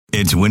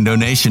It's Window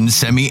Nation's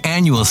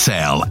semi-annual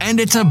sale, and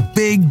it's a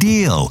big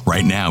deal.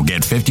 Right now,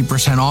 get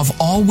 50% off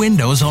all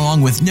windows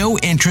along with no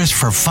interest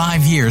for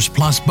 5 years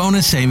plus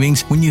bonus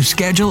savings when you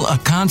schedule a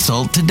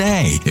consult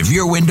today. If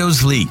your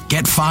windows leak,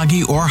 get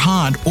foggy or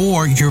hot,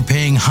 or you're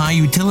paying high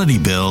utility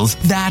bills,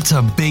 that's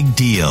a big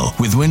deal.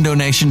 With Window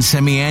Nation's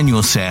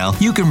semi-annual sale,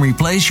 you can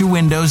replace your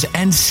windows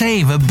and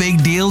save a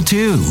big deal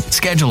too.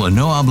 Schedule a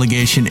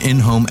no-obligation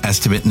in-home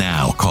estimate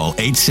now. Call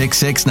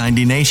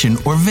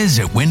 866-90-NATION or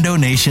visit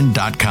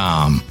windownation.com.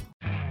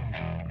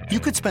 You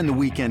could spend the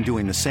weekend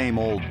doing the same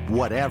old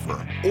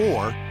whatever,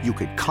 or you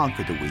could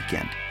conquer the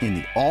weekend in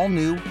the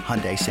all-new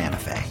Hyundai Santa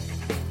Fe.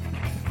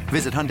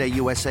 Visit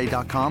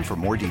HyundaiUSA.com for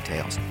more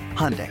details.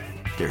 Hyundai,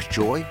 there's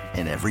joy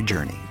in every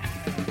journey.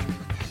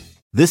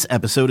 This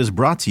episode is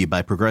brought to you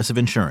by Progressive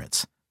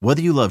Insurance.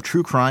 Whether you love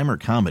true crime or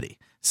comedy,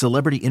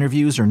 celebrity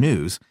interviews or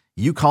news,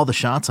 you call the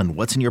shots on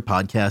what's in your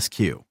podcast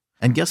queue.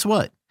 And guess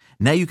what?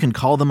 Now you can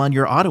call them on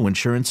your auto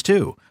insurance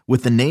too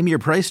with the Name Your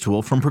Price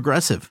tool from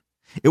Progressive.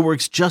 It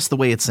works just the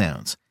way it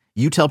sounds.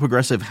 You tell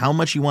Progressive how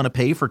much you want to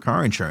pay for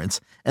car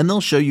insurance, and they'll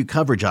show you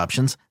coverage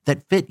options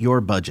that fit your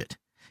budget.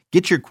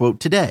 Get your quote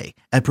today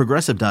at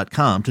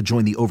Progressive.com to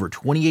join the over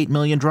 28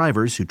 million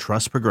drivers who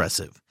trust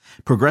Progressive.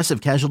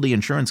 Progressive Casualty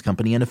Insurance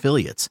Company and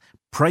Affiliates.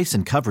 Price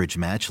and coverage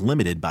match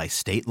limited by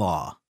state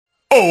law.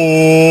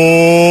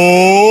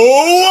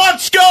 Oh,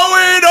 what's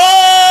going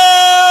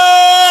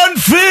on,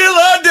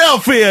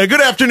 Philadelphia?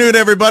 Good afternoon,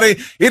 everybody.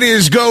 It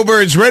is Go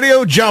Birds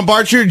Radio. John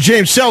Barcher,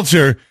 James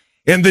Seltzer,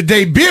 and the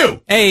debut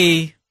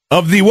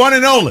of the one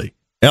and only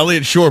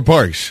Elliot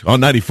Shore-Parks on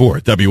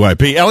 94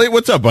 WIP. Elliot,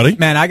 what's up, buddy?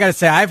 Man, I got to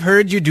say, I've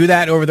heard you do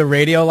that over the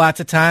radio lots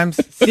of times.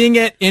 Seeing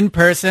it in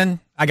person,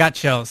 I got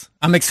chills.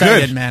 I'm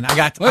excited, Good. man. I'm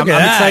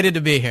excited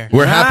to be here.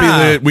 We're happy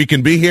that we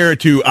can be here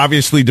to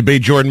obviously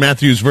debate Jordan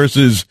Matthews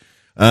versus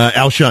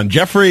Alshon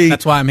Jeffrey.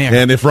 That's why I'm here.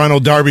 And if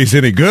Ronald Darby's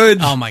any good.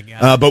 Oh, my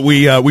God. But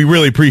we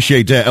really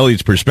appreciate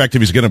Elliot's perspective.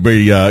 He's going to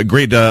be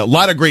great. A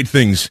lot of great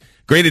things.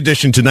 Great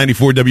addition to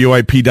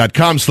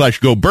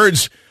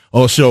 94WIP.com/GoBirds.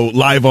 Also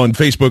live on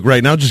Facebook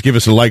right now. Just give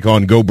us a like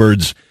on Go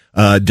Birds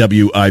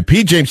WIP.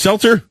 James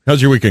Seltzer,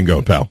 how's your weekend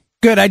going, pal?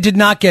 Good. I did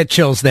not get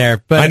chills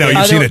there, but I know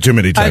you've seen it too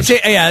many times.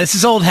 Yeah, this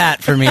is old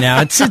hat for me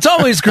now. It's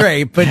always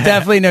great, but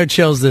definitely no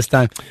chills this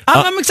time.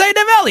 I'm excited to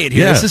have Elliot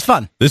here. Yeah. This is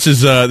fun. This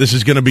is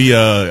going to be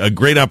a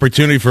great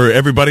opportunity for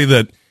everybody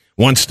that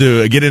wants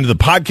to get into the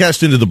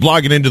podcast, into the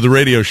blog, and into the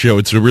radio show.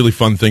 It's a really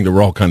fun thing that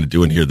we're all kind of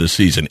doing here this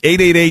season.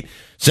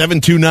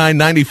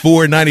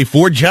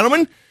 888-729-9494.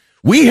 Gentlemen,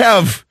 we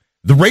have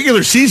the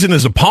regular season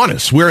is upon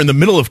us. We're in the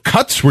middle of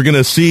cuts. We're going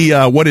to see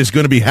what is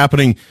going to be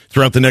happening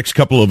throughout the next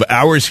couple of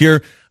hours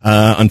here.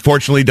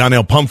 Unfortunately,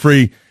 Donnell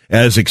Pumphrey,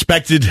 as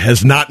expected,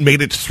 has not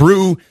made it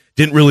through.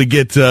 Didn't really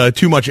get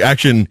too much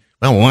action.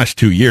 Well, the last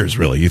 2 years,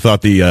 really. You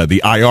thought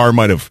the IR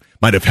might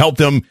have helped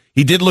him.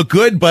 He did look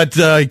good, but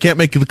he can't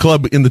make the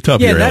club in the tub.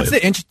 Yeah, here, that's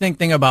Elliot. the interesting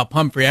thing about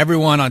Pumphrey.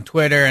 Everyone on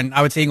Twitter, and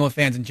I would say Eagle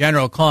fans in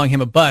general, calling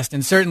him a bust.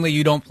 And certainly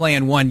you don't play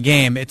in one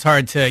game. It's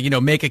hard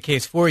to, make a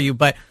case for you.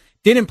 But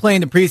didn't play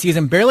in the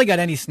preseason, barely got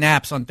any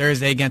snaps on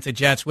Thursday against the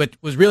Jets, which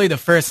was really the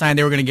first sign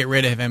they were going to get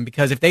rid of him.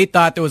 Because if they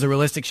thought there was a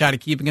realistic shot of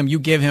keeping him, you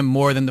give him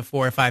more than the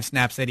 4 or 5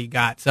 snaps that he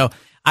got. So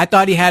I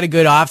thought he had a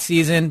good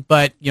offseason,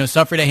 but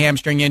suffered a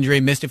hamstring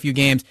injury, missed a few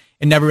games,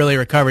 and never really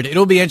recovered.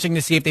 It'll be interesting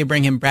to see if they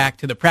bring him back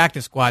to the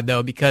practice squad,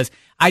 though, because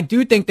I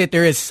do think that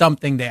there is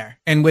something there.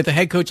 And with a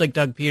head coach like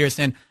Doug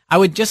Peterson, I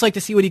would just like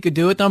to see what he could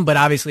do with them, but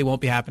obviously won't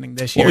be happening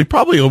this year. Well, he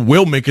probably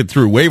will make it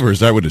through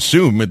waivers, I would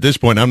assume. At this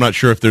point, I'm not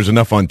sure if there's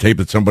enough on tape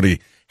that somebody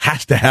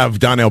has to have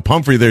Donnell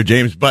Pumphrey there,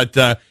 James, but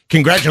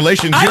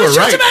congratulations, you were right. I was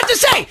just about to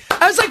say,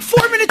 I was like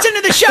 4 minutes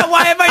into the show.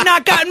 Why have I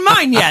not gotten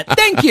mine yet?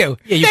 Thank you.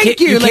 Yeah,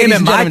 Thank you, you ladies came at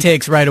and my gentlemen.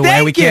 takes right away.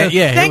 Thank We can't.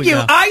 you. Yeah, Thank here you.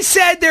 we go. I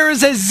said there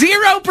was a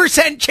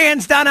 0%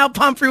 chance Donnell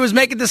Pumphrey was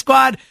making the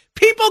squad.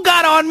 People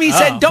got on me,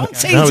 said, don't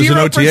say 0%. That was in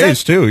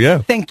OTAs, too, yeah.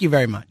 Thank you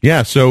very much.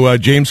 Yeah, so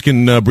James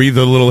can breathe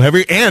a little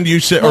heavier, and you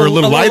said, or a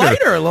little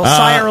lighter. A little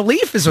sigh of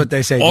relief is what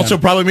they say. Also,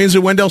 John. probably means that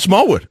Wendell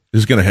Smallwood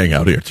is going to hang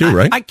out here, too,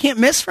 right? I can't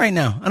miss right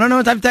now. I don't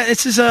know.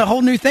 This is a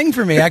whole new thing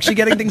for me, actually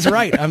getting things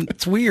right.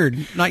 It's weird.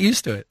 Not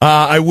used to it.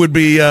 I would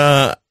be,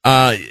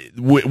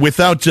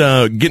 without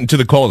getting to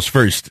the calls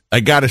first,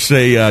 I got to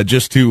say,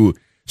 just to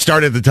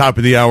start at the top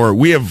of the hour,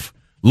 we have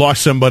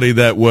lost somebody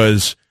that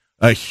was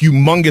a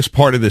humongous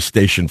part of this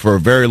station for a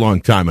very long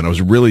time, and I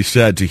was really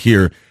sad to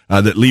hear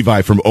that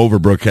Levi from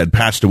Overbrook had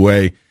passed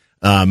away.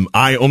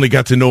 I only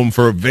got to know him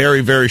for a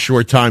very, very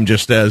short time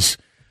just as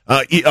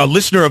a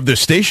listener of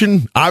this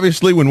station.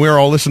 Obviously, when we were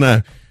all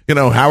listening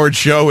to, Howard's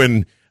show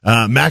and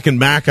Mac and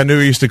Mac, I knew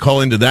he used to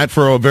call into that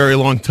for a very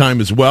long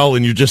time as well,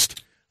 and you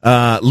just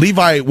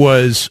Levi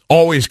was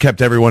always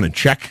kept everyone in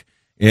check,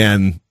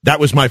 and that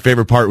was my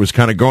favorite part, was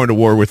kind of going to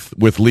war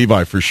with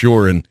Levi for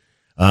sure, and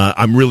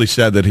I'm really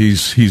sad that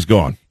he's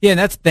gone. Yeah, and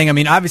that's the thing. I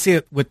mean,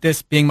 obviously, with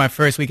this being my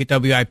first week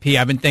at WIP,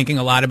 I've been thinking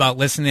a lot about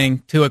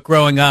listening to it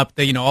growing up,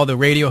 all the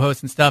radio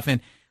hosts and stuff. And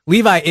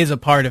Levi is a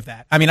part of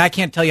that. I mean, I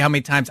can't tell you how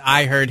many times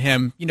I heard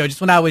him,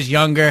 just when I was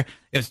younger,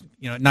 it was,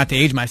 not to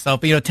age myself,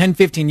 but, 10,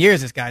 15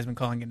 years this guy's been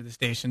calling into the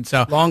station.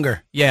 So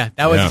longer. Yeah,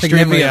 that was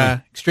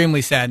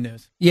extremely sad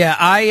news. Yeah,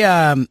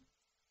 I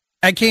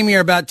came here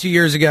about 2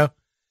 years ago.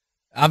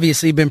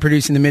 Obviously, been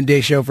producing the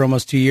Midday Show for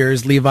almost 2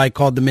 years. Levi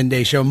called the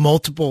Midday Show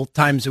multiple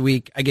times a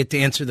week. I get to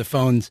answer the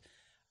phones.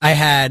 I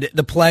had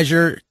the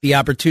pleasure, the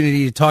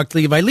opportunity to talk to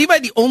Levi. Levi,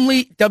 the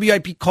only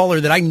WIP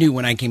caller that I knew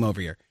when I came over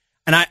here.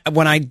 And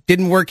when I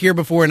didn't work here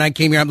before and I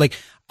came here,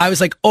 I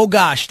was like, oh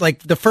gosh,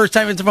 like the first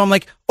time I answered the phone, I'm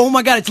like, oh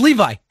my God, it's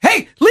Levi.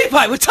 Hey,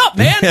 Levi, what's up,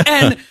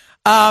 man?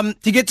 And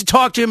to get to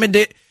talk to him and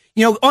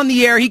on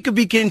the air, he could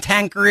be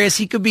cantankerous,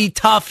 he could be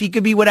tough, he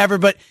could be whatever,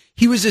 but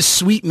he was a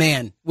sweet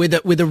man with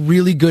a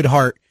really good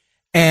heart.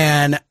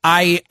 And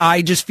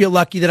I just feel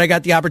lucky that I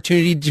got the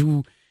opportunity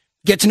to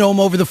get to know him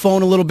over the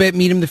phone a little bit,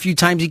 meet him the few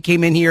times he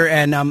came in here.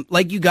 And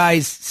like you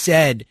guys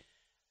said,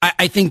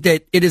 I think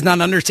that it is not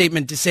an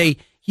understatement to say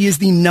he is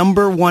the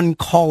number one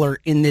caller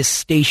in this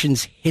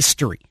station's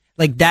history.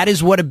 Like, that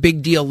is what a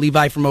big deal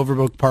Levi from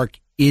Overbrook Park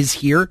is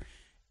here.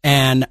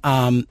 And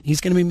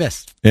he's going to be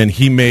missed. And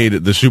he made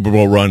the Super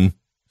Bowl run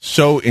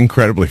so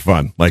incredibly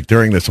fun. Like,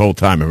 during this whole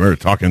time, I remember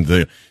talking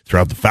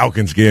throughout the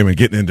Falcons game and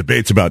getting in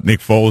debates about Nick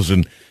Foles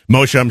and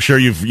Moshe. I'm sure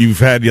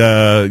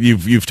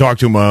you've talked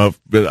to him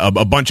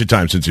a bunch of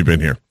times since you've been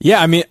here.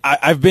 Yeah, I mean,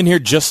 I've been here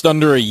just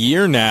under a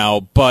year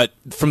now, but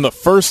from the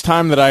first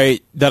time that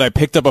I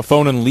picked up a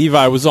phone and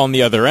Levi was on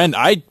the other end,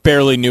 I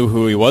barely knew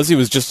who he was. He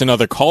was just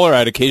another caller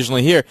I'd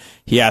occasionally hear.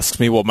 He asks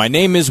me what my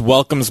name is,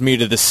 welcomes me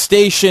to the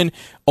station,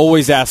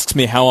 always asks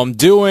me how I'm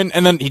doing,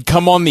 and then he'd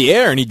come on the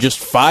air and he'd just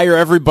fire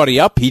everybody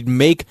up. He'd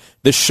make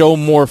the show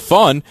more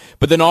fun,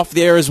 but then off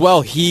the air as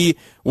well, he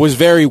was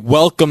very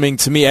welcoming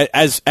to me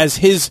as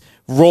his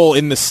role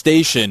in the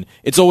station.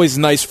 It's always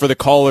nice for the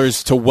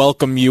callers to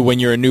welcome you when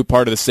you're a new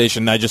part of the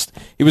station.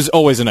 He was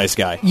always a nice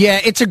guy. Yeah,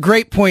 it's a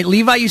great point.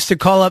 Levi used to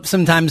call up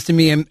sometimes to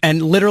me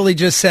and literally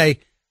just say,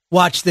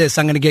 watch this,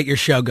 I'm going to get your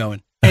show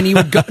going. And he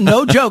would go,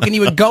 no joke, and he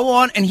would go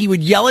on and he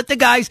would yell at the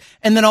guys,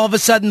 and then all of a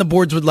sudden the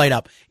boards would light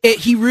up.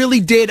 He really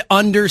did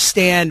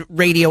understand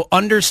radio,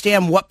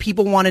 understand what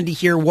people wanted to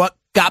hear, what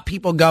got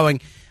people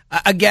going.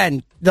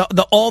 Again,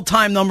 the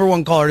all-time number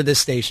one caller to this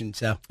station.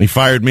 So he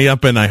fired me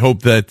up, and I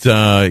hope that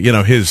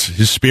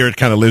his spirit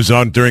kind of lives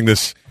on during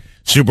this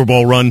Super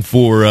Bowl run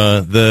for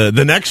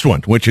the next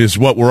one, which is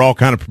what we're all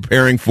kind of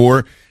preparing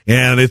for.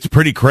 And it's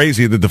pretty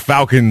crazy that the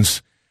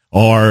Falcons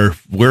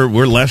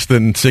we're less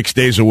than 6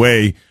 days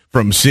away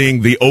from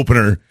seeing the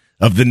opener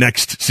of the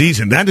next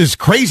season. That is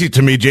crazy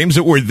to me, James,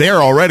 that we're there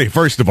already.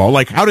 First of all,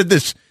 like, how did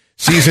this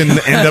season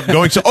end up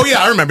going? So,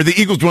 I remember the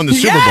Eagles won the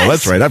Super Bowl.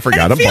 That's right. I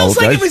forgot. And it feels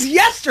like it was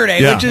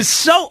yesterday, which is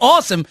so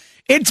awesome.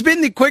 It's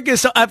been the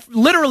quickest,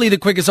 literally the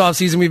quickest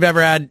offseason we've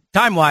ever had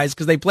time-wise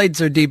because they played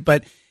so deep,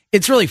 but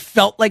it's really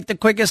felt like the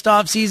quickest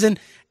offseason.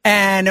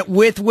 And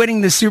with winning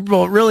the Super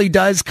Bowl, it really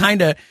does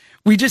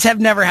we just have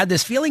never had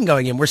this feeling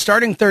going in. We're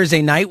starting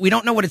Thursday night. We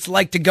don't know what it's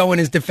like to go in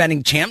as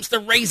defending champs. They're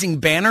raising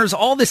banners,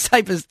 all this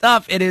type of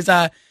stuff. It is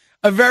a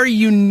very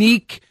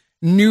unique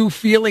new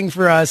feeling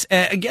for us.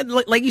 Again,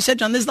 like you said,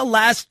 John, this is the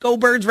last Go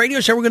Birds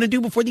radio show we're going to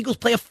do before the Eagles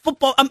play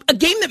a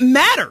game that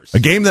matters. A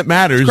game that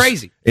matters. It's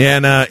crazy.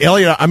 And,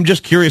 Elliot, I'm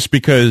just curious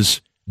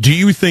because do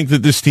you think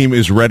that this team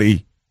is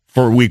ready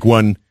for week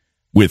one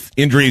with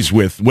injuries,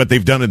 with what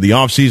they've done in the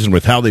offseason,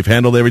 with how they've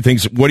handled everything?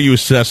 What do you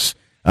assess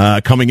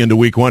coming into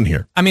week one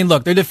here? I mean,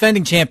 look, they're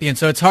defending champions,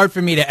 so it's hard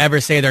for me to ever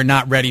say they're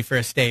not ready for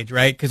a stage,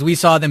 right? Because we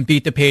saw them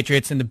beat the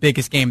Patriots in the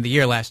biggest game of the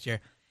year last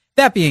year.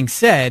 That being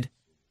said,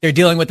 they're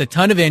dealing with a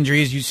ton of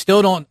injuries. You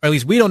still don't, or at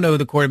least we don't know who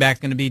the quarterback's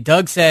going to be.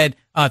 Doug said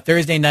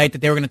Thursday night that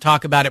they were going to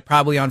talk about it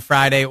probably on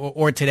Friday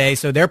or today,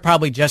 so they're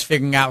probably just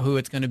figuring out who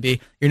it's going to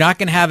be. You're not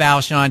going to have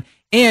Alshon,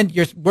 and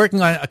you're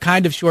working on a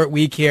kind of short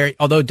week here,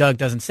 although Doug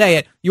doesn't say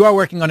it. You are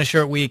working on a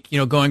short week,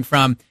 going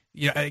from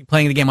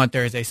playing the game on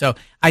Thursday. So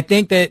I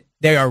think that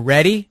they are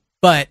ready,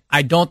 but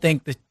I don't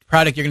think the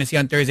product you're going to see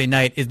on Thursday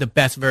night is the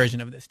best version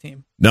of this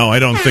team. No, I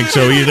don't think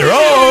so either.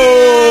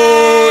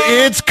 Oh,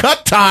 it's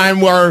cut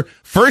time. Our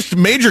first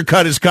major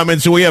cut is coming.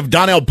 So we have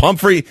Donnell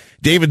Pumphrey.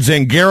 David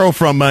Zangaro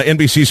from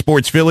NBC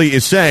Sports Philly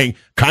is saying,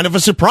 kind of a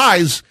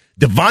surprise,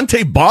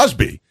 Devontae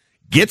Bosby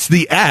gets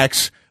the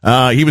axe.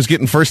 He was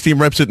getting first-team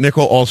reps at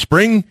nickel all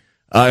spring.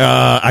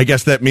 I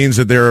guess that means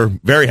that they're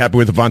very happy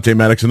with Avonte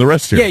Maddox and the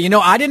rest here. Yeah,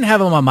 I didn't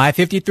have him on my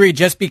 53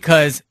 just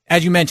because,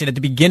 as you mentioned, at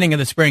the beginning of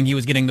the spring, he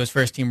was getting those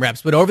first-team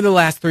reps. But over the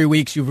last 3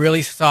 weeks, you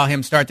really saw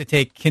him start to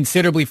take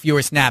considerably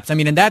fewer snaps. I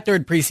mean, in that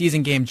third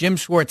preseason game, Jim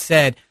Schwartz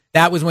said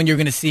that was when you're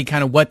going to see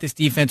kind of what this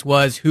defense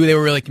was, who they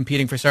were really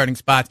competing for starting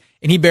spots,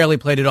 and he barely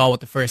played at all with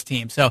the first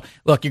team. So,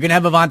 look, you're going to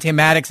have Avonte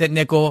Maddox at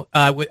nickel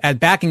as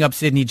backing up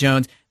Sidney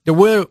Jones. There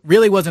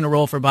really wasn't a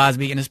role for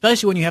Bosby, and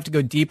especially when you have to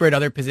go deeper at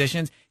other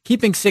positions,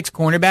 keeping 6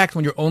 cornerbacks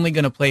when you're only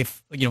going to play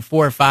 4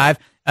 or 5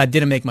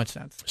 didn't make much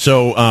sense.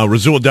 So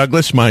Rasul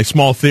Douglas, my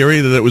small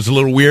theory that it was a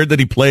little weird that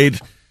he played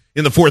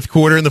in the fourth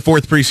quarter in the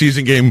fourth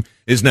preseason game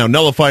is now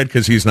nullified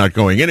because he's not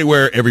going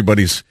anywhere.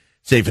 Everybody's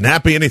safe and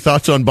happy. Any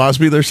thoughts on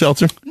Bosby there,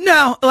 Seltzer?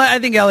 No, I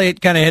think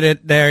Elliot kind of hit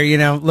it there.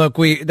 Look,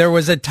 there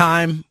was a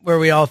time where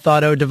we all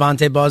thought,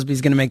 Devontae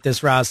Bosby's going to make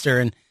this roster,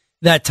 and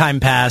that time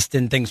passed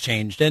and things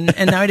changed. And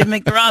now he didn't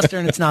make the roster,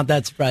 and it's not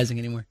that surprising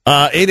anymore.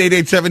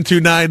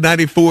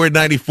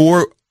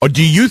 888-729-9494.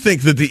 Do you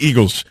think that the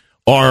Eagles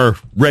are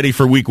ready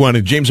for week one?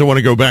 And James, I want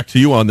to go back to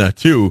you on that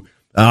too.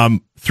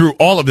 Through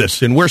all of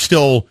this, and we're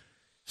still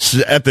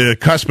at the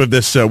cusp of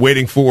this,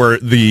 waiting for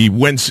the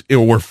Wentz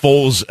or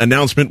Foles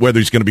announcement, whether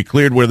he's going to be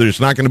cleared, whether it's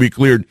not going to be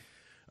cleared.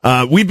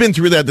 We've been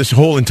through that this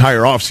whole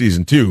entire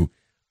offseason too.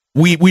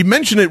 We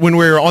mentioned it when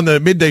we were on the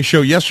midday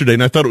show yesterday,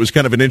 and I thought it was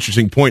kind of an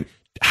interesting point.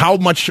 How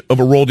much of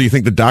a role do you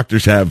think the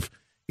doctors have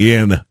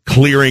in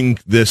clearing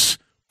this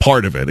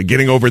part of it and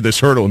getting over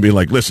this hurdle and being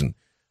like, listen,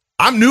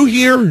 I'm new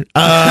here.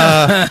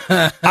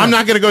 I'm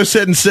not going to go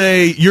sit and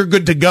say you're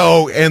good to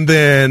go, and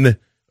then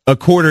a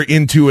quarter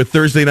into a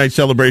Thursday night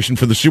celebration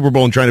for the Super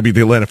Bowl and trying to beat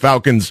the Atlanta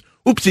Falcons.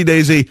 Oopsie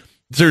daisy.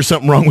 Is there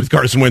something wrong with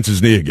Carson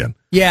Wentz's knee again?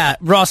 Yeah,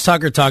 Ross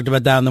Tucker talked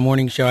about that on the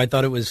morning show. I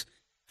thought it was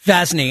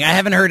fascinating. I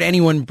haven't heard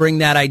anyone bring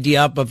that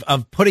idea up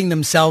of putting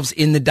themselves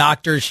in the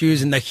doctor's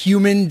shoes and the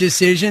human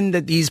decision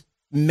that these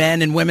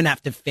men and women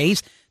have to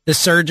face. The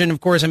surgeon, of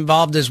course,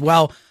 involved as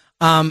well.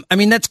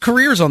 That's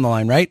careers on the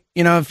line, right?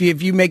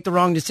 If you make the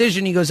wrong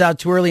decision, he goes out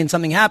too early and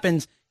something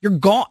happens, you're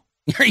gone.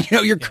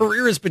 Your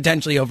career is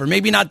potentially over.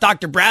 Maybe not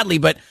Dr. Bradley,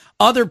 but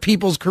other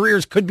people's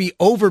careers could be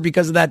over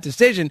because of that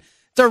decision.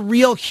 It's a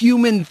real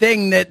human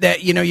thing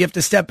that you have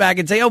to step back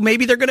and say,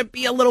 maybe they're going to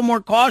be a little more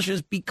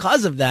cautious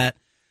because of that.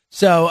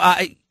 So,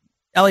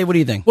 Elliot, what do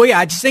you think? Well, yeah,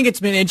 I just think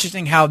it's been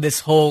interesting how this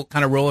whole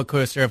kind of roller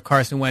coaster of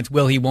Carson Wentz,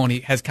 will he, won't he,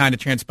 has kind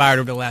of transpired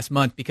over the last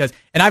month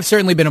and I've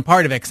certainly been a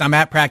part of it because I'm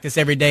at practice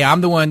every day.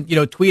 I'm the one,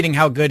 tweeting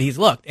how good he's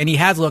looked, and he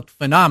has looked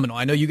phenomenal.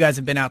 I know you guys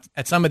have been out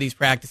at some of these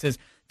practices.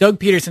 Doug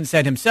Peterson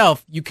said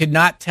himself, you could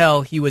not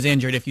tell he was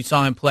injured if you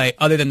saw him play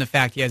other than the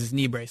fact he has his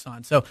knee brace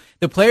on. So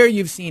the player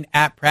you've seen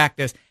at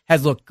practice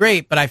has looked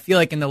great, but I feel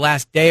like in the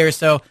last day or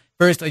so,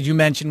 first, as you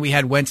mentioned, we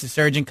had Wentz's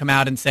surgeon come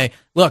out and say,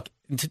 look,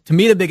 to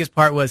me, the biggest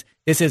part was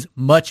this is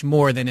much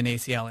more than an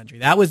ACL injury.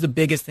 That was the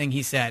biggest thing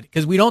he said,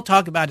 because we don't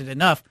talk about it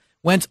enough.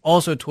 Wentz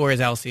also tore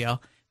his LCL.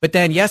 But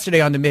then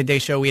yesterday on the midday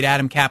show, we had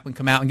Adam Kaplan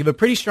come out and give a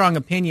pretty strong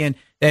opinion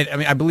that,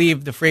 I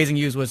believe the phrasing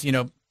used was,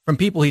 from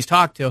people he's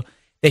talked to,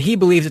 that he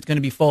believes it's going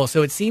to be Foles.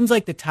 So it seems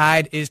like the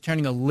tide is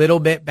turning a little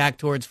bit back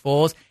towards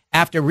Foles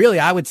after really,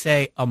 I would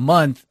say, a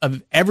month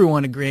of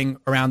everyone agreeing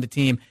around the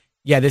team,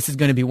 yeah, this is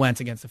going to be Wentz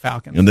against the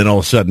Falcons. And then all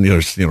of a sudden,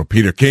 there's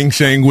Peter King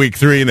saying week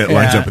 3, and it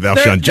lines up with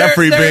Alshon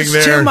Jeffrey being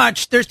there.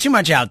 There's too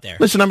much out there.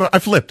 Listen, I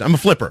flipped. I'm a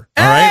flipper.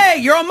 Hey, all right?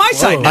 You're on my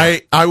side now.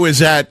 I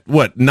was at,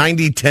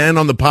 90-10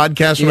 on the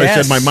podcast when I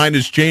said my mind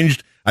has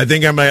changed. I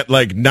think I'm at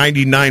like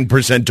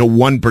 99% to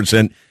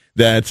 1%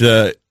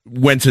 that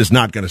Wentz is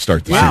not going to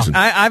start the season.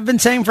 I've been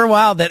saying for a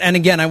while that, and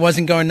again, I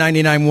wasn't going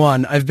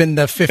 99-1. I've been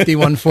the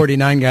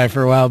 51-49 guy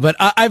for a while, but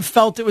I've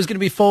felt it was going to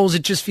be Foles.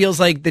 It just feels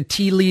like the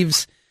tea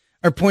leaves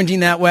are pointing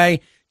that way.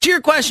 To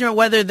your question of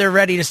whether they're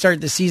ready to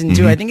start the season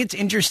too, I think it's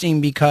interesting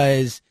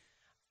because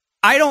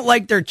I don't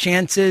like their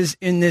chances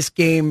in this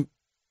game,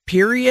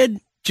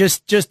 period.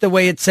 Just the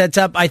way it sets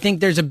up. I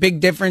think there's a big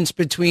difference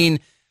between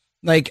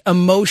like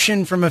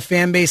emotion from a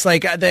fan base.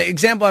 Like the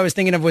example I was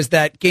thinking of was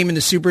that game in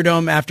the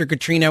Superdome after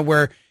Katrina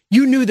where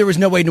you knew there was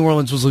no way New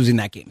Orleans was losing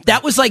that game.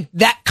 That was like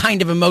that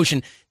kind of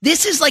emotion.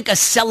 This is like a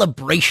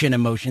celebration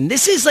emotion.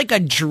 This is like a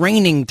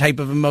draining type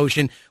of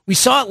emotion. We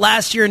saw it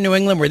last year in New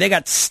England where they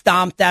got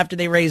stomped after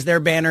they raised their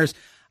banners.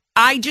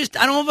 I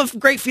don't have a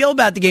great feel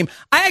about the game.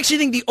 I actually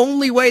think the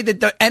only way that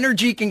the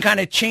energy can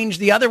kind of change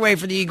the other way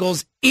for the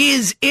Eagles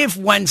is if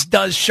Wentz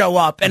does show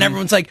up and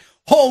everyone's like,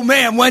 oh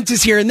man, Wentz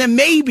is here. And then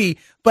maybe,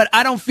 but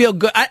I don't feel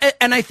good.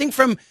 I think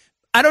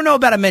I don't know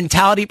about a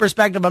mentality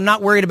perspective. I'm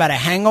not worried about a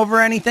hangover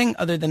or anything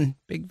other than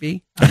Big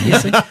V,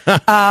 obviously.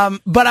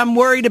 But I'm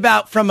worried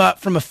about from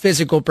a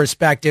physical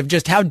perspective,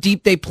 just how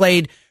deep they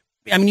played.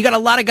 I mean, you got a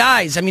lot of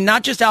guys. I mean,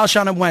 not just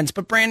Alshon and Wentz,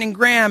 but Brandon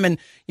Graham and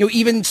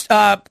even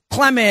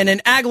Clement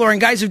and Aguilar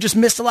and guys who've just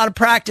missed a lot of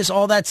practice,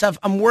 all that stuff.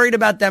 I'm worried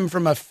about them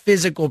from a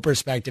physical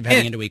perspective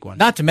heading into week 1.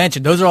 Not to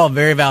mention, those are all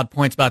very valid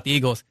points about the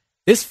Eagles.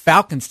 This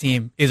Falcons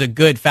team is a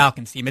good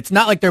Falcons team. It's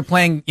not like they're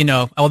playing,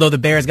 although the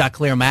Bears got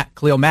Khalil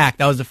Mack,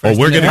 that was the first.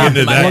 Oh, we're going to get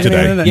into that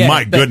today. Yeah,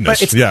 My goodness.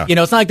 But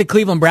it's not like the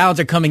Cleveland Browns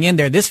are coming in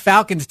there. This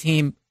Falcons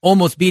team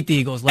almost beat the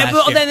Eagles last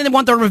year. Then they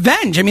want their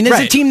revenge. I mean, this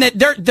is a team that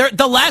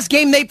the last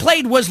game they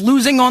played was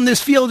losing on this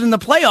field in the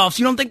playoffs.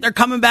 You don't think they're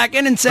coming back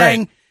in and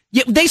saying,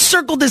 yeah, they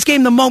circled this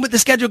game the moment the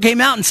schedule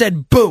came out and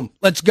said, boom,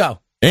 let's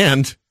go.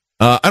 And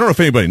I don't know if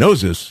anybody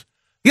knows this.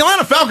 The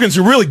Atlanta Falcons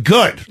are really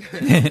good.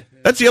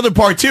 That's the other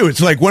part, too. It's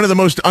like one of the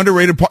most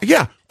underrated parts.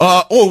 Yeah.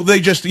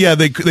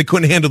 They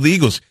couldn't handle the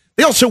Eagles.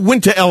 They also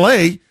went to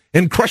L.A.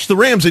 and crushed the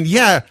Rams. And,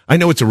 I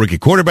know it's a rookie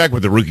quarterback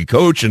with a rookie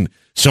coach and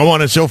so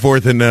on and so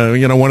forth. And,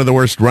 one of the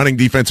worst running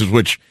defenses,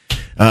 which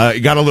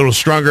got a little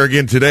stronger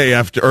again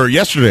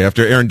yesterday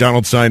after Aaron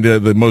Donald signed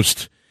the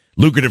most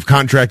lucrative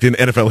contract in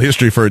NFL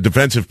history for a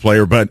defensive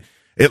player. But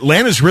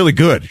Atlanta's really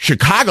good.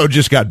 Chicago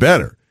just got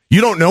better.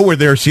 you don't know where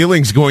their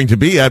ceiling's going to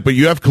be at, but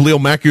you have Khalil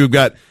Mack, who've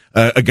got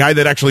a guy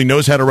that actually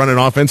knows how to run an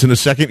offense and a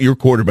second-year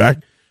quarterback.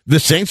 The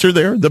Saints are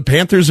there. The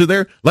Panthers are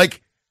there.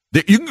 Like,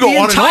 you can go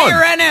on and on. The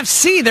entire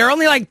NFC, they're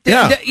only like,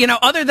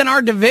 other than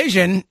our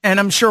division, and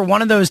I'm sure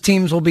one of those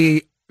teams will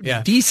be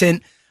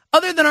decent.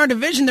 Other than our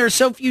division, there are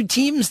so few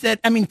teams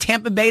that,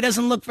 Tampa Bay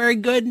doesn't look very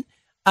good.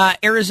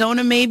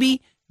 Arizona,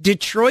 maybe.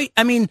 Detroit.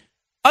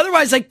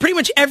 Otherwise, like pretty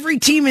much every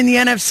team in the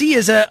NFC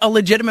is a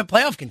legitimate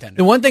playoff contender.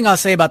 The one thing I'll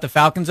say about the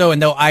Falcons, though,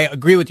 and though I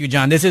agree with you,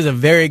 John, this is a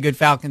very good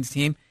Falcons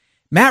team.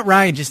 Matt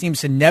Ryan just seems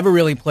to never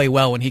really play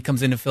well when he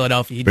comes into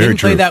Philadelphia. He didn't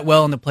play that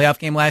well in the playoff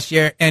game last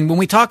year. And when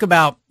we talk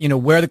about,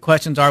 where the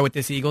questions are with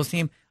this Eagles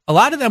team, a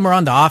lot of them are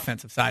on the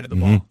offensive side of the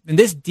ball. And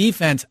this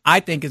defense, I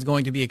think, is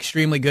going to be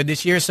extremely good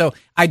this year. So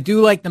I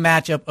do like the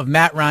matchup of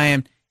Matt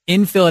Ryan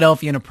in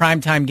Philadelphia in a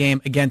primetime game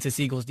against this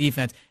Eagles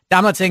defense.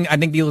 I'm not saying I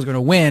think the Eagles are going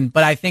to win,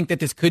 but I think that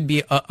this could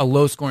be a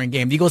low-scoring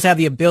game. The Eagles have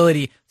the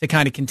ability to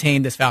kind of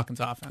contain this Falcons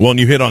offense. Well, and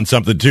you hit on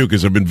something, too,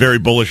 because I've been very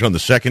bullish on the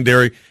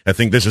secondary. I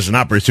think this is an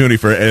opportunity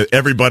for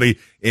everybody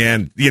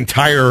and the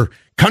entire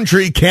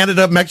country,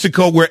 Canada,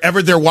 Mexico,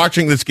 wherever they're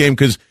watching this game,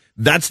 because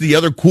that's the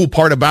other cool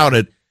part about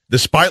it. The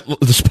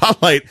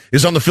spotlight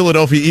is on the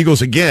Philadelphia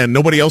Eagles again.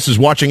 Nobody else is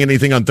watching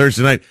anything on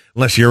Thursday night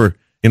unless you're,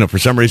 for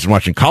some reason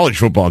watching college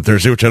football on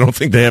Thursday, which I don't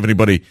think they have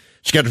anybody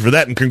scheduled for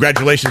that. And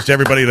congratulations to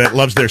everybody that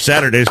loves their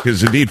Saturdays,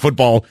 because indeed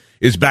football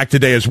is back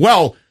today as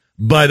well.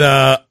 But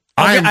I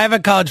have a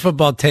college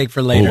football take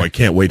for later. Oh, I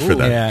can't wait for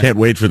that. Yeah. Can't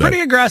wait for that. Pretty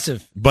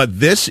aggressive. But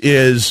this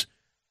is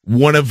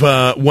one of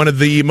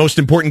the most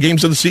important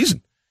games of the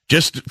season.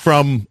 Just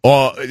from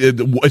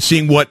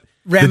seeing what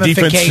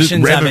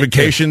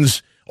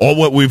ramifications, all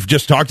what we've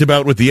just talked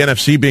about with the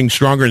NFC being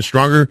stronger and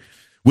stronger.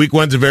 Week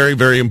one's a very,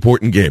 very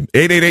important game.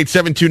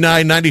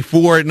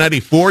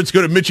 888-729-9494. Let's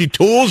go to Mitchie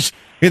Tools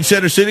in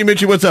Center City.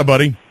 Mitchie, what's up,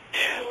 buddy?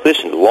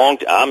 Listen,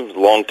 I'm a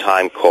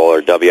long-time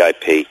caller,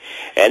 WIP.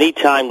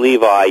 Anytime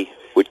Levi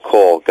would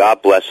call,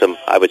 God bless him,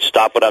 I would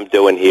stop what I'm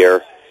doing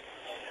here.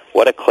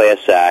 What a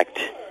class act.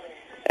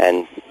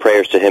 And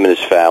prayers to him and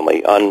his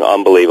family.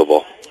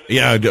 Unbelievable.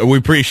 Yeah, we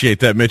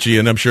appreciate that, Mitchie,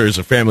 and I'm sure his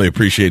family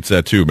appreciates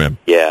that too, man.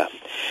 Yeah.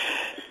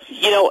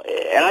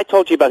 And I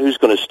told you about who's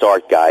going to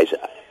start, guys.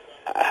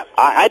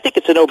 I think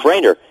it's a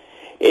no-brainer.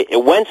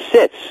 Wentz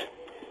sits.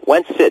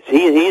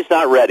 He's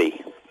not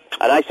ready.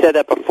 And I said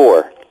that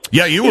before.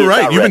 Yeah, you were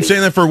right. You've been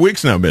saying that for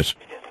weeks now, Mitch.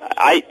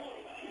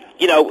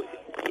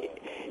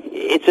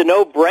 It's a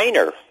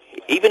no-brainer.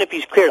 Even if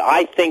he's cleared,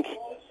 I think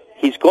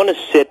he's going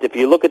to sit. If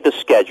you look at the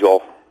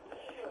schedule,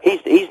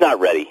 he's not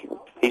ready.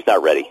 He's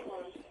not ready.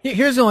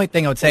 Here's the only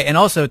thing I would say, and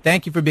also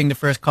thank you for being the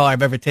first caller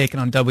I've ever taken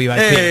on WIP.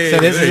 Hey, so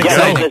this is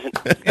exciting.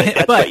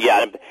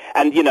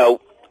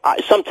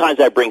 Sometimes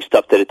I bring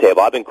stuff to the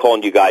table. I've been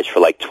calling you guys for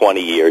like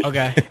 20 years.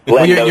 Okay.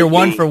 Well, you're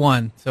 1 for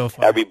 1 so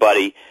far.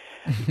 Everybody,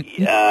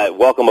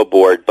 welcome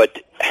aboard. But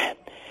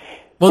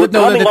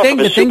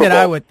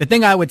the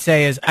thing I would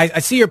say is I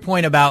see your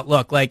point about,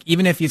 look, like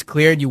even if he's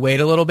cleared, you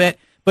wait a little bit.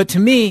 But to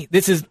me,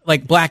 this is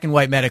like black and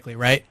white medically,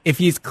 right? If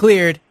he's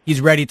cleared, he's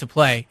ready to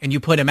play, and you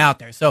put him out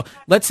there. So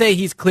let's say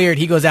he's cleared,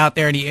 he goes out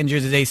there and he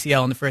injures his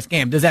ACL in the first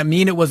game. Does that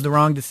mean it was the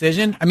wrong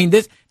decision?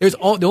 The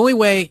only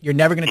way you're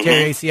never going to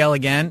tear your ACL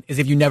again is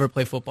if you never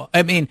play football.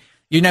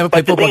 You never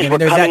play football again. We're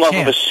there's coming that off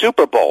chance. of a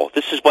Super Bowl.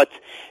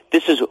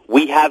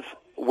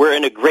 We're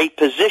in a great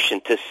position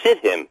to sit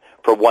him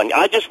for one.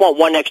 I just want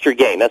one extra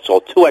game. That's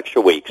all. 2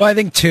 extra weeks. Well, I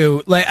think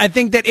 2. I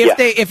think that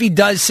if he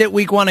does sit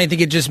week 1, I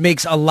think it just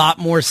makes a lot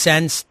more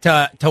sense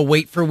to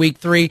wait for week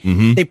 3.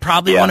 Mm-hmm. They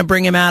probably want to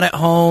bring him out at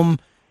home.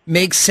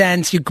 Makes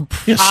sense. You could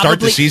probably start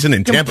the season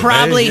in Tampa.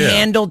 Probably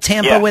handle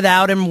Tampa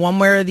without him one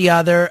way or the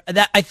other.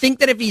 I think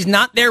that if he's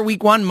not there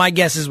week 1, my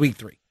guess is week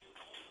 3.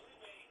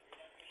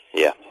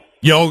 Yeah.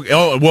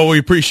 Well, we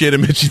appreciate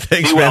it, Mitchie.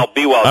 Thanks, man.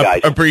 Be well,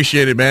 guys.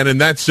 Appreciate it, man.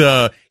 And that's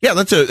a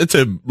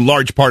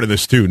large part of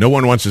this too. No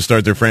one wants to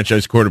start their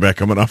franchise quarterback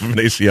coming off of an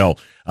ACL.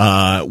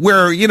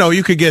 Where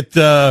you could get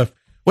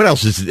what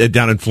else is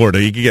down in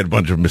Florida? You could get a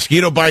bunch of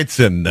mosquito bites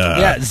and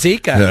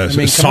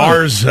Zika,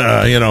 SARS.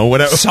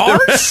 Whatever.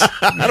 SARS?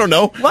 I don't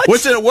know. What?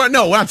 What's it?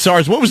 No, not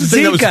SARS. What was the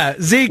thing?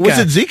 Zika. Was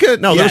it Zika?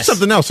 No, there was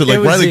something else. It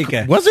was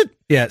Zika. Was it?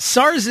 Yeah,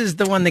 SARS is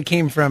the one that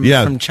came from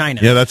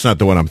China. Yeah, that's not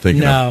the one I'm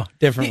thinking of. No,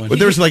 different one. But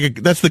there's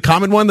that's the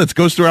common one that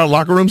goes throughout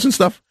locker rooms and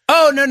stuff?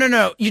 Oh, no.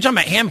 You're talking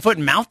about hand, foot,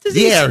 and mouth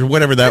disease? Yeah, or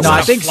whatever that was. No,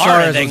 I think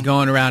SARS was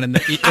going around in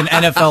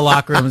NFL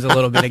locker rooms a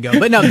little bit ago.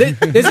 But no,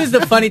 this is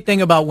the funny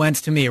thing about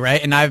Wentz to me,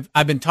 right? And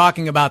I've been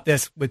talking about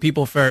this with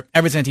people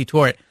ever since he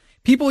tore it.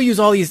 People use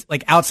all these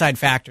like outside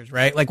factors,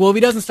 right? Like, well, if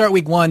he doesn't start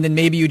week 1, then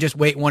maybe you just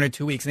wait 1 or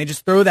 2 weeks. And they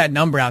just throw that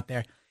number out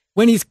there.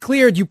 When he's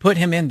cleared, you put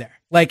him in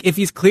there. Like, if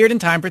he's cleared in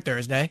time for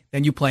Thursday,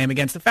 then you play him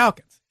against the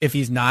Falcons. If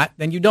he's not,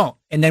 then you don't.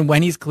 And then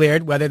when he's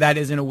cleared, whether that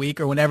is in a week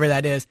or whenever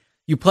that is,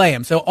 you play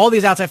him. So all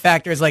these outside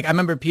factors, like I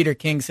remember Peter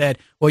King said,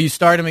 well, you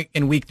start him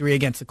in week 3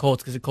 against the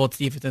Colts because the Colts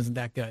defense isn't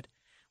that good.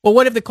 Well,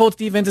 what if the Colts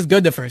defense is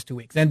good the first 2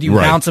 weeks? Then do you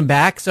bounce them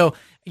back? So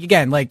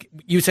again, like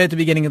you said at the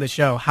beginning of the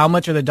show, how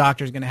much are the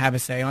doctors going to have a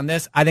say on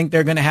this? I think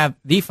they're going to have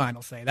the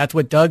final say. That's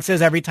what Doug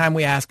says every time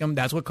we ask him.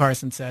 That's what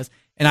Carson says.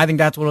 And I think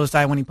that's what will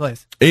decide when he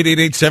plays.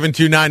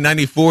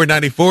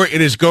 888-729-9494. It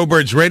is Go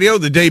Birds Radio,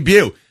 the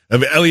debut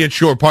of Elliott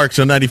Shore Parks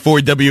on 94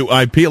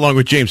 WIP, along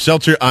with James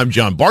Seltzer. I'm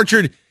John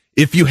Barchard.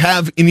 If you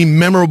have any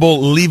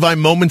memorable Levi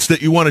moments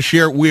that you want to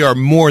share, we are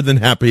more than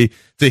happy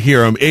to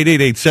hear them.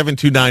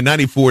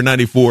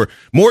 888-729-9494.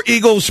 More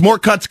Eagles, more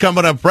cuts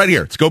coming up right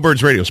here. It's Go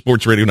Birds Radio,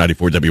 Sports Radio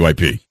 94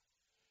 WIP.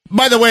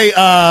 By the way,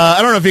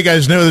 I don't know if you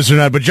guys know this or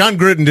not, but John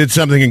Gruden did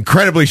something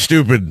incredibly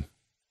stupid,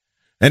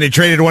 and he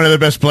traded one of the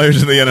best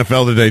players in the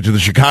NFL today to the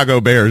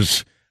Chicago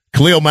Bears.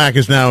 Khalil Mack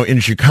is now in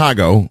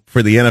Chicago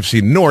for the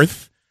NFC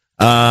North,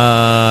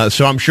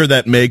 so I'm sure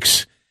that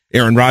makes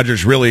Aaron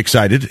Rodgers really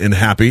excited and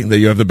happy that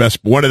you have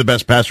one of the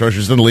best pass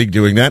rushers in the league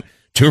doing that.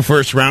 2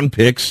 first-round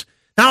picks.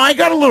 Now, I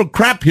got a little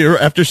crap here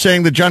after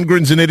saying that John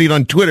Gruden's an idiot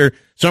on Twitter,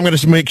 so I'm going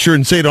to make sure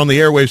and say it on the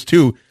airwaves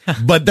too.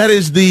 But that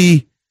is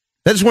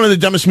one of the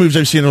dumbest moves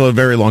I've seen in a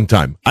very long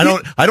time.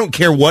 I don't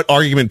care what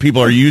argument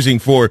people are using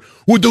for,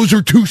 well, those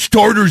are 2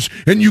 starters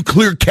and you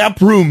clear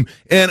cap room.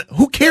 And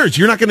who cares?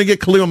 You're not going to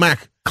get Khalil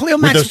Mack. Khalil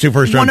Mack's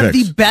one of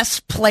the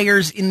best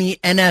players in the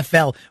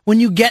NFL. When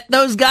you get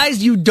those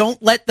guys, you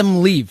don't let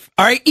them leave.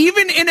 All right?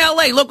 Even in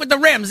L.A., look with the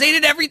Rams. They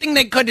did everything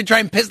they could to try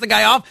and piss the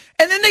guy off,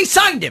 and then they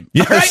signed him.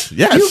 Yes, all right?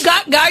 yes. You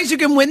got guys who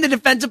can win the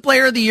Defensive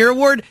Player of the Year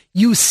award.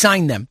 You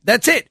sign them.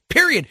 That's it.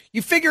 Period.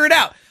 You figure it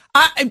out.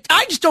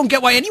 I just don't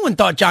get why anyone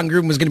thought John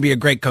Gruden was going to be a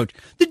great coach.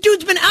 The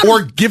dude's been out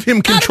or give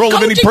him control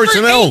of any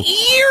personnel for 8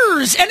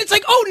 years, and it's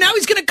like, oh, now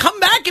he's going to come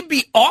back and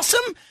be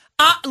awesome.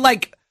 I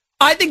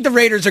think the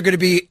Raiders are going to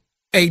be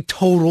a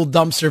total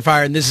dumpster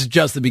fire, and this is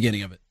just the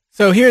beginning of it.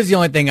 So here's the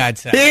only thing I'd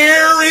say.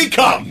 Here he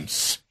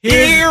comes.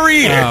 Here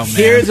he is.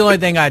 Here's the only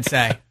thing I'd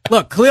say.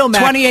 Look, Khalil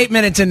Mack. 28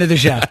 minutes into the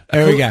show.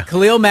 There we go.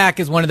 Khalil Mack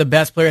is one of the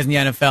best players in the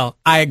NFL.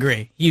 I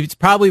agree. He's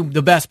probably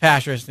the best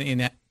pass rusher in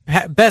the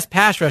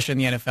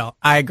NFL.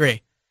 I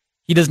agree.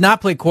 He does not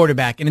play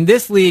quarterback. And in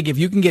this league, if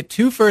you can get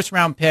 2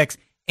 first-round picks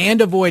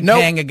and avoid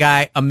paying a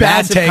guy a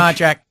massive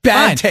contract,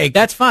 bad take.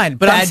 That's fine.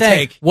 But I'm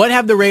saying, what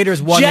have the Raiders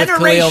won with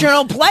Khalil?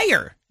 Generational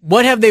player.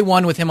 What have they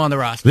won with him on the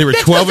roster? They were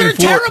 12 and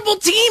 4. They're a terrible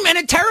team and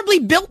a terribly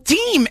built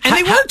team, and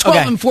they were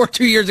 12 and 4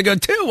 2 years ago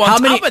too.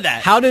 On top of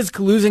that, how does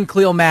losing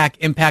Khalil Mack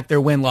impact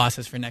their win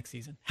losses for next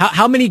season?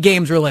 How many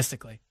games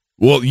realistically?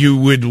 Well, you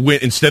would win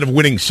instead of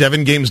winning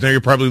 7 games. Now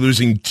you're probably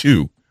losing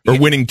 2 or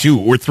winning 2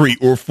 or 3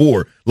 or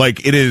 4.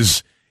 Like it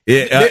is.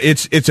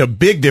 It's a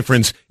big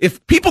difference.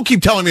 If people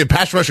keep telling me that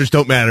pass rushers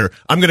don't matter,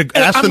 I'm going to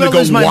ask them to go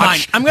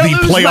watch the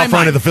playoff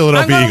run of the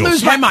Philadelphia Eagles.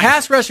 Lose my mind.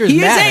 Pass rushers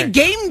matter. He is a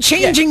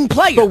game-changing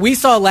player. But we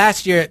saw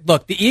last year,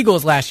 look, the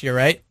Eagles last year,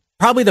 right?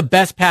 Probably the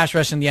best pass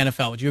rush in the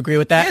NFL. Would you agree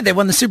with that? Yeah, they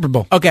won the Super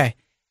Bowl. Okay.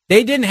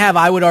 They didn't have,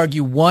 I would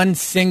argue, one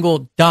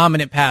single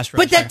dominant pass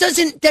rusher. But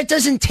that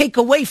doesn't take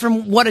away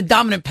from what a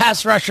dominant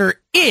pass rusher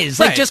is.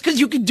 Like, just because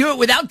you can do it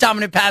without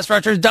dominant pass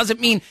rushers doesn't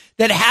mean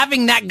that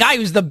having that guy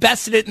who's the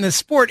best at it in the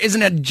sport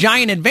isn't a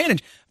giant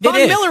advantage. Von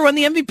Miller won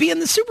the MVP in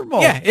the Super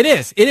Bowl. Yeah, it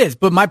is. It is.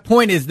 But my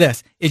point is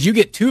this, is you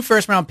get 2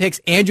 first-round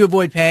picks and you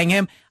avoid paying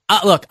him.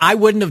 Look, I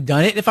wouldn't have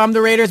done it if I'm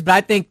the Raiders, but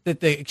I think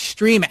that the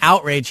extreme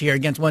outrage here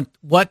against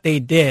what they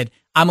did,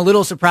 I'm a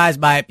little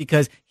surprised by it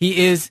because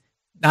he is...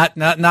 Not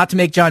to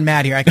make John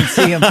mad here. I can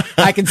see him.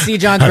 I can see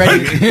John's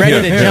ready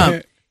to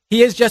jump.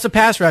 He is just a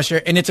pass rusher,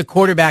 and it's a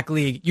quarterback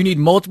league. You need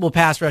multiple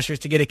pass rushers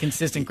to get a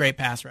consistent, great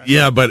pass rusher.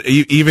 Yeah, but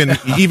even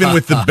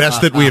with the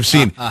best that we have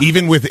seen,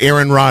 even with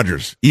Aaron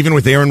Rodgers,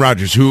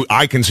 who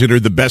I consider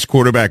the best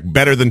quarterback,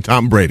 better than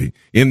Tom Brady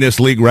in this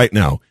league right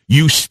now,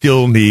 you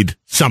still need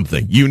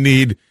something. You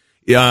need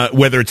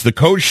whether it's the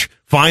coach.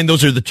 Fine,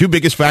 those are the 2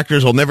 biggest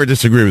factors. I'll never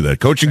disagree with that.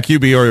 Coach and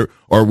QB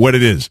or what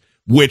it is.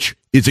 Which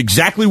is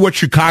exactly what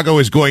Chicago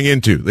is going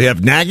into. They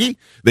have Nagy.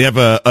 They have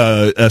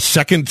a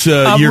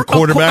second-year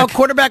quarterback. A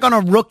quarterback on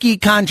a rookie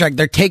contract.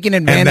 They're taking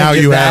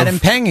advantage of that and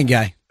paying a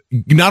guy.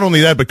 Not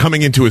only that, but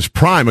coming into his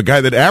prime, a guy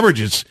that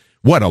averages,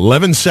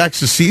 11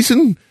 sacks a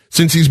season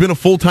since he's been a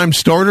full-time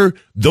starter?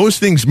 Those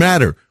things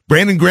matter.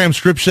 Brandon Graham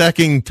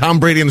strip-sacking Tom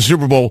Brady in the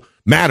Super Bowl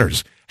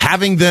matters.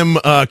 Having them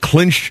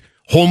clinch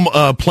home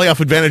playoff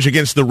advantage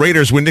against the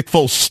Raiders when Nick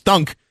Foles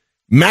stunk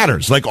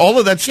matters. Like, all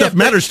of that stuff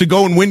matters to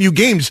go and win you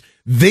games.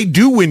 They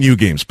do win you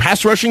games.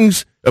 Pass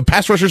rushers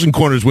and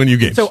corners win you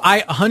games. So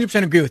I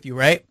 100% agree with you,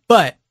 right?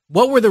 But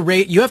what were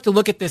the you have to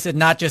look at this as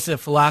not just a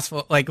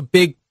philosophical, like a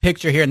big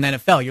picture here in the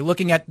NFL. You're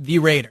looking at the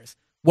Raiders.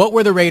 What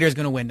were the Raiders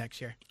going to win next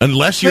year?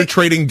 Unless you're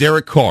trading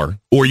Derek Carr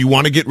or you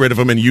want to get rid of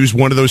him and use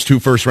one of those 2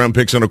 first-round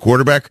picks on a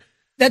quarterback,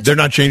 they're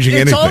not changing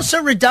anything. It's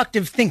also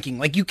reductive thinking.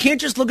 Like, you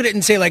can't just look at it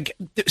and say, like,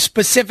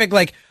 specific,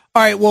 like,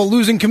 all right, well,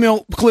 losing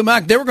Khalil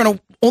Mack, they were going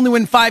to only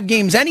win 5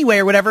 games anyway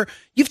or whatever.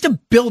 You have to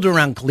build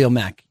around Khalil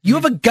Mack. You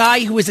have a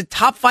guy who is a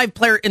top 5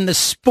 player in the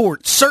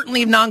sport,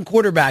 certainly of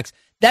non-quarterbacks.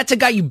 That's a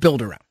guy you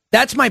build around.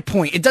 That's my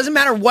point. It doesn't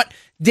matter what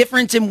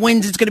difference in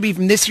wins it's going to be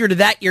from this year to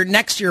that year,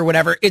 next year,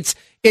 whatever. It's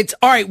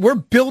all right, we're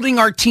building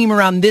our team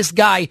around this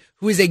guy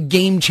who is a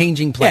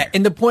game-changing player. Yeah,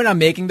 and the point I'm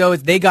making, though,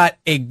 is they got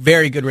a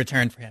very good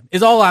return for him,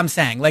 is all I'm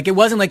saying. Like, it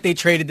wasn't like they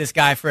traded this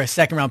guy for a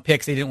second-round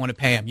pick, so they didn't want to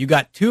pay him. You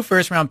got 2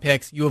 first-round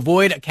picks. You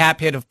avoid a cap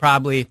hit of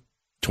probably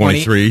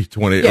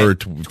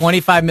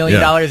 $25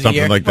 million a year.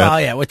 Something like that. Well,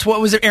 yeah.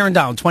 What was it, Aaron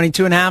Donald?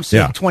 22 and a half? So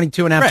Yeah.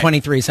 22 and a half, Right.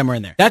 23, somewhere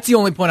in there. That's the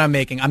only point I'm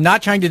making. I'm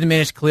not trying to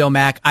diminish Khalil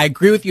Mack. I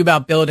agree with you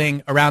about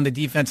building around the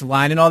defensive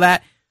line and all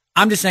that.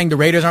 I'm just saying the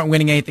Raiders aren't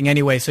winning anything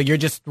anyway, so you're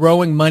just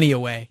throwing money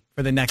away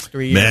for the next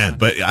 3 years. Man,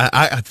 but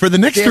I for the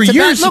next Yeah, 3 it's a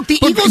bad years, look, the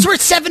Eagles were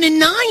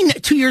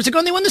 7-9 2 years ago,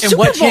 and they won the And Super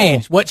what Bowl.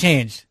 changed? What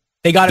changed?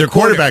 They got Their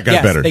quarterback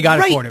got better. They got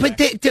a Right, quarterback.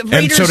 but the and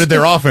Raiders, so did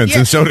their offense, yeah.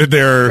 and so did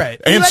their Right.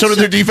 and so did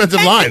their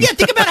defensive line. Yeah,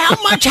 think about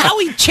how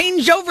he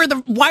changed over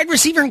the wide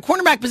receiver and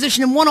cornerback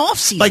position in one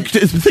offseason. Like,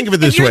 think of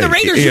it this if you're way: the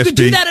Raiders, you could ASP.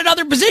 do that at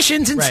other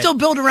positions and Right. still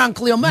build around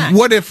Khalil Mack.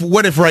 What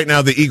if right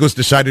now the Eagles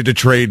decided to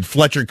trade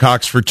Fletcher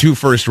Cox for 2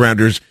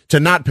 first-rounders to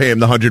not pay him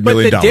the $100 But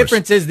million? the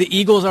difference is the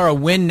Eagles are a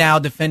win now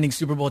defending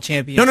Super Bowl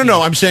champion.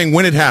 No. I'm saying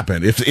when it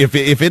happened. If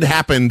it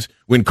happened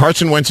when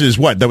Carson Wentz is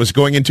that was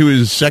going into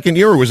his second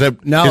year, or was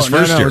that No, his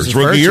first no, year? it was His his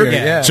rookie first year.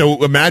 year, yeah.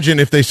 So imagine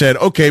if they said,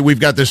 "Okay, we've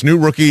got this new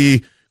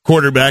rookie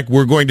quarterback.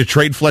 We're going to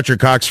trade Fletcher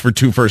Cox for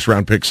 2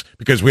 first-round picks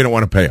because we don't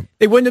want to pay him."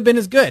 They wouldn't have been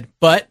as good,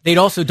 but they'd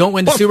also don't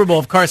win the Super Bowl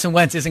if Carson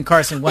Wentz isn't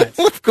Carson Wentz.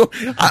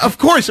 Of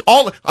course,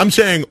 I'm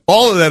saying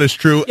all of that is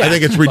true. Yeah. I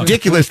think it's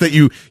ridiculous that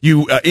you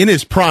in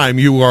his prime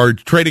you are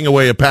trading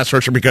away a pass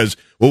rusher because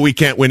we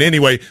can't win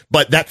anyway.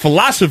 But that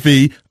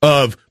philosophy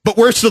of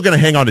we're still going to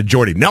hang on to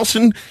Jordy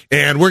Nelson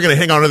and we're going to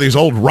hang on to these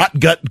old rot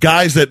gut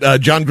guys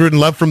that John Gruden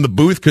left from the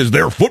booth because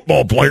they're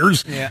football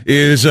players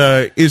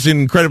is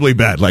incredibly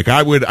bad. Like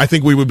I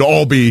think we would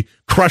all be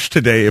crushed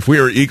today if we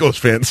were Eagles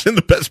fans in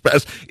the best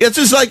pass. It's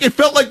just like it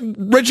felt like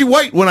Reggie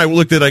White when I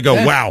looked at it. I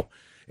go, wow.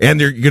 And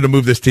they're going to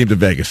move this team to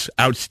Vegas.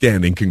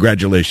 Outstanding.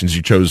 Congratulations.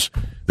 You chose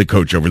the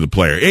coach over the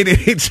player.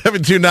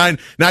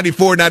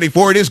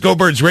 888-729-9494. It is Go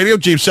Birds Radio.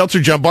 James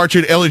Seltzer, John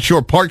Barchard, Elliott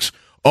Shore Parks,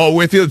 all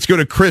with you. Let's go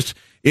to Chris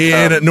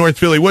in North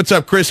Philly. What's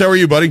up, Chris? How are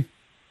you, buddy?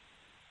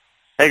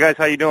 Hey, guys.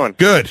 How you doing?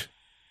 Good.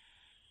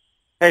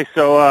 Hey,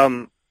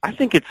 so I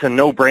think it's a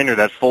no-brainer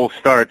that Foles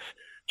starts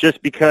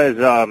just because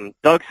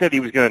Doug said he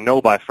was going to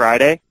know by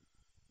Friday,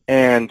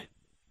 and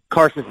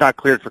Carson's not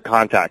cleared for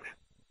contact.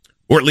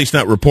 Or at least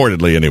not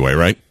reportedly anyway,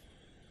 right?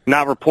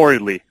 Not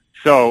reportedly.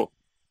 So,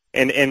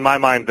 in my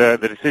mind, the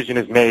decision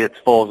is made. It's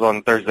Foles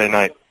on Thursday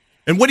night.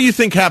 And what do you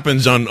think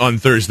happens on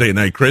Thursday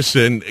night, Chris?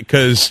 And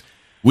because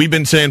we've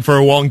been saying for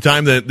a long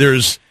time that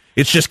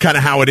it's just kind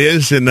of how it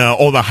is and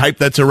all the hype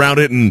that's around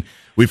it. And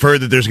we've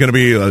heard that there's going to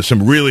be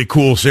some really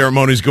cool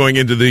ceremonies going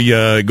into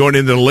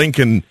the link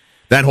and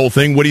that whole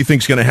thing. What do you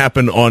think is going to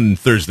happen on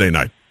Thursday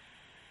night?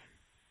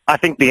 I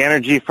think the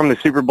energy from the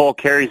Super Bowl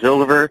carries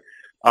over.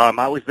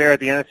 I was there at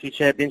the NFC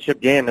Championship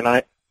game, and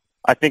I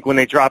think when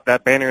they drop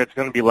that banner, it's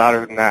going to be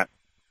louder than that.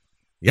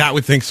 Yeah, I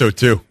would think so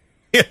too.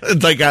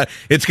 It's like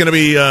it's going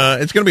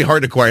to be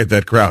hard to quiet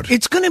that crowd.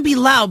 It's going to be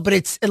loud, but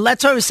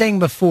that's what I was saying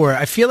before.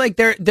 I feel like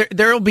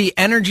there'll be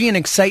energy and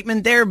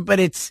excitement there,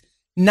 but it's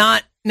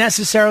not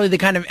necessarily the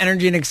kind of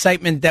energy and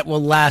excitement that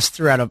will last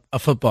throughout a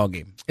football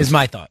game, is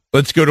my thought.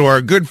 Let's go to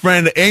our good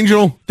friend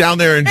Angel down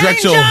there in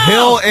Drexel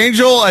Hill.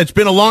 Angel, it's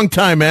been a long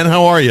time, man.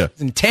 How are you?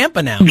 It's in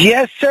Tampa now.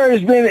 Yes, sir.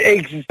 It's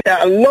been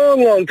a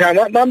long time.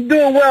 I'm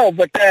doing well,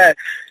 but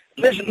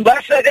listen,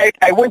 last night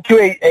I went to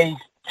a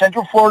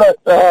Central Florida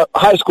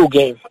high school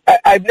game.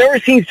 I've never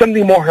seen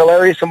something more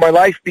hilarious in my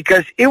life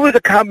because it was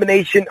a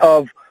combination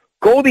of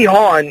Goldie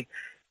Hawn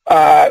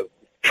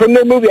from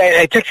their movie.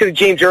 I texted to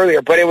James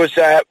earlier, but it was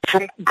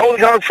from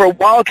Goldie Hawn for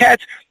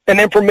Wildcats and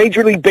then for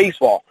Major League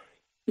Baseball.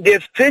 The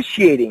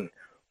officiating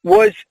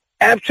was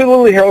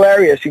absolutely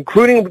hilarious,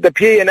 including the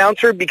PA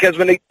announcer, because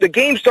when the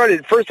game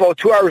started, first of all,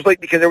 2 hours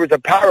late because there was a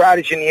power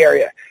outage in the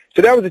area.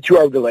 So that was a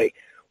 2-hour delay.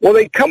 Well,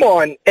 they come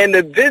on, and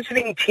the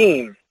visiting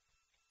team,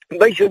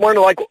 basically one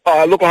of the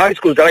local high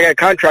schools that I got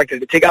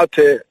contracted to take out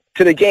to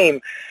the game,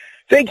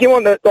 they came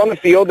on the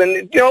field,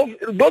 and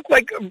it looked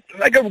like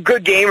a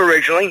good game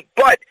originally.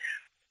 But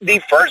the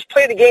first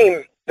play of the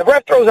game, the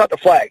ref throws out the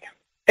flag,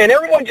 and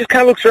everyone just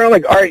kind of looks around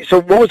like, all right,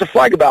 so what was the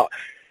flag about?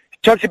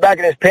 Chucks it back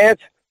in his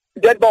pants.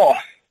 Dead ball.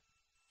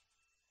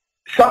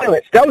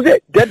 Silence. That was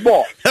it. Dead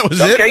ball. That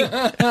was okay.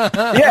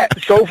 Yeah,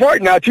 so far,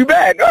 not too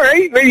bad. All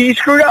right, maybe he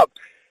screwed up.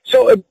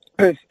 So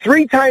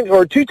 2 times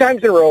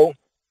in a row,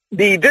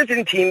 the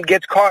visiting team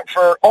gets caught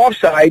for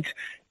offsides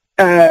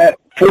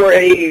for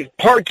a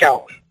hard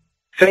count,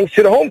 thanks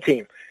to the home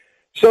team.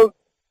 So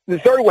the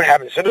third one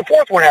happens. So the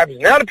fourth one happens.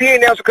 Now the PA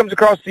announcer comes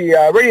across the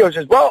radio and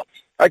says, well,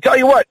 I tell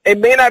you what, it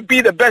may not be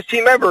the best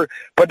team ever,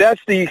 but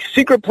that's the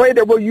secret play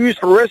that we'll use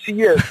for the rest of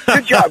the year.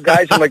 Good job,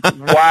 guys. I'm like,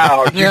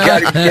 wow, you got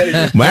to get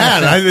it.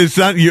 Man, it's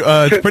not.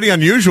 It's pretty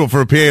unusual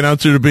for a PA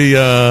announcer to be,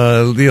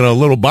 a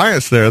little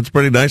biased there. It's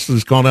pretty nice that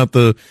he's calling out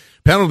the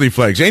penalty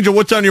flags. Angel,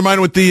 what's on your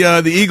mind with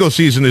the Eagle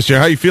season this year?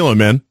 How you feeling,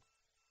 man?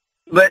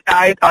 But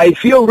I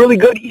feel really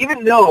good,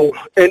 even though,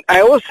 and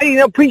I will say,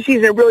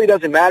 preseason it really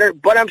doesn't matter,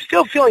 but I'm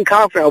still feeling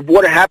confident of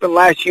what happened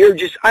last year,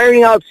 just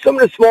ironing out some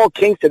of the small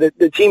kinks that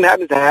the team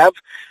happens to have.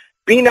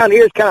 Being down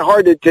here is kind of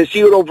hard to see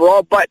it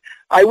overall, but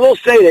I will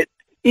say that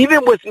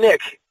even with Nick,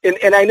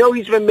 and I know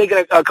he's been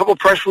making a couple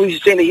press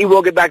releases saying that he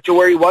will get back to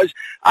where he was,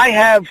 I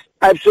have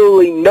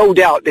absolutely no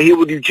doubt that he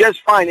will do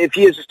just fine if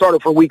he is a starter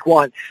for week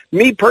 1.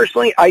 Me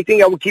personally, I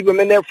think I would keep him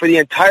in there for the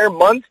entire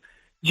month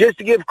just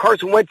to give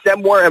Carson Wentz that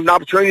more of an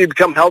opportunity to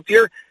become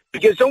healthier.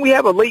 Because don't we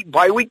have a late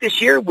bye week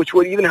this year, which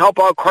would even help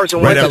out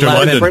Carson Wentz? After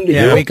London.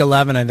 Yeah, week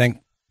 11, I think.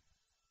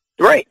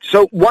 Right.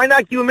 So why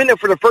not keep him in there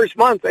for the first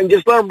month and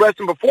just let him rest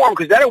and perform?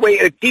 Because that way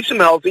it keeps him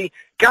healthy.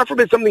 God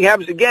forbid something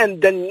happens again,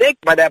 then Nick,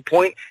 by that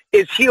point,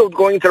 is healed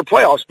going into the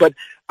playoffs. But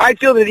I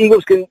feel that the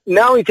Eagles can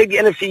not only take the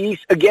NFC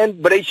East again,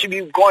 but they should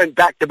be going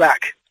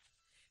back-to-back.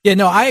 Yeah,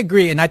 no, I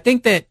agree. And I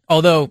think that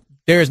although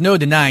there is no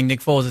denying Nick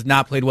Foles has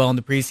not played well in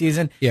the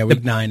preseason. Yeah,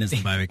 week 9 is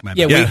the bye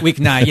week. Week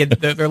 9. Yeah,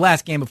 their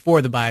last game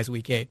before the bye is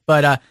week 8.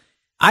 But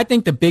I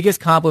think the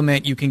biggest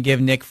compliment you can give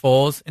Nick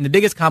Foles, and the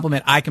biggest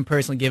compliment I can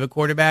personally give a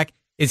quarterback,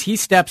 is he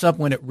steps up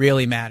when it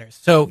really matters.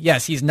 So,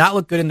 yes, he's not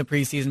looked good in the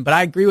preseason, but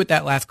I agree with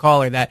that last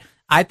caller that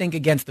I think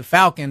against the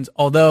Falcons,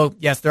 although,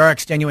 yes, there are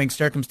extenuating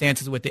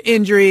circumstances with the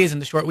injuries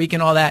and the short week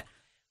and all that,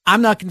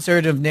 I'm not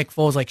concerned of Nick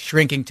Foles like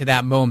shrinking to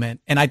that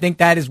moment. And I think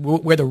that is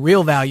where the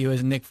real value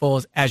is in Nick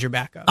Foles as your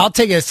backup. I'll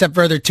take it a step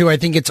further, too. I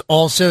think it's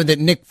also that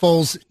Nick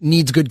Foles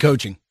needs good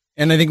coaching.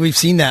 And I think we've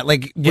seen that,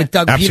 like with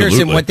Doug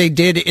Peterson, what they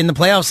did in the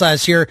playoffs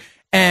last year.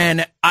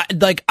 And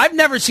I've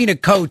never seen a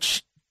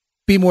coach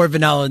be more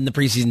vanilla in the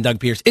preseason than Doug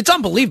Peterson. It's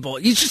unbelievable.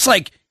 He's just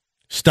like,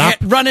 stop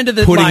run into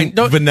the putting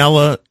line.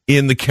 vanilla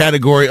in the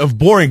category of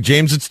boring,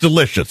 James. It's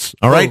delicious.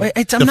 All right?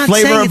 The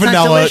flavor of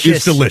vanilla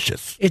is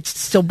delicious. It's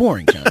still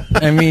boring, John.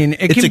 I mean,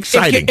 it's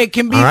exciting. It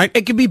can be. All right?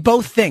 It can be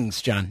both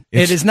things, John.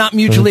 It is not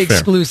mutually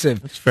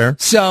exclusive. That's fair.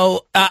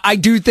 So I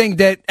do think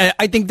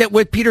that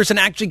with Peterson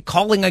actually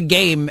calling a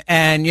game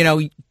and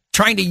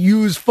trying to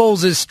use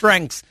Foles'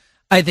 strengths,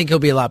 I think he'll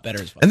be a lot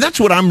better as well. And that's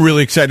what I'm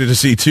really excited to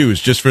see too.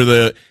 Is just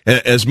for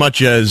as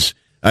much as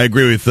I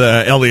agree with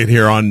Elliot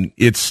here on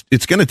it's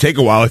going to take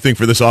a while, I think,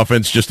 for this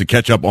offense just to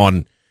catch up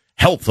on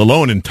health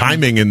alone and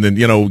timing, and then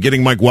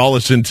getting Mike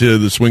Wallace into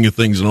the swing of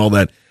things and all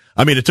that.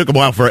 I mean, it took a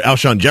while for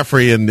Alshon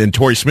Jeffrey and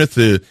Torrey Smith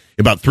to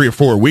about 3 or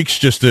 4 weeks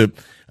just to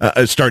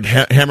start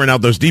hammering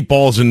out those deep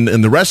balls and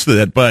the rest of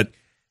that. But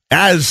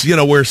as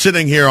we're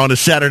sitting here on a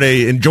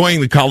Saturday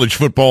enjoying the college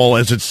football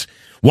as it's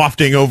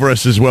wafting over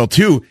us as well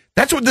too.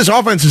 That's what this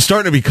offense is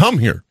starting to become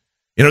here.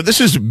 This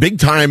is big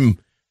time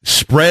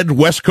spread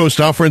West Coast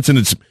offense, and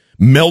it's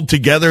meld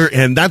together,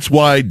 and that's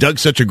why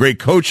Doug's such a great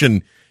coach.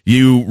 And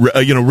you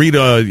read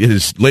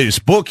his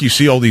latest book, you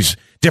see all these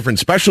different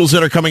specials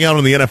that are coming out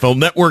on the NFL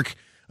Network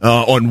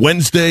on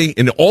Wednesday,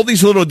 and all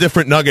these little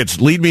different nuggets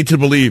lead me to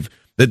believe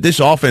that this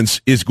offense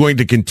is going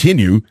to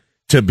continue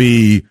to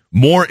be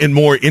more and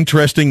more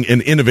interesting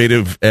and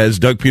innovative as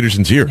Doug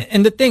Peterson's here.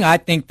 And the thing I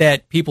think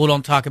that people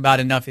don't talk about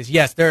enough is,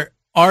 yes, there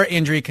are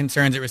injury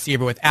concerns at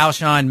receiver with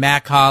Alshon,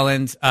 Matt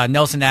Collins,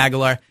 Nelson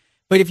Aguilar.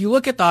 But if you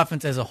look at the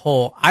offense as a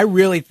whole, I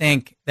really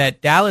think that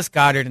Dallas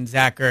Goedert and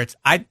Zach Ertz,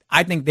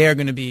 I think they're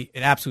going to be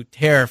an absolute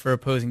terror for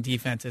opposing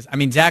defenses. I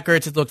mean, Zach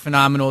Ertz has looked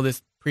phenomenal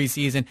this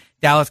preseason.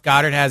 Dallas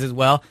Goedert has as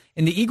well.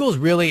 And the Eagles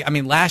really,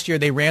 last year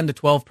they ran the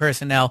 12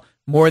 personnel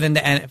more than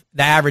the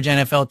average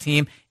NFL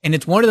team. And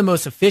it's one of the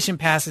most efficient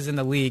passes in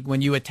the league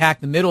when you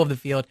attack the middle of the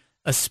field,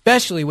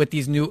 especially with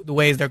the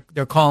ways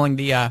they're calling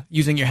the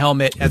using your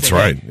helmet as That's a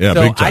right. hit. Yeah,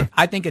 so big time.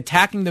 I think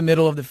attacking the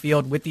middle of the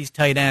field with these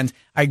tight ends,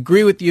 I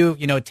agree with you.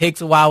 It takes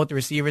a while with the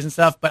receivers and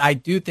stuff, but I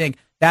do think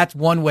that's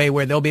one way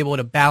where they'll be able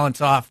to balance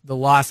off the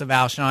loss of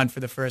Alshon for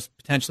the first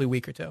potentially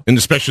week or two. And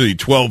especially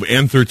 12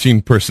 and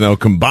 13 personnel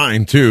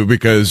combined too,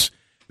 because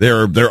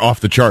they're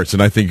off the charts,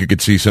 and I think you could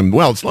see some.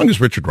 Well, as long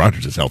as Richard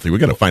Rodgers is healthy, we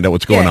got to find out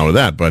what's going on with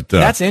that. But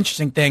that's an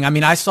interesting thing.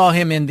 I saw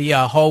him in the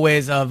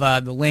hallways of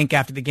the Link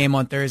after the game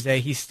on Thursday.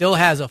 He still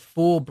has a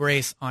full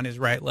brace on his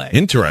right leg.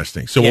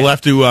 Interesting. So we'll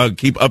have to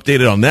keep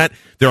updated on that.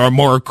 There are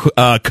more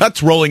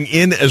cuts rolling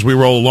in as we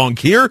roll along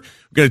here.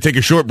 We're going to take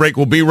a short break.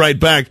 We'll be right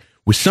back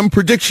with some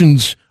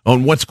predictions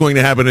on what's going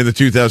to happen in the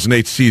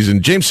 2008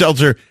 season. James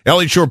Seltzer,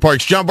 Elliot Shore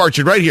Parks, John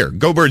Barchard right here.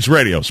 Go Birds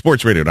Radio,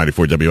 Sports Radio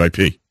 94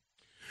 WIP.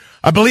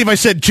 I believe I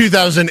said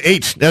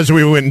 2008 as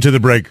we went into the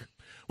break.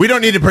 We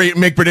don't need to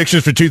make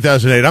predictions for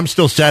 2008. I'm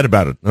still sad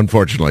about it,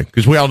 unfortunately,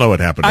 because we all know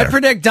what happened there. I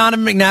predict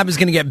Donovan McNabb is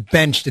going to get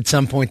benched at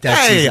some point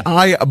that season.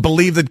 I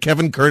believe that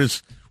Kevin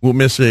Curtis will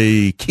miss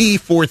a key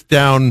fourth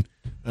down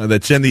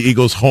that send the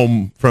Eagles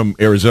home from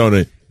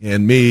Arizona,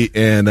 and me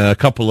and a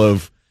couple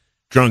of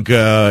drunk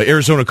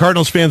Arizona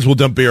Cardinals fans will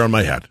dump beer on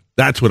my head.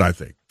 That's what I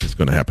think is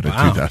going to happen in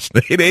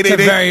 2008. It's a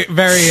very,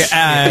 very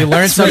you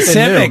learned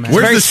specific. New,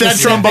 Where's the sad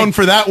trombone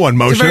for that one,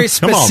 Moshe? It's a very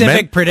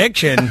specific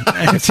prediction.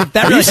 If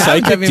that really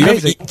happens, that'd be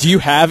amazing. Do you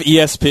have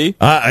ESP?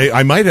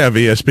 I might have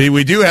ESP.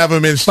 We do have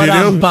him in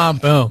studio.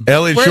 Boom.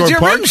 Elliot Where's Shore your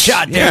Parks. rim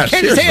shot, dude? Yeah,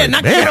 Can't you say it?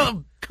 seriously,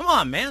 man. Come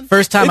on, man.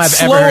 First time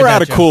It's I've ever heard slower that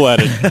out of joke. cool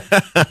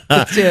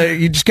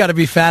editing. You just got to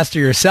be faster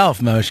yourself,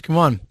 Moshe. Come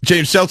on.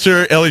 James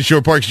Seltzer, Elliot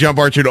Shore Parks, John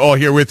Barchard, all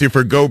here with you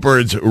for Go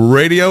Birds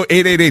Radio,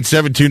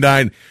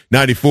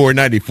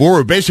 888-729-9494.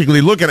 We're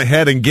basically looking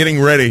ahead and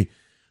getting ready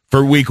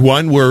for week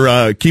one.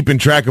 We're keeping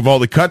track of all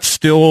the cuts.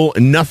 Still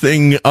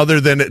nothing other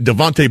than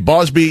Devontae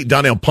Bosby,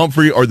 Donnell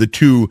Pumphrey are the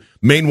two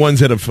main ones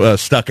that have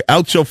stuck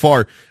out so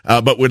far,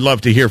 but we'd love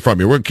to hear from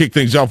you. We'll kick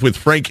things off with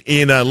Frank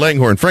in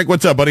Langhorne. Frank,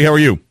 what's up, buddy? How are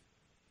you?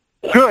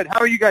 Good. How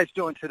are you guys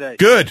doing today?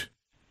 Good.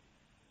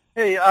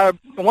 Hey, I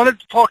wanted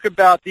to talk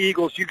about the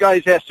Eagles. You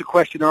guys asked a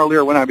question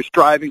earlier when I was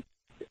driving.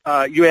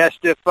 You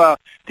asked if the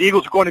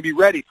Eagles are going to be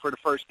ready for the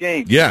first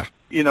game. Yeah.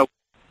 And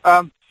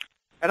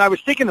I was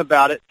thinking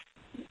about it.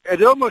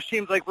 It almost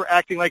seems like we're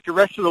acting like the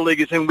rest of the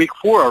league is in week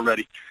 4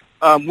 already.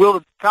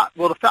 Will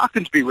the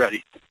Falcons be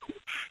ready?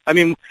 I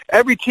mean,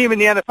 every team in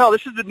the NFL,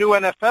 this is the new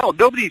NFL.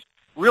 Nobody's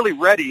really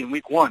ready in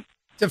week 1.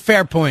 It's a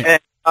fair point. And,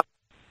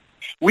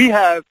 we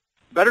have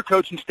better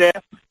coaching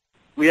staff.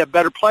 We have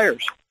better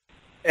players.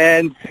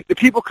 And the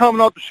people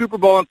coming off the Super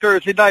Bowl on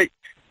Thursday night,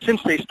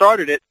 since they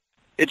started it,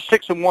 it's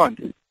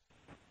 6-1.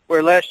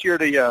 Where last year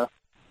the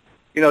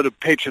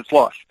Patriots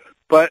lost.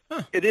 But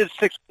it is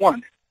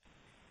 6-1.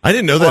 I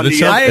didn't know that.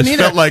 It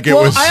felt like it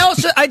was.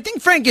 I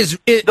think Frank has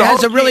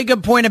a really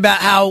good point about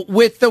how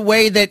with the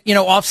way that,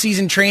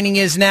 off-season training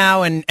is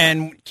now and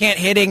can't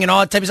hitting and all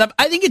that type of stuff,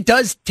 I think it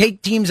does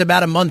take teams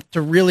about a month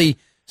to really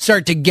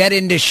start to get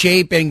into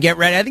shape and get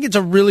ready. I think it's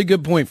a really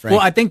good point, Frank.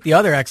 Well, I think the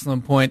other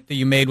excellent point that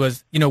you made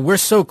was, we're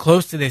so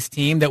close to this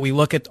team that we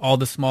look at all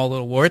the small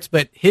little warts,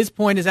 but his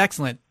point is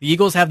excellent. The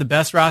Eagles have the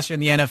best roster in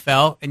the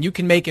NFL, and you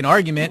can make an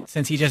argument,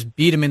 since he just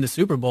beat him in the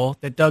Super Bowl,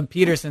 that Doug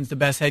Peterson's the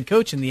best head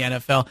coach in the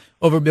NFL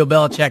over Bill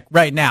Belichick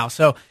right now.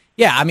 So,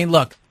 yeah, I mean,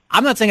 look,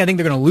 I'm not saying I think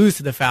they're going to lose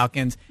to the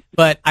Falcons,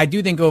 but I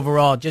do think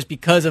overall, just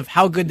because of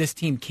how good this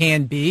team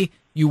can be,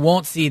 you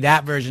won't see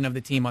that version of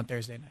the team on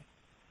Thursday night.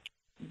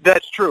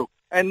 That's true.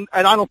 And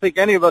I don't think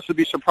any of us would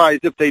be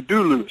surprised if they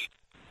do lose.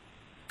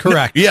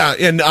 Correct. Yeah,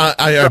 and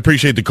I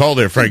appreciate the call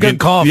there, Frank. Good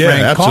call,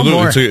 yeah, Frank.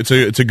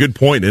 Absolutely. It's a good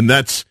point. And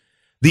that's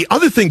the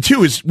other thing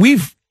too is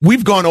we've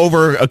gone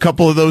over a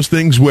couple of those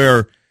things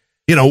where,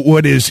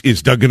 what is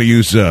Doug going to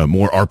use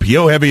more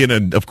RPO heavy,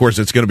 and of course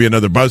it's going to be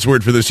another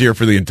buzzword for this year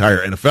for the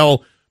entire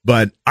NFL.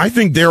 But I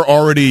think they're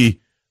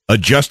already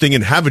adjusting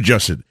and have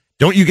adjusted.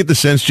 Don't you get the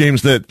sense,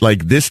 James, that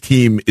like this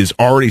team is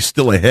already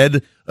still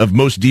ahead of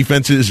most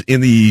defenses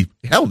in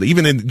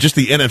even in just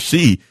the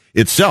NFC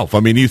itself? I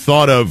mean, you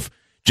thought of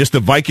just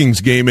the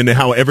Vikings game and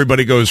how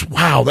everybody goes,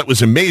 wow, that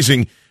was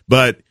amazing.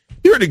 But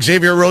you heard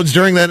Xavier Rhodes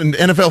during that in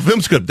NFL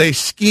Film Script. They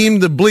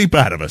schemed the bleep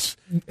out of us,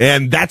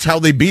 and that's how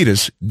they beat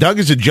us. Doug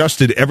has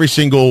adjusted every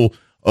single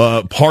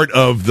part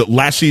of the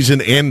last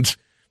season and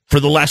for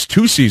the last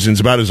 2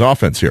 seasons about his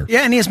offense here.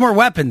 Yeah, and he has more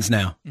weapons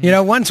now.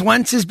 Once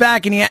Wentz is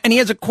back, and he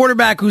has a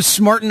quarterback who's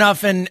smart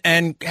enough and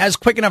has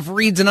quick enough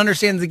reads and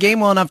understands the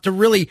game well enough to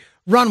really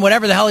run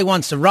whatever the hell he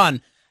wants to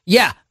run.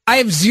 Yeah, I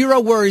have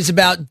zero worries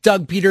about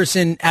Doug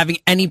Peterson having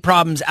any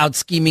problems out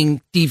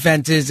scheming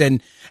defenses.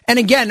 And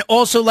again,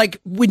 also like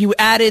when you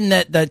add in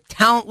the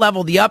talent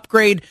level, the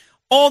upgrade,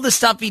 all the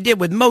stuff he did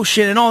with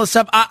motion and all the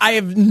stuff, I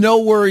have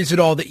no worries at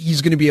all that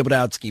he's going to be able to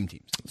out scheme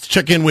teams. Let's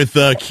check in with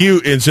Q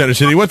in Center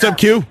City. What's up,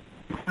 Q?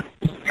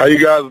 How you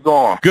guys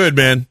doing? Good,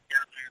 man.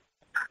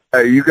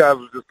 Hey, you guys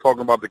were just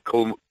talking about the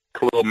Khalil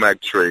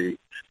Mack trade.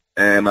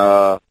 And,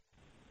 I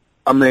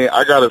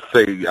got to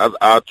say,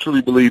 I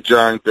truly believe,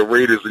 John, the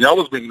Raiders, and y'all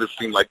was making this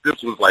seem like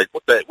this was like,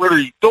 what are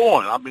you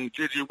doing? I mean,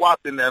 J.J.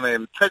 Watt in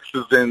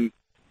Texas, and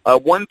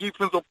one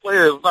defensive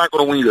player is not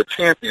going to win you a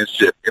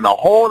championship. In the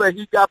haul that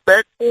he got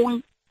back for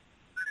him,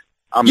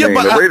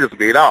 the Raiders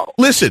made out.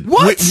 Listen,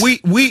 the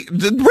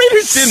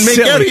Raiders didn't make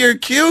out here,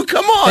 Q.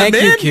 Come on,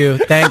 Thank man.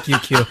 Thank you,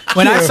 Q.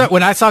 When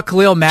I saw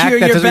Khalil Mack, Q,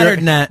 you're better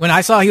than that. When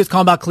I saw he was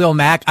calling about Khalil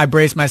Mack, I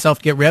braced myself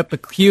to get ripped.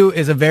 But Q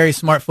is a very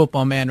smart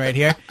football man right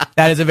here.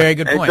 That is a very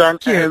good point.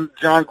 And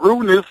John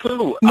Gruden is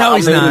too. No,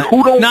 he's not.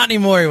 Not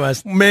anymore. He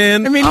was,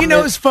 man. I mean, he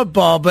knows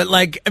football, but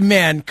like,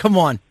 man, come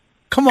on,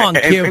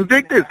 Q. And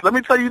dig this. Let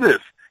me tell you this.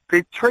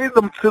 They traded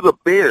them to the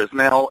Bears.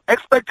 Now,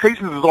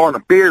 expectations is on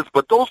the Bears,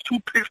 but those 2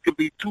 picks could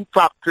be 2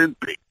 top 10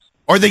 picks.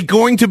 Are they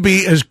going to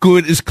be as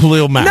good as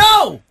Khalil Mack?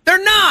 No,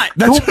 they're not.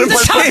 That's He's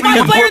the top 5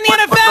 player in the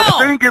NFL. But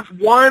the thing is,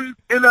 one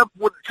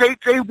with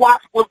J.J. Watt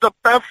was the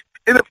best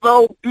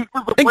NFL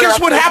defensive player. And guess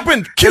what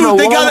happened? Q,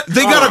 they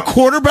got a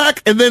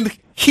quarterback, and then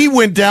he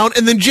went down,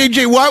 and then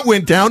J.J. Watt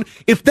went down.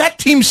 If that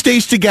team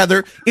stays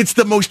together, it's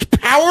the most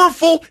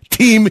powerful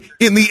team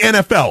in the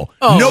NFL.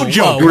 No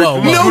joke.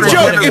 No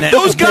joke. If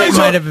those guys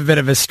might have a bit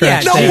of a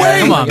stretch. No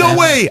way. No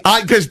way.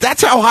 Because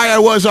that's how high I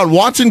was on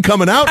Watson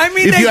coming out. I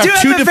mean, if they you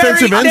have 2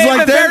 defensive ends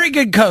like that, very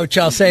good coach.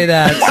 I'll say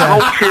that. I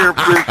don't care if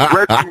it's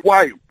Reggie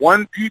White,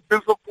 one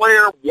defensive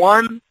player,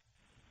 one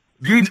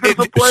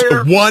defensive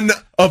player. One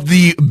of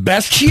the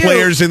best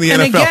players in the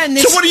NFL. Again,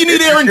 so what do you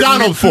need Aaron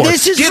Donald for?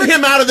 Get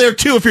him out of there,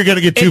 too, if you're going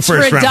to get 2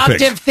 first-round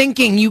picks. It's reductive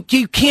thinking. You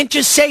can't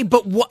just say,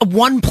 but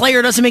one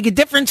player doesn't make a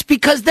difference,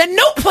 because then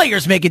no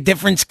players make a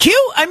difference, Q.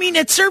 I mean,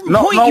 at a certain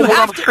point, you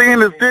have what I'm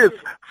saying is this.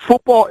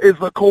 Football is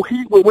a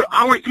cohesive. With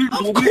our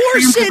Eagles, of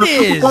course it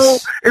is. Super Bowl,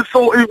 and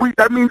so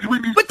that means we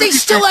need. But they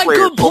still have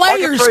good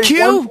players,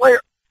 Q.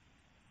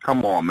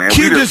 Come on, man.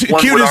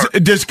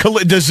 Does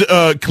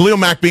Khalil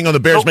Mack being on the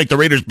Bears make the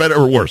Raiders better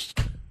or worse?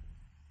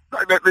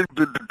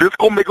 This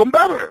gonna make them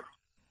better.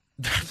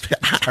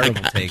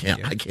 Terrible take.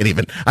 I can't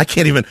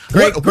even.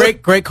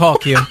 Great call,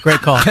 Q. Great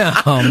call.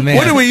 Oh man.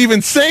 What are we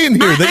even saying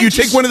here? That you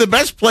take one of the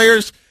best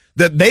players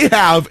that they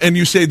have, and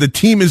you say the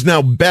team is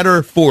now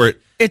better for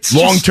it. It's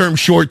long-term,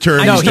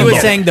 short-term. No, he was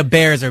saying the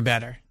Bears are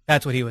better.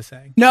 That's what he was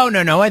saying. No.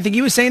 I think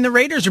he was saying the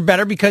Raiders are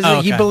better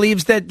because he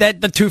believes that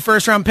the 2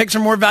 first-round picks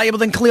are more valuable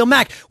than Khalil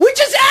Mack, which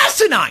is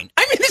asinine.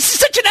 I mean, this is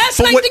such an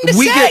asinine thing to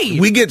say.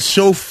 We get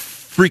so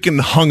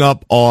freaking hung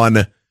up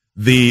on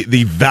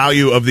the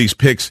value of these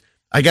picks.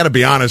 I got to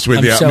be honest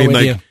with you.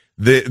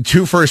 The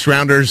 2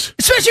 first-rounders.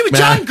 Especially with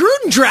John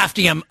Gruden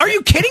drafting him. Are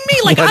you kidding me?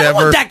 Like, I don't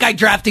want that guy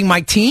drafting my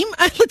team.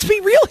 Let's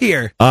be real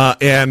here.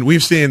 And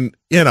we've seen,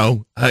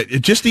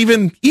 just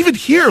even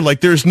here,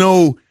 like there is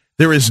no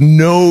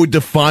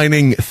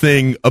defining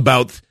thing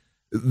about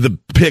the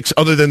picks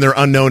other than they're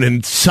unknown,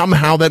 and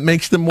somehow that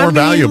makes them more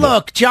valuable.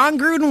 Look, John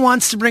Gruden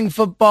wants to bring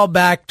football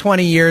back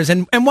 20 years,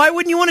 and why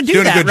wouldn't you want to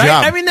do that, right?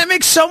 Job. I mean, that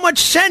makes so much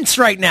sense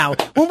right now.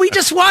 When we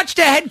just watched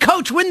a head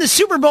coach win the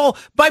Super Bowl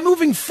by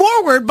moving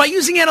forward, by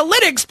using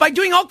analytics, by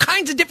doing all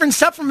kinds of different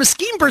stuff from a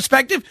scheme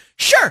perspective,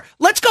 sure,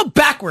 let's go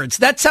backwards.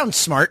 That sounds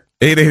smart.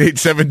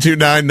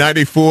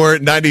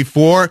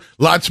 888-729-9494.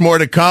 Lots more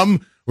to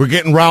come. We're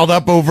getting riled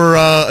up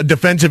over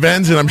defensive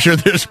ends, and I'm sure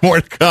there's more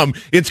to come.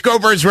 It's Go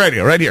Birds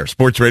Radio right here,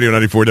 Sports Radio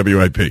 94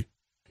 WIP. It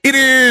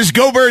is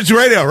Go Birds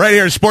Radio right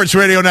here, Sports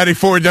Radio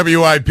 94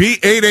 WIP,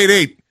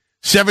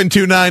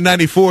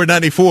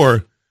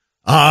 888-729-9494.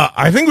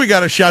 I think we got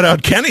to shout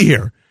out Kenny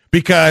here,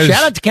 because...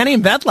 Shout out to Kenny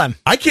in Bethlehem.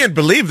 I can't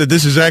believe that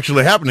this is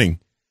actually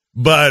happening,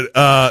 but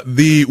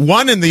the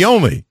one and the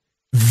only,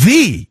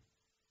 the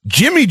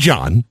Jimmy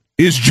John,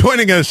 is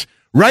joining us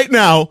right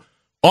now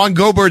on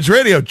Go Birds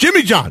Radio.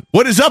 Jimmy John,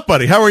 what is up,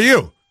 buddy? How are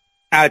you?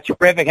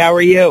 Terrific. How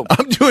are you?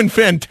 I'm doing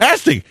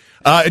fantastic.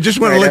 I just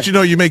want to let you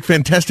know you make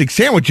fantastic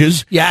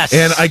sandwiches. Yes.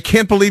 And I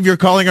can't believe you're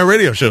calling our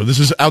radio show. This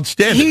is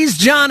outstanding. He's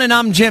John and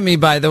I'm Jimmy,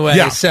 by the way.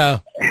 Yeah.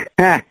 So,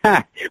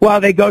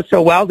 well, they go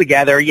so well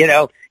together.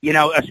 A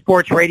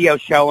sports radio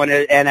show and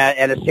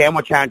a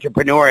sandwich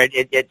entrepreneur.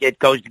 It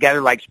goes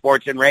together like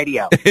sports and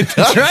radio. It does.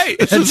 That's right.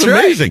 This is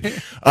amazing.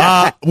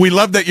 We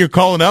love that you're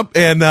calling up,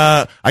 and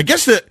I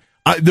guess that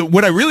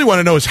what I really want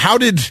to know is how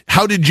did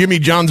Jimmy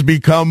John's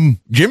become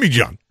Jimmy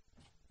John?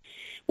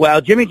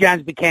 Well, Jimmy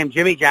John's became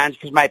Jimmy John's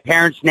because my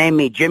parents named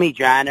me Jimmy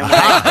John, and when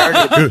I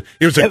started,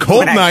 it was a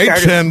cold night,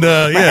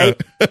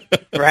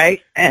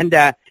 right. And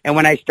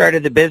when I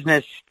started the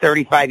business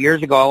 35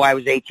 years ago, I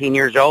was 18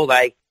 years old.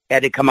 I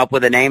had to come up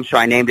with a name, so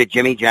I named it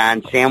Jimmy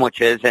John's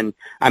Sandwiches. And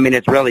I mean,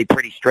 it's really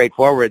pretty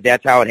straightforward.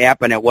 That's how it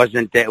happened. It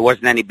wasn't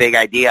any big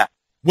idea.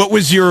 What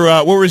was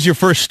your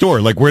first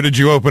store? Like, where did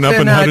you open up,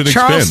 and how did it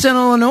expand? Charleston,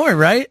 Illinois,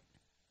 right?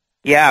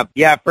 Yeah.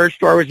 First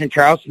store was in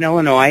Charleston,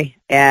 Illinois,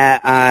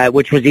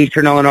 which was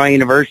Eastern Illinois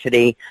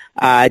University.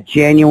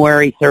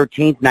 January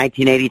 13th,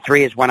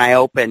 1983 is when I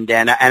opened,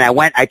 and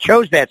I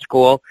chose that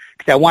school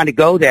because I wanted to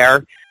go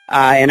there,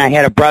 and I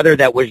had a brother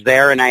that was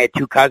there, and I had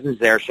 2 cousins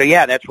there. So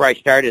yeah, that's where I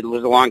started. It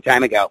was a long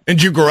time ago.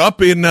 And you grew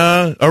up in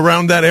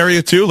around that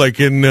area too, like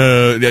in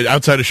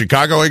outside of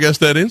Chicago, I guess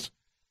that is?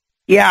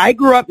 Yeah, I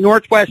grew up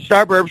northwest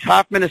suburbs,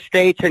 Hoffman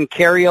Estates in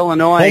Cary,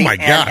 Illinois. Oh my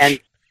gosh.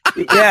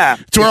 Yeah.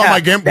 It's where all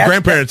my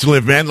grandparents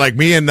live, man. Like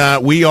me, and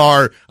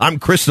I'm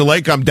Crystal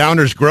Lake, I'm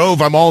Downers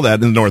Grove, I'm all that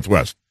in the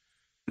Northwest.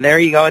 There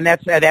you go. And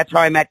that's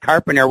how I met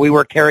Carpenter. We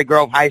were Cary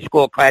Grove High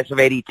School, class of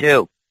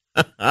 82.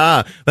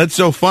 That's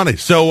so funny.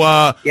 So,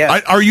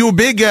 are you a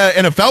big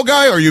NFL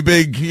guy? Are you a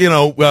big,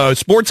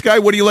 sports guy?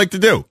 What do you like to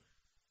do?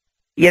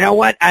 You know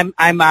what? I'm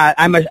a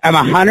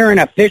hunter and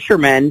a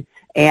fisherman.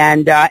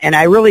 And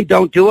I really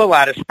don't do a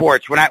lot of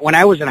sports. When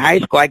I was in high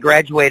school, I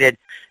graduated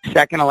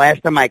second to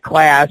last in my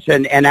class,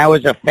 and I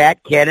was a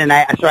fat kid, and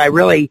I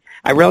really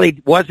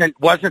wasn't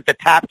the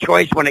top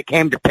choice when it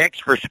came to picks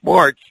for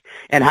sports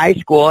in high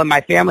school, and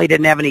my family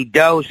didn't have any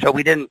dough, so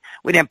we didn't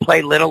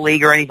play Little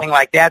League or anything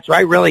like that. So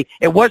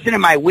it wasn't in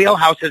my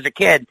wheelhouse as a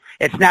kid.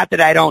 It's not that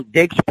I don't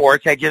dig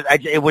sports.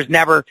 It was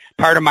never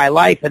part of my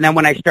life. And then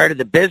when I started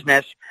the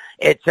business,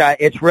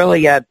 it's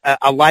really a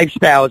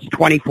lifestyle. It's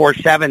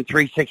 24/7,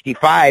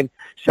 365.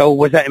 So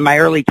was in my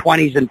early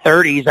 20s and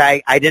 30s,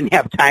 I didn't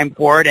have time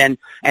for it, and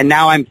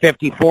now I'm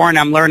 54 and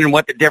I'm learning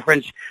what the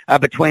difference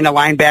between a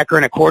linebacker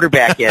and a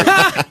quarterback is.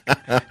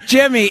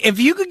 Jimmy, if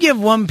you could give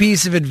one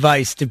piece of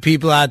advice to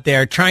people out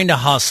there trying to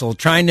hustle,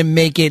 trying to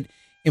make it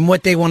in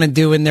what they want to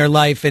do in their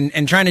life,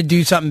 and trying to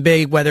do something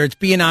big, whether it's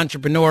be an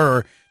entrepreneur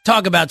or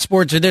talk about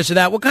sports or this or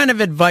that, what kind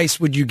of advice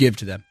would you give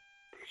to them?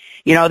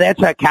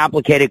 That's a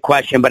complicated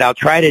question, but I'll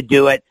try to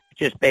do it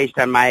just based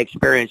on my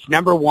experience.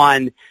 Number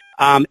one,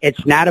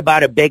 it's not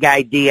about a big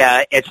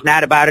idea. It's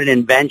not about an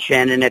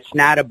invention, and it's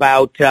not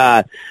about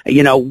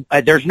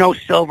there's no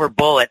silver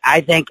bullet.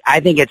 I think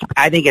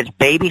it's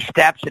baby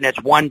steps, and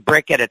it's one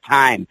brick at a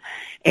time.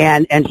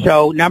 And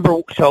so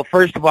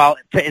first of all,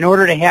 in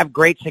order to have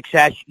great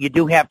success, you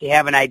do have to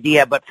have an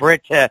idea, but for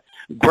it to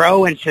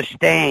grow and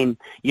sustain,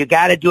 you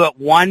got to do it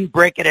one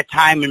brick at a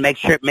time and make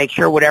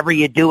sure whatever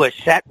you do is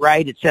set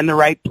right, it's in the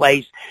right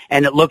place,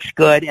 and it looks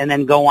good, and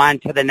then go on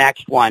to the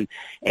next one.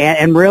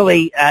 And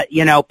really,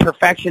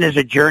 perfection is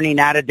a journey,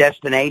 not a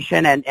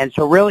destination. And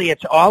so really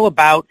it's all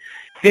about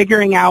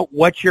figuring out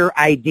what your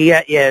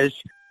idea is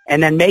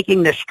and then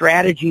making the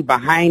strategy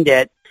behind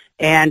it,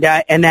 and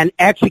then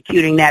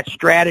executing that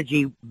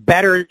strategy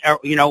better,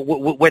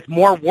 with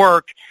more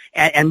work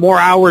and more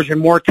hours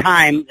and more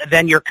time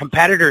than your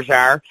competitors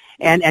are.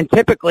 And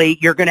typically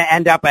you're going to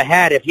end up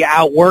ahead if you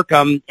outwork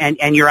them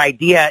and your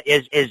idea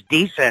is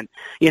decent.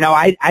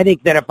 I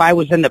think that if I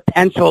was in the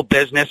pencil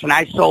business and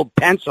I sold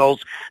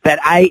pencils, that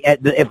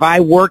if I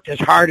worked as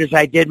hard as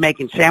I did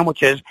making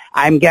sandwiches,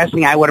 I'm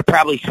guessing I would have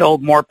probably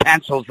sold more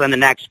pencils than the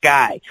next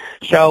guy.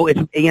 So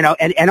it's,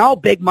 and all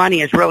big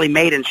money is really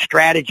made in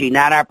strategy,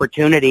 not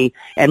opportunity.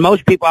 And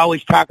most people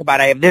always talk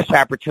about, I have this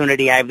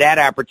opportunity, I have that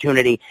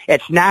opportunity.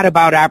 It's not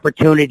about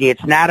opportunity.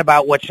 It's not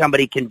about what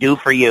somebody can do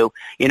for you.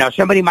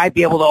 Somebody might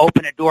be able to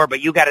open a door,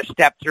 but you got to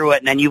step through it,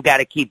 and then you've got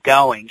to keep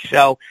going.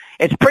 So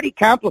it's pretty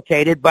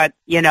complicated, but,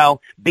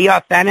 be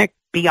authentic,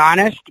 be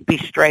honest, be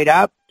straight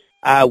up,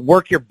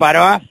 work your butt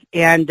off,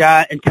 and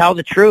tell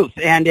the truth.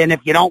 And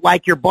if you don't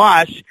like your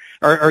boss,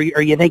 or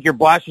you think your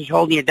boss is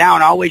holding you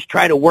down, always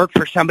try to work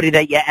for somebody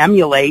that you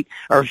emulate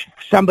or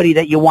somebody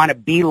that you want to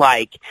be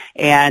like.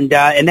 And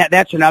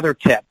that's another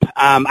tip.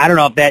 I don't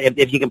know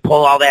if you can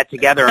pull all that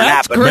together or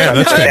not. But man,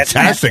 that's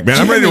fantastic, man.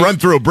 I'm ready to run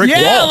through a brick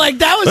wall. Yeah,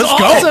 that was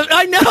awesome.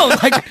 I know,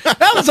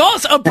 that was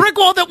awesome. A brick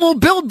wall that will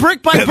build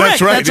brick by brick.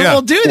 That's right. That's what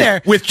we'll do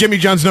there. With Jimmy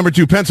John's number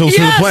 2 pencils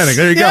to the planning.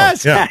 There you go.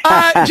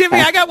 Yeah. Jimmy,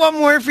 I got one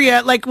more for you.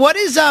 What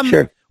is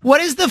Sure. What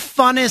is the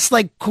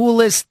funnest,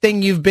 coolest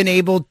thing you've been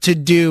able to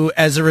do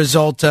as a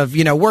result of,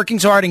 working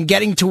so hard and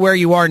getting to where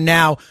you are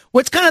now?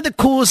 What's kind of the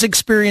coolest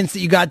experience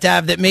that you got to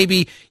have that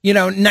maybe,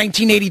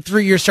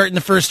 1983, you're starting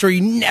the first store,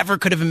 you never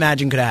could have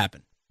imagined could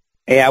happen?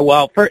 Yeah,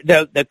 well, for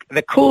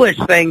the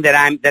coolest thing that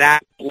I'm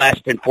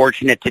blessed and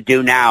fortunate to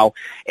do now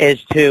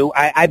is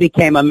I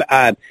became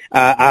a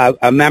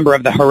member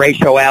of the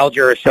Horatio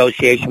Alger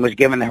Association, was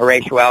given the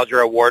Horatio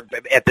Alger Award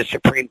at the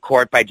Supreme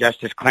Court by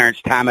Justice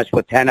Clarence Thomas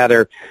with 10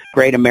 other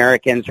great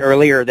Americans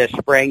earlier this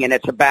spring, and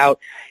it's about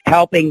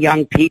helping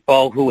young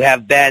people who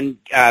have been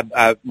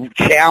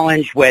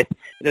challenged with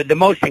the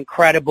most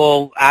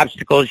incredible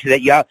obstacles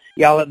that y'all.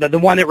 The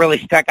one that really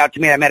stuck out to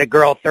me, I met a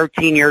girl,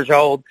 13 years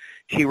old.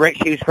 She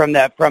was from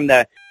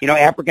the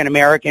African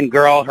American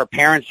girl. Her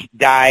parents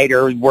died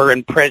or were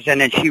in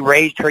prison, and she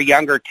raised her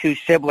younger 2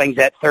 siblings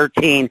at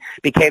 13.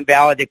 Became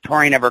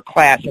valedictorian of her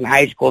class in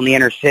high school in the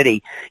inner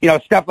city.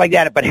 Stuff like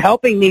that. But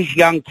helping these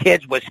young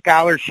kids with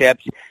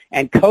scholarships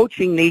and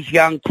coaching these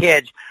young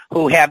kids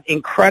who have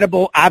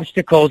incredible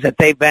obstacles that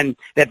they've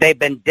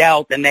been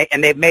dealt, and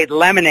they've made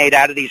lemonade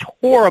out of these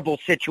horrible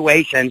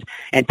situations,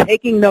 and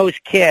taking those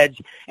kids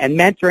and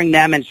mentoring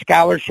them and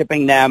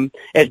scholarshiping them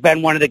has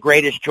been one of the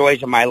greatest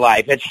joys of my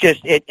life. It's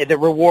just the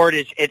reward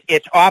is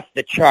it's off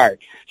the chart.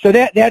 So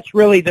that's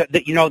really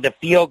the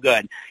feel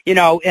good,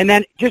 and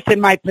then just in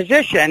my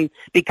position,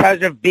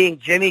 because of being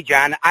Jimmy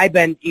John, I've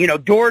been,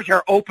 doors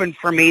are open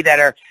for me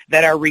that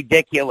are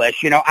ridiculous.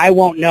 I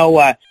won't know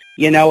a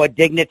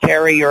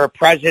dignitary or a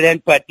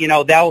president, but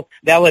they'll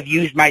have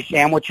used my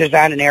sandwiches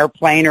on an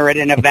airplane or at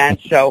an event.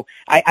 So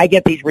I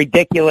get these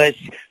ridiculous,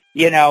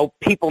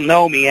 people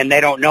know me and they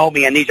don't know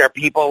me, and these are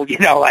people,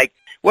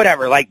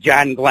 like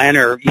John Glenn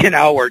or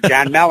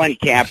John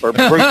Mellencamp or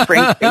Bruce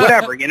Springsteen,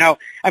 whatever,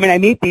 I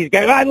meet these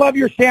guys. I love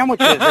your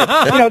sandwiches.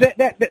 Or,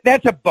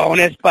 that's a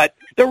bonus, but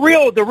the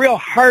real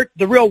heart,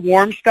 the real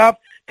warm stuff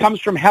comes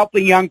from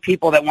helping young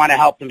people that want to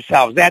help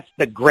themselves. That's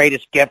the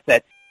greatest gift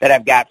that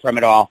I've got from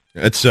it all.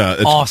 It's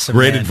awesome,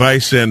 great man.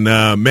 Advice,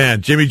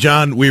 and Jimmy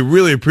John, we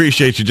really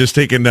appreciate you just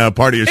taking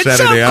part of your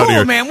Saturday out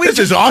here. Man. This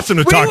is awesome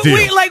to talk to you.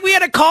 We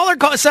had a caller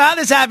call. So how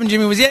this happened,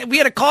 Jimmy, was we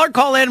had a caller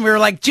call in. We were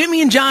like,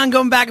 Jimmy and John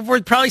going back and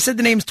forth. Probably said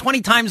the names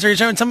 20 times or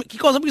so. And he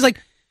calls up. He's like,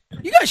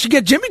 you guys should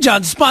get Jimmy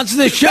John to sponsor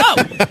this show.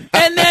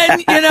 And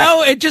then,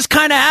 it just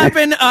kind of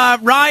happened.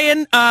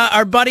 Ryan,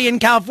 our buddy in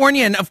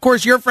California, and of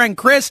course your friend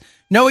Chris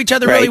know each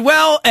other really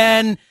well,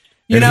 and.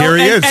 Here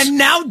he is. And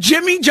now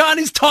Jimmy John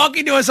is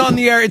talking to us on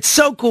the air. It's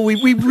so cool.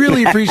 We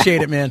really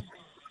appreciate it, man.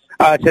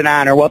 It's an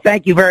honor. Well,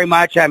 thank you very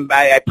much. I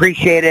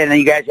appreciate it, and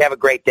you guys have a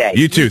great day.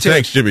 You too.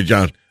 Thanks, Jimmy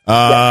John.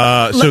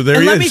 So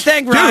there he is. Let me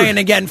thank Ryan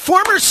again.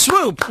 Former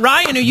Swoop.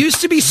 Ryan, who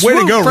used to be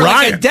Swoop for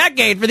a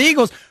decade for the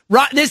Eagles.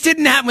 This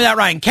didn't happen without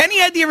Ryan. Kenny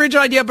had the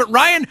original idea, but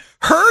Ryan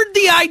heard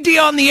the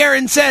idea on the air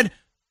and said,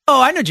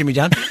 oh, I know Jimmy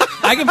John.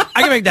 I can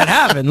make that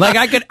happen. Like,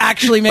 I could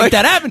actually make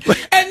that happen.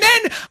 And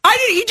then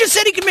he just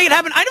said he could make it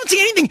happen. I don't see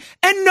anything.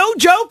 And no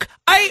joke,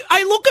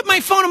 I look at my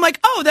phone. I'm like,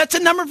 oh, that's a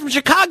number from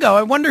Chicago.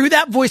 I wonder who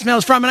that voicemail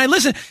is from. And I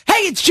listen,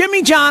 hey, it's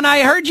Jimmy John.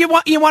 I heard you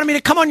wanted me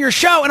to come on your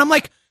show. And I'm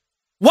like,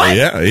 what?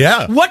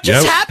 Yeah. What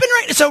just happened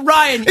right now? So,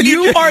 Ryan,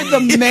 you are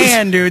the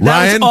man, dude. That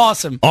Ryan, was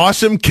awesome.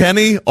 Awesome.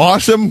 Kenny,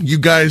 awesome. You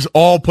guys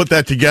all put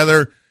that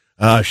together.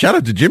 Shout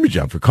out to Jimmy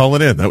John for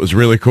calling in. That was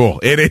really cool.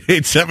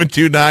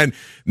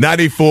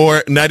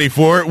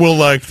 888-729-9494.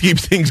 We'll keep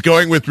things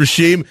going with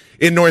Rasheem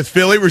in North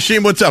Philly.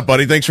 Rasheem, what's up,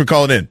 buddy? Thanks for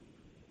calling in.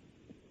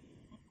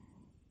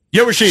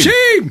 Yo,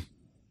 Rasheem.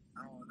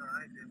 All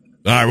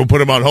right, we'll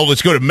put him on hold.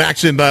 Let's go to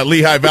Max in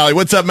Lehigh Valley.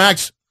 What's up,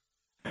 Max?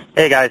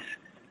 Hey, guys.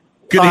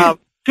 Good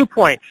 2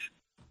 points.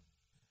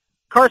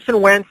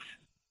 Carson Wentz,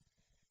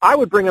 I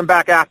would bring him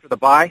back after the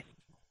bye.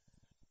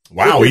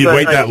 Wow, you'd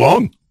wait that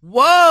long?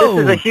 Whoa.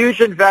 This is a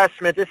huge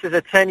investment. This is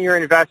a 10-year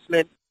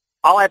investment.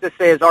 All I have to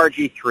say is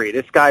RG3.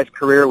 This guy's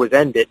career was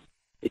ended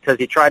because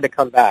he tried to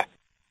come back.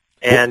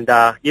 And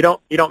you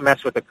don't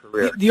mess with a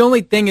career. The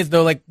only thing is,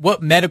 though, like,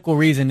 what medical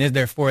reason is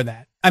there for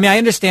that? I mean, I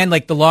understand,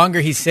 like, the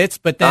longer he sits,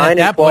 but then at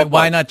that point,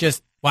 why not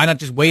just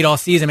wait all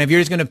season? If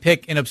you're just going to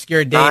pick an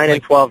obscure date. 9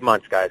 and 12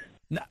 months, guys.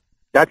 No.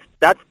 That's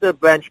the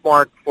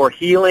benchmark for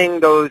healing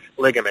those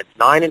ligaments.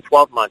 9 and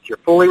 12 months. You're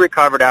fully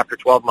recovered after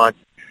 12 months.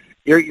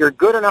 You're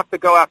good enough to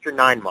go after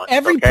 9 months.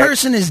 Every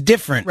person is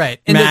different,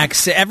 right? And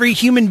Max, every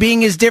human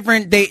being is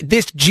different.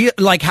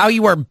 Like how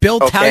you are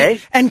built.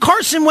 Okay. And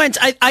Carson Wentz,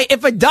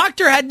 if a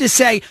doctor had to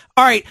say,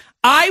 all right,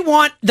 I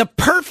want the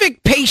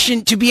perfect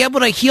patient to be able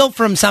to heal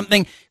from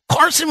something,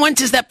 Carson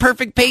Wentz is that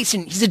perfect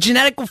patient. He's a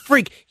genetical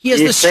freak. He has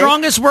the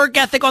strongest work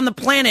ethic on the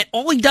planet.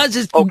 All he does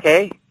is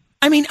okay.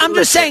 I mean, I'm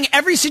just saying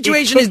every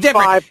situation is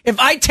different. If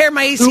I tear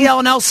my ACL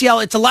and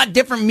LCL, it's a lot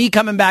different me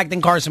coming back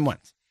than Carson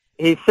Wentz.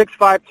 He's 6'5",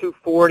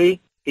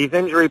 240. He's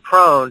injury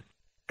prone.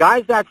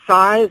 Guys that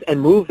size and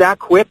move that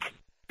quick,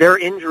 they're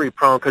injury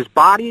prone because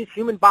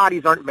human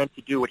bodies aren't meant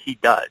to do what he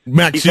does.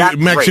 Max,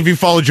 have you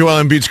followed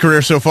Joel Embiid's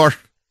career so far?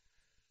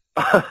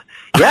 Yeah,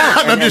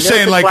 I'm just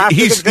saying, like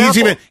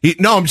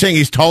I'm saying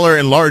he's taller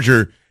and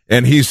larger,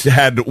 and he's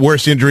had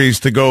worse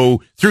injuries to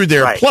go through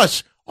there. Right.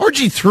 Plus,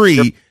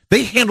 RG3,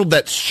 they handled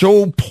that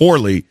so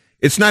poorly.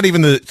 It's not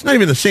even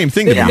the same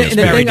thing to me. It's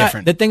very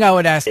different. The thing I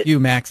would ask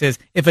you, Max, is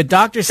if a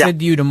doctor said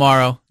to you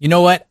tomorrow, you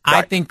know what,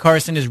 I think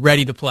Carson is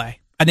ready to play.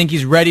 I think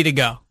he's ready to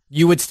go.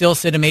 You would still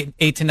sit him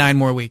 8 to 9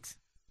 more weeks.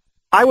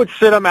 I would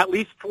sit him at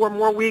least 4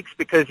 more weeks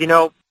because,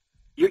 you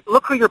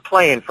look who you're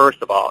playing,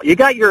 first of all. You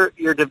got your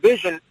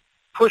division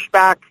pushed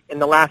back in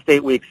the last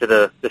 8 weeks of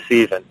the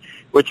season,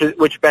 which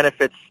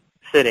benefits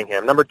sitting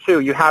him. Number 2,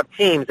 you have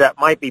teams that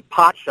might be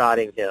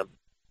pot-shotting him.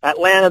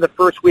 Atlanta, the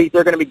first week,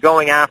 they're going to be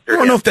going after him. I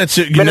don't know if that's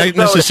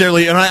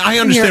necessarily, and I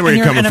understand where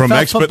you're coming from,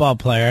 Max. Football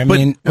player. I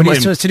mean, what are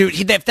you supposed to do?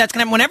 If that's going to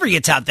happen, whenever he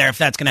gets out there, if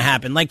that's going to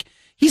happen, like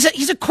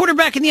he's a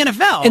quarterback in the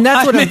NFL, and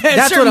that's what I'm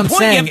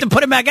saying. You have to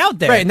put him back out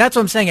there, right? And that's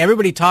what I'm saying.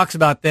 Everybody talks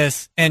about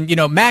this, and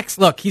Max,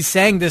 look, he's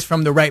saying this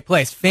from the right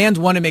place. Fans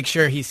want to make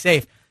sure he's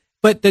safe,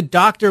 but the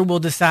doctor will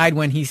decide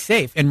when he's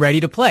safe and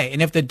ready to play.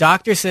 And if the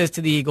doctor says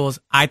to the Eagles,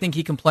 "I think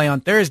he can play on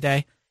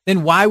Thursday,"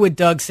 then why would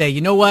Doug say, "You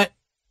know what?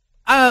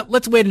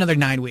 Let's wait another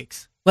 9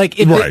 weeks." Like,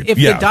 if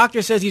the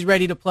doctor says he's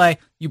ready to play,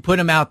 you put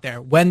him out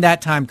there when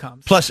that time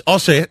comes. Plus, I'll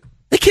say it,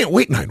 they can't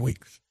wait 9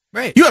 weeks.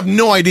 Right. You have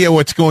no idea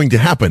what's going to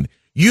happen.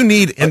 You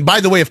need, and by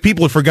the way, if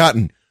people have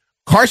forgotten,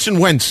 Carson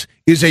Wentz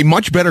is a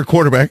much better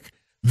quarterback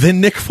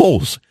than Nick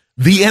Foles.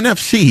 The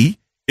NFC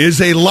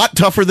is a lot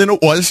tougher than it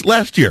was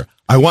last year.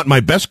 I want my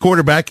best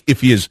quarterback,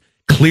 if he is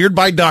cleared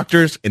by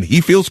doctors and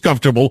he feels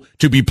comfortable,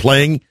 to be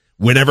playing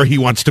whenever he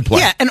wants to play.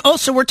 Yeah, and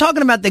also we're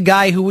talking about the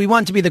guy who we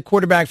want to be the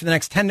quarterback for the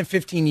next 10 to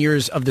 15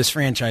 years of this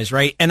franchise,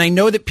 right? And I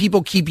know that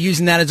people keep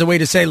using that as a way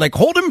to say, like,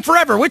 hold him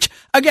forever, which,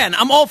 again,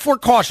 I'm all for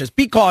cautious.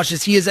 Be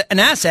cautious. He is an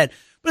asset.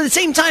 But at the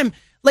same time,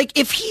 like,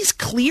 if he's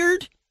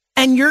cleared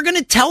and you're going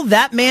to tell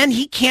that man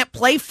he can't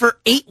play for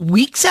 8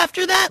 weeks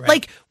after that, right,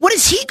 like, what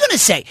is he going to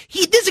say?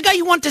 This is a guy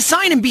you want to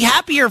sign and be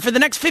happier for the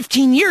next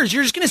 15 years.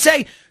 You're just going to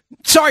say,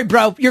 sorry,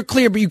 bro, you're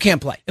clear, but you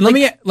can't play. And let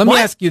me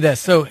ask you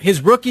this. So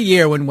his rookie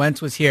year when Wentz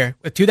was here,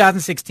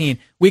 2016,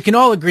 we can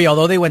all agree,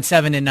 although they went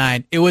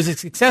 7-9, it was a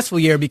successful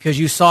year because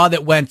you saw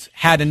that Wentz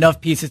had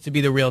enough pieces to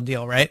be the real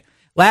deal, right?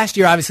 Last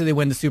year, obviously, they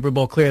win the Super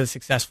Bowl, clearly a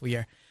successful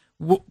year.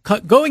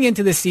 Going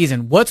into this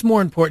season, what's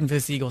more important for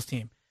this Eagles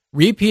team?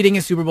 Repeating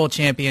as Super Bowl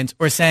champions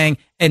or saying,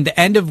 in the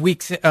end of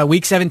week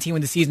 17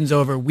 when the season's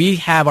over, we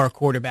have our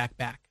quarterback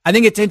back? I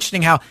think it's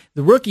interesting how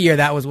the rookie year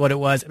that was what it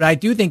was, but I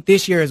do think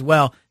this year as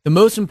well, the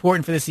most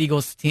important thing for this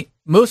Eagles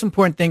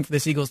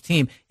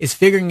team is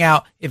figuring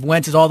out if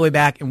Wentz is all the way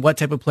back and what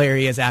type of player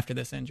he is after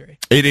this injury.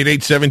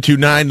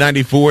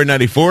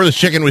 888-729-9494. Let's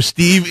check in with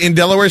Steve in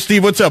Delaware.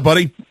 Steve, what's up,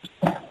 buddy?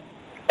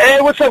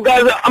 Hey, what's up,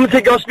 guys? I'm gonna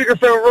take your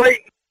speakerphone right.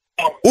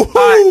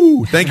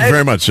 Woohoo! Thank you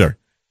very much, sir.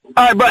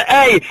 All right, but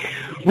hey,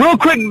 real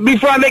quick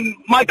before I make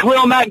my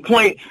Khalil Mack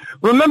point.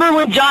 Remember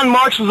when John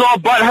Marks was all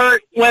butthurt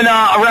when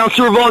around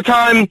Super Bowl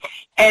time,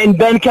 and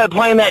Ben kept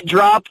playing that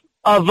drop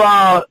of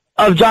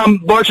of John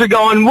Barcher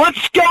going,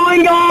 "What's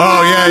going on?"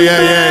 Oh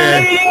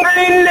yeah.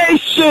 Green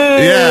Nation.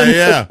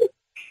 Yeah.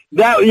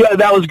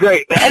 That was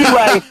great. But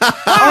anyway,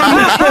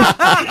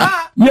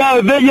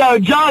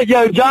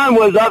 John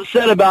was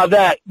upset about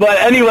that. But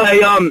anyway,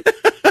 the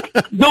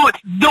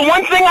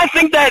one thing I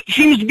think that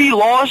seems to be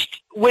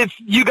lost with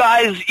you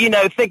guys,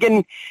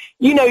 thinking,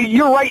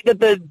 you're right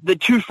that the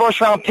 2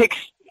 first-round picks,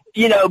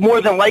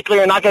 more than likely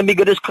are not going to be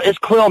good as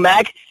Khalil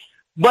Mack,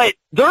 but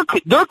their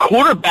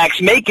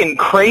quarterback's making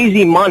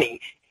crazy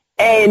money.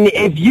 And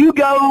if you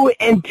go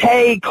and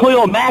pay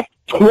Khalil Mack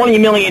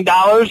 $20 million,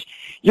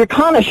 you're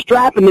kind of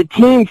strapping the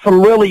team from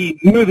really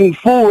moving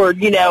forward,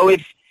 from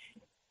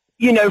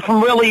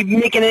really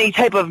making any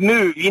type of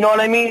move. You know what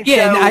I mean?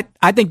 Yeah, and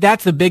I think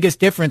that's the biggest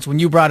difference when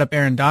you brought up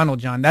Aaron Donald,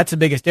 John. That's the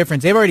biggest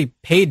difference. They've already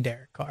paid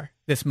Derek Carr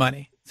this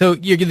money. So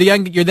you're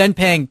then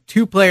paying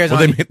 2 players. Well,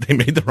 they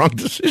made the wrong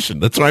decision.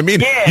 That's what I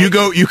mean. Yeah.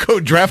 You go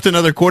draft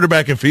another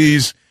quarterback if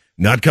he's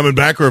not coming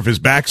back or if his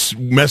back's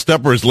messed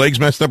up or his legs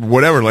messed up or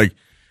whatever. Like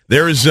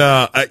there is,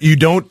 you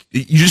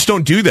just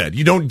don't do that.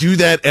 You don't do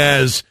that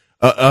as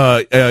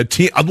a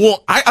team.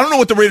 Well, I don't know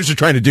what the Raiders are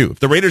trying to do. If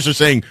the Raiders are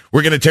saying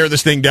we're going to tear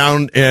this thing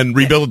down and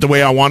rebuild it the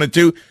way I want it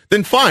to,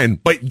 then fine.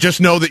 But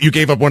just know that you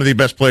gave up one of the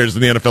best players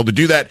in the NFL to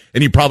do that,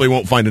 and you probably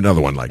won't find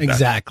another one like that.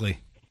 Exactly.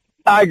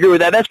 I agree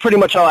with that. That's pretty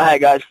much all I had,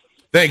 guys.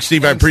 Thanks,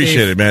 Steve. I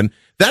appreciate it, man.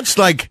 That's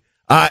like,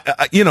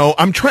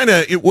 I'm trying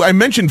to. I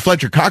mentioned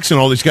Fletcher Cox and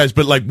all these guys,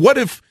 but like, what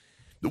if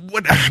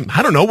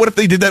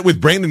they did that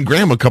with Brandon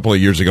Graham a couple of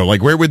years ago?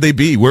 Like, where would they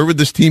be? Where would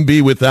this team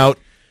be without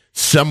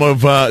some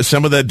of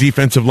that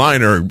defensive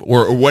line or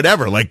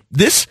whatever? Like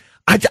this,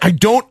 I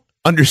don't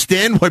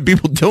understand why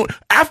people don't.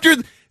 After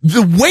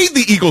the way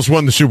the Eagles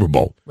won the Super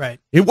Bowl, right?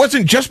 It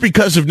wasn't just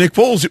because of Nick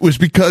Foles; it was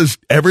because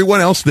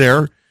everyone else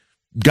there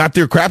got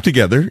their crap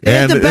together.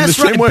 And the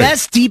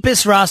best,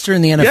 deepest roster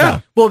in the NFL.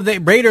 Yeah. Well, the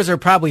Raiders are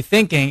probably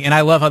thinking, and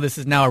I love how this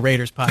is now a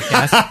Raiders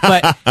podcast,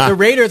 but the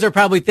Raiders are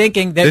probably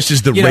thinking that this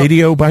is the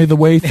radio, by the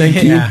way.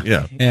 Thank you.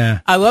 Yeah.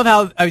 I love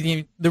how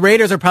the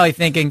Raiders are probably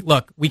thinking,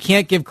 look, we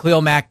can't give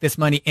Khalil Mack this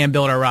money and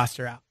build our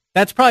roster out.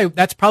 That's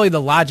probably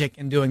the logic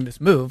in doing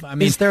this move. I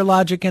mean, is there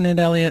logic in it,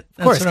 Elliot?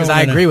 Of course, because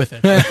I agree with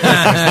it.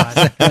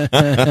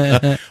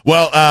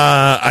 Well,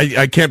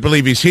 I can't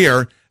believe he's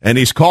here and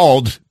he's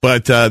called,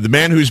 but the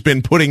man who's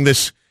been putting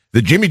the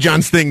Jimmy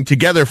John's thing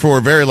together for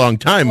a very long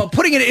time. Well,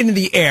 putting it into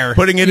the air.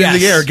 Into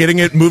the air,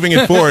 moving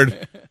it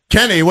forward.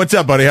 Kenny, what's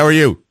up, buddy? How are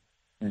you?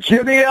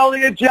 Jimmy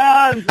Elliott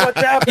Johns, what's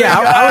happening? Yeah,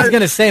 I was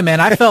going to say, man,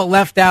 I felt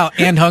left out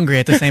and hungry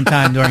at the same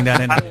time during that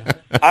interview.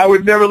 I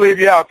would never leave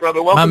you out,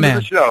 brother. Welcome to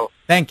the show.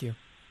 Thank you.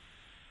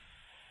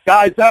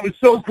 Guys, that was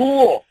so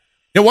cool.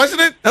 Yeah,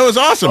 wasn't it? That was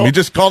awesome. He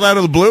just called out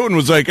of the blue and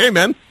was like, hey,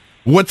 man,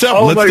 what's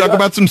up? Let's talk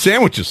about some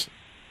sandwiches.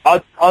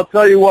 I'll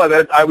tell you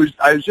what, I was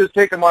just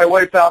taking my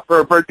wife out for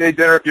a birthday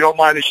dinner. If you don't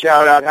mind a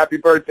shout out, happy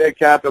birthday,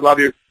 Cap. I love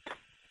you.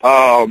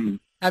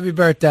 Happy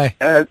birthday.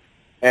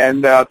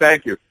 And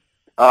thank you.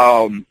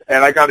 And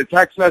I got a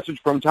text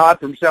message from Todd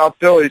from South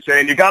Philly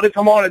saying, you got to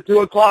come on at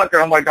 2:00.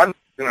 And I'm like,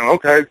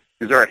 okay,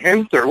 is there a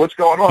hint or what's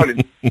going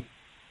on?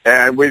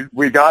 And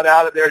we got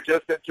out of there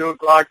just at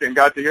 2:00 and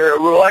got to hear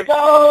it. We were like,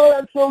 oh,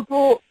 that's so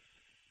cool.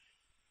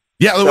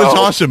 Yeah, that was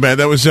awesome, man.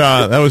 That was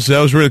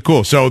really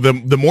cool. So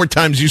the more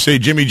times you say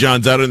Jimmy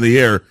John's out in the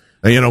air,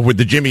 with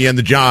the Jimmy and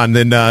the John,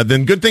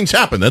 then good things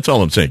happen. That's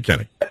all I'm saying,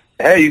 Kenny.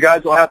 Hey, you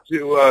guys will have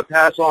to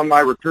pass on my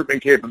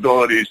recruitment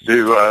capabilities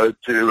to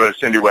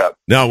Cindy Webb.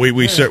 No,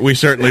 we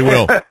certainly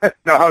will.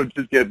 No, I'm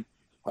just kidding.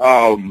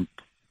 But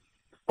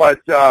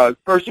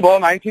first of all,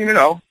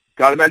 19-0.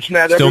 Got to mention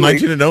that. Still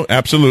 19-0,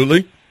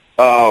 absolutely.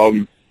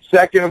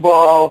 Second of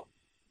all,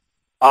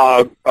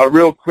 a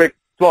real quick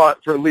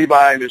thought for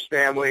Levi and his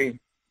family.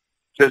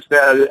 Just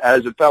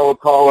as a fellow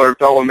caller,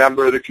 fellow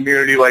member of the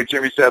community, like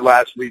Jimmy said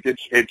last week,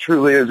 it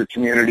truly is a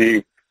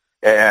community.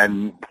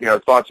 And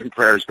thoughts and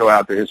prayers go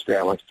out to his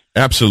family.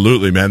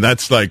 Absolutely, man.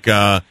 That's like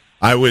I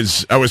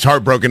was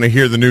heartbroken to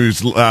hear the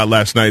news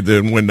last night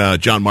when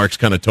John Marks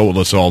kind of told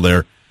us all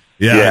there.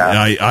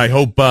 Yeah. I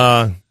hope.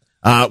 I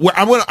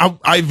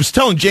was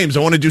telling James I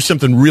want to do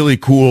something really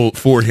cool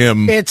for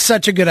him. It's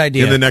such a good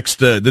idea. In the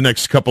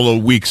next couple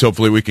of weeks,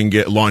 hopefully we can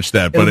launch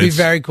that. It'll be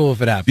very cool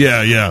if it happens.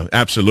 Yeah,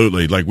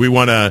 absolutely. Like we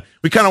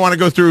kind of want to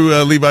go through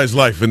Levi's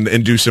life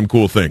and do some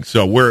cool things.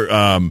 So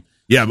we're.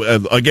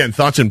 Again,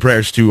 thoughts and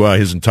prayers to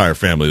his entire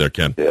family there,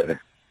 Ken. Yeah.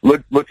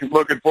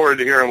 Looking forward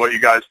to hearing what you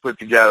guys put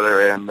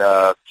together. And,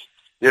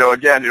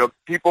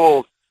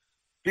 people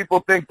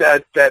think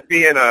that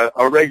being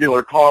a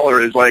regular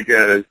caller is like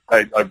a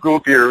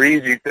goofy or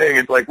easy thing.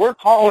 It's like, we're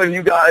calling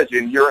you guys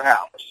in your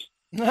house.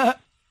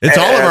 It's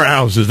all of our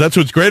houses. That's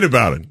what's great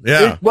about it.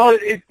 Yeah.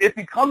 It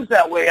becomes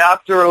that way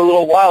after a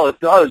little while. It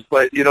does.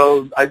 But,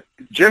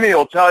 Jimmy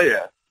will tell you,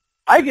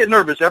 I get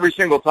nervous every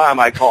single time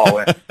I call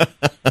in.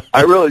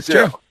 I really do.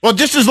 True. Well,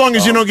 just as long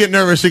as you don't get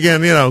nervous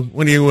again,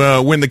 when you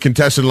win the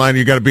contested line,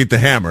 you got to beat the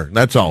hammer.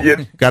 That's all.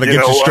 Got to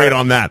get you straight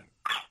on that.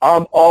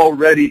 I'm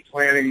already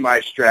planning my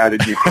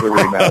strategy for the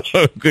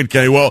rematch. Good,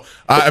 Kenny. Well,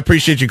 I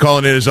appreciate you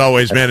calling in as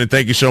always, man, and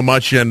thank you so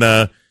much. And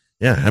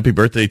Yeah, happy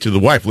birthday to the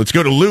wife. Let's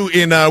go to Lou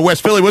in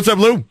West Philly. What's up,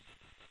 Lou?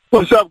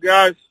 What's up,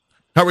 guys?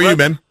 How are you,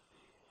 man?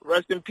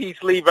 Rest in peace,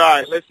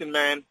 Levi. Listen,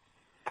 man,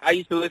 I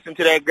used to listen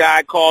to that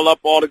guy call up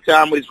all the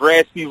time with his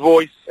raspy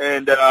voice,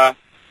 and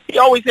he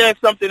always had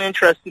something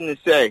interesting to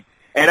say.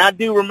 And I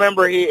do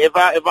remember, if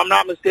I'm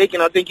not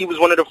mistaken, I think he was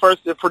one of the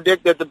first to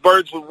predict that the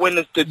Birds would win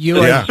the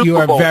Super Bowl. You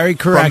are very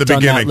correct from the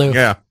beginning. on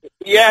that,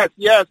 Lou. Yeah.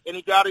 Yes, and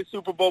he got his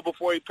Super Bowl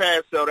before he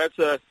passed. So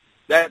that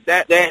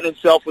in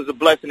itself was a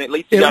blessing. At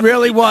least it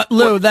really was,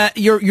 Lou. That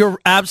you're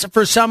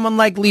for someone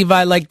like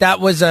Levi, like that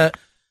was a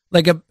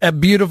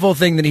beautiful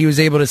thing that he was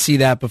able to see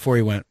that before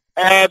he went.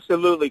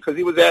 Absolutely, because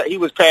he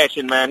was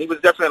passionate, man. He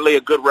was definitely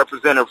a good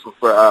representative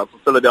for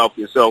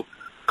Philadelphia. So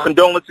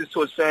condolences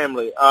to his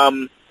family.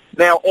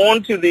 Now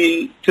on to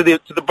the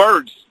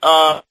Birds.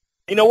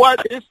 You know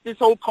what? This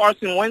whole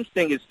Carson Wentz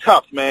thing is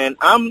tough, man.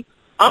 I'm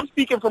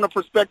speaking from the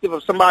perspective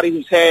of somebody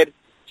who's had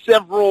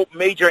several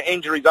major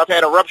injuries. I've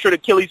had a ruptured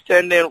Achilles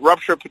tendon,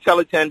 ruptured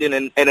patella tendon,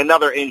 and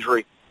another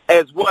injury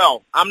as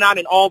well. I'm not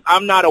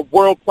a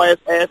world-class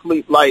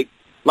athlete like.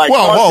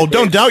 Whoa!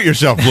 Don't doubt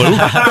yourself, Lou.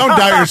 Don't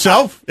doubt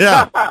yourself.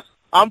 Yeah.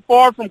 I'm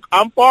far from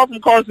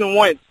Carson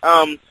Wentz.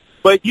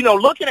 But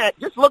looking at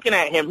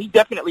him, he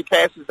definitely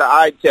passes the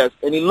eye test,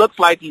 and he looks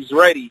like he's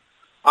ready.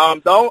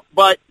 But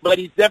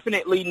he's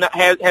definitely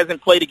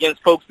hasn't played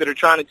against folks that are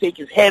trying to take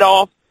his head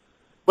off.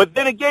 But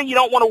then again, you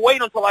don't want to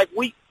wait until like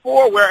week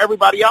 4 where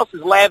everybody else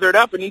is lathered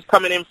up and he's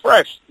coming in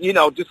fresh.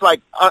 Just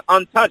like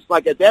untouched.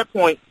 Like at that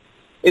point,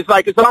 it's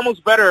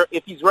almost better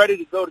if he's ready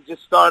to go to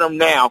just start him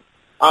now.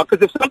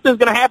 Because if something's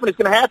going to happen, it's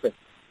going to happen.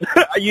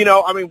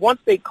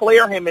 Once they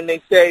clear him and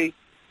they say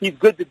he's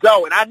good to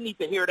go, and I need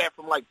to hear that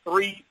from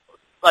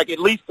at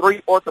least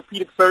 3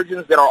 orthopedic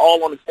surgeons that are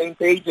all on the same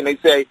page, and they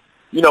say,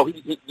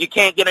 you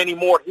can't get any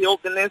more healed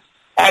than this.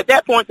 At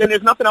that point, then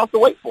there's nothing else to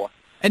wait for.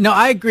 And no,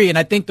 I agree, and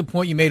I think the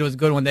point you made was a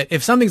good one, that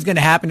if something's going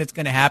to happen, it's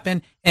going to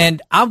happen.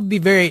 And I'll be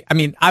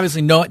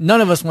obviously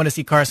none of us want to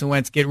see Carson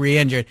Wentz get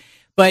re-injured.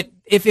 But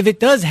if it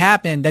does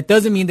happen, that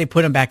doesn't mean they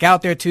put him back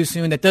out there too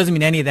soon. That doesn't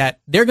mean any of that.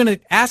 They're going to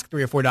ask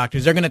 3 or 4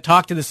 doctors. They're going to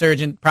talk to the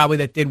surgeon probably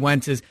that did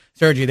Wentz's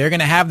surgery. They're going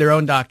to have their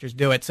own doctors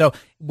do it. So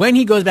when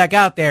he goes back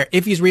out there,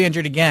 if he's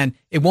re-injured again,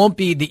 it won't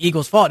be the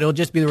Eagles' fault. It'll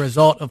just be the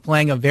result of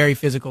playing a very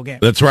physical game.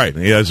 That's right.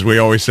 As we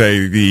always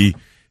say, the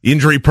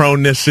injury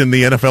proneness in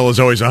the NFL is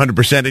always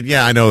 100%. And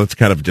yeah, I know it's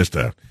kind of just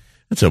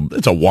it's a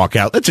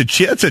walkout. That's a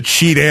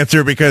cheat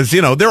answer because,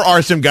 there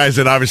are some guys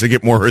that obviously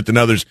get more hurt than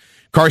others.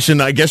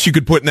 Carson, I guess you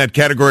could put in that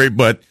category,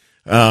 but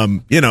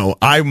I've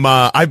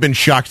been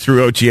shocked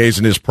through OTAs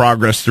and his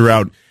progress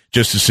throughout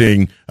just to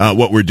seeing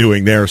what we're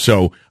doing there.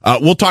 So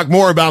we'll talk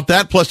more about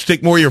that. Plus, to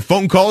take more of your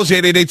phone calls,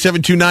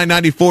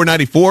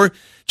 888-729-9494.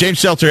 James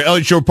Seltzer,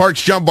 Elliott Shore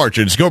Parks, John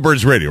Barcher. It's Go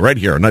Birds Radio right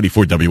here on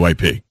 94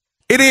 WIP.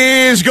 It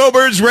is Go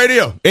Birds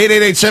Radio,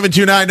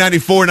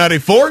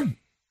 888-729-9494.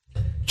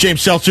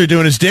 James Seltzer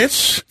doing his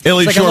dance.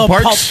 Elliott Shore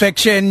Parks. Pulp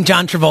Fiction,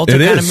 John Travolta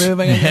kind of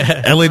moving.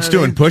 Elliott's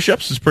doing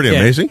push-ups. It's pretty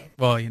amazing.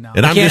 Well, and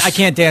I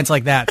can't dance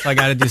like that, so I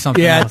got to do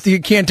something else. You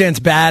can't dance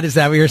bad. Is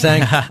that what you're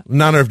saying?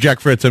 In honor of Jack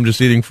Fritz, I'm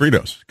just eating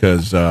Fritos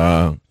because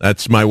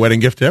that's my wedding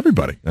gift to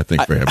everybody, I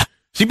think, for him.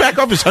 Is he back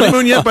off his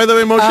honeymoon yet, by the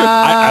way, Moshe?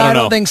 I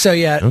don't know. think so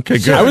yet. Okay,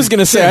 good. I was going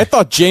to say, I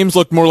thought James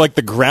looked more like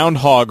the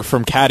groundhog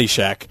from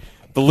Caddyshack.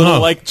 The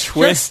little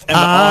twist and the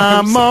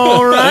arms. I'm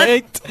all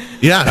right.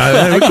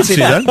 Yeah, we can see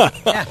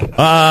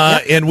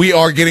that. And we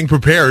are getting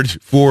prepared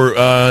for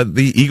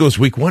the Eagles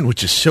Week 1,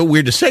 which is so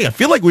weird to say. I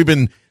feel like we've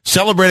been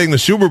celebrating the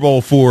Super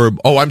Bowl for.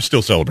 Oh, I'm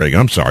still celebrating.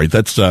 I'm sorry.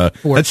 That's still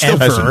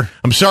hasn't.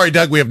 I'm sorry,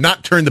 Doug. We have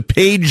not turned the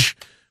page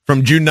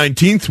from June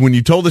 19th when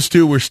you told us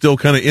to. We're still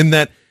kind of in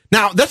that.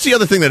 Now, that's the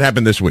other thing that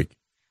happened this week.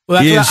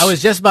 Well, that's what I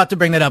was just about to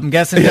bring that up. I'm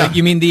guessing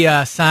you mean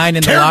the sign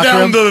in the locker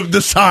room? Tear down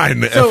the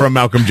sign from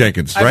Malcolm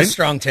Jenkins, right? I have a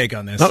strong take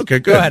on this. Okay,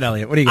 good. Go ahead,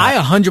 Elliot. What do you got?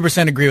 I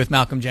 100% agree with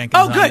Malcolm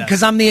Jenkins. Oh, good,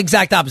 because I'm the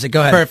exact opposite.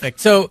 Go ahead. Perfect.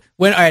 So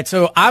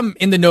I'm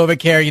in the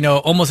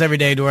NovaCare, almost every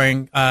day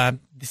during the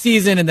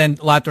season and then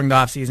a lot during the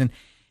off season.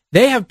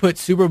 They have put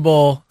Super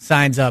Bowl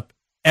signs up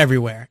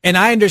everywhere. And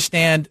I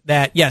understand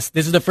that, yes,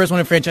 this is the first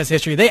one in franchise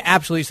history. They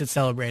absolutely should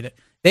celebrate it.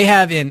 They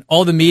have in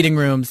all the meeting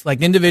rooms,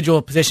 like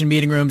individual position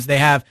meeting rooms, they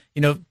have,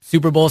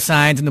 Super Bowl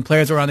signs and the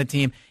players are on the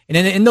team. And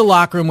then in the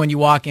locker room when you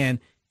walk in,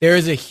 there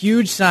is a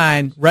huge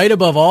sign right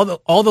above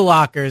all the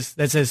lockers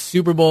that says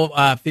Super Bowl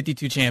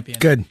 52 champion.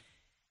 Good.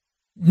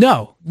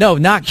 No,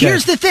 not good.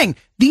 Here's the thing.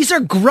 These are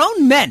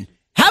grown men.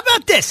 How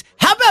about this?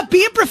 How about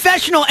being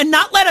professional and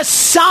not let a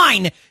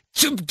sign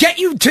to get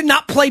you to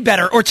not play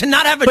better or to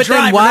not have a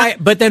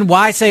drive. But then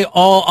why say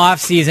all off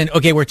season?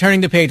 Okay, we're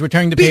turning the page.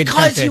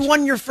 Because you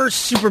won your first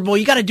Super Bowl.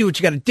 You got to do what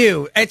you got to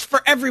do. It's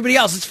for everybody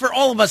else. It's for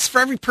all of us.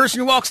 For every person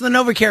who walks in the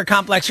NovaCare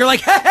complex. You're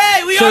like,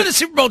 hey, we are the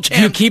Super Bowl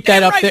champs. You keep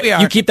that up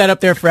there. You keep that up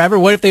there forever.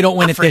 What if they don't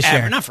win it this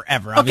year? Not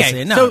forever.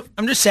 Obviously. Okay, no. So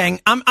I'm just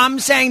saying. I'm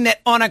saying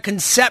that on a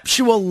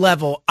conceptual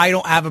level, I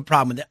don't have a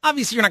problem with it.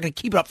 Obviously, you're not going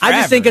to keep it up forever.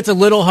 I just think it's a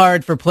little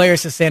hard for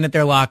players to stand at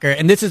their locker,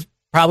 and this is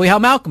probably how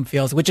Malcolm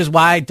feels, which is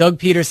why Doug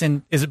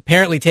Peterson is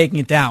apparently taking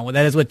it down. Well,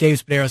 that is what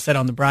Dave Spadaro said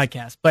on the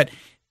broadcast. But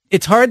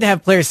it's hard to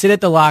have players sit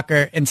at the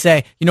locker and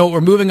say, you know what,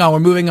 we're moving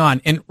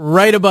on. And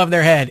right above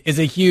their head is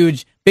a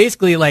huge,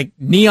 basically like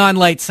neon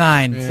light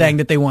sign saying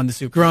that they won the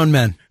Super Bowl. Grown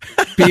men.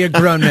 Be a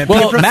grown man.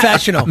 Well, be a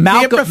professional.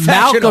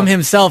 Malcolm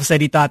himself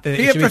said he thought that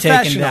Be it should a be taken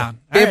professional. down.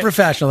 Be a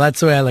professional. That's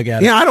the way I look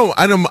at it. Yeah,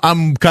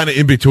 I'm kind of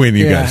in between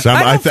you guys.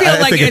 I don't feel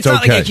like think it's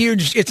not okay. like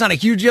it's not a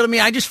huge deal to me.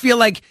 I just feel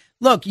like,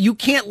 look, you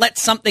can't let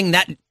something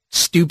that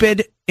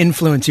stupid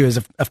influence you as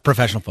a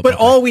professional football But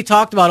all we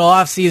talked about all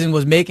offseason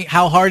was making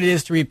how hard it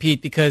is to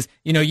repeat because,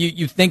 you know,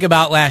 you think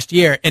about last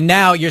year and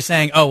now you're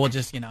saying, oh, well,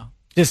 just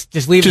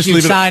leave a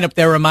huge sign up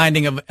there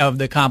reminding of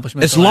the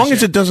accomplishments. As long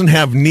as it doesn't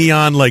have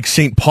neon like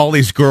St.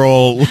 Pauli's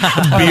girl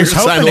beer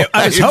sign.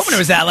 I was hoping it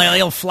was that like a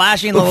little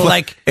flashing little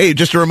like. Hey,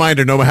 just a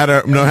reminder: no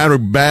matter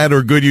bad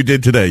or good you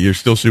did today, you're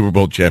still Super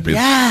Bowl champions.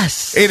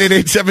 Yes.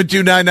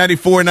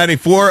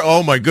 888-729-9494.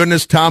 Oh my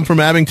goodness, Tom from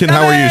Abington.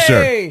 How are you,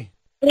 sir?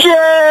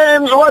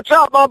 James, what's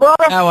up, my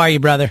brother? How are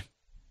you, brother?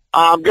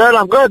 I'm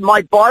good.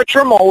 Mike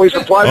Bartram, always a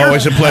pleasure.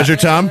 Always a pleasure,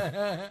 Tom.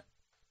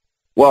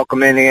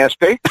 Welcome in,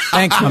 ESP.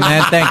 Thanks, my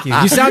man. Thank you.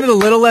 You sounded a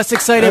little less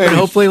excited, but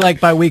hopefully,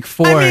 like by week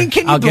 4, can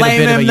you I'll get a blame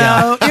bit of a him,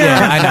 yeah. though?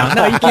 Yeah, I know.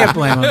 No, you can't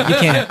blame him. You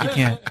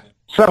can't.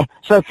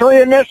 So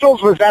 3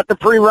 initials, was that the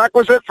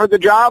prerequisite for the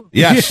job?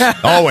 Yes,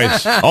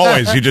 always.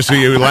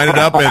 You line it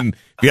up, and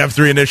if you have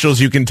 3 initials,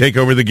 you can take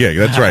over the gig.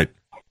 That's right.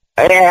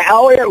 Hey,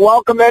 Elliot,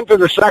 welcome into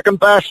the second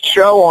best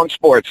show on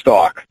Sports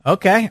Talk.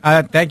 Okay,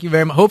 thank you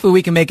very much. Hopefully,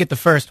 we can make it the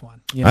first one.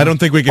 You know? I don't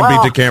think we can beat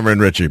DeCamera and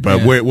Richie,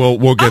 but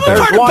we'll get there.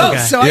 I'm a part of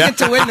both, so I get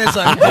to win this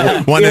one. 1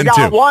 and 2. You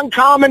got one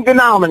common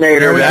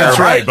denominator there. That's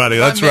right, buddy.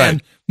 That's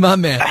right. My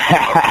man.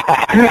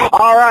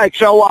 All right,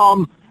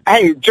 so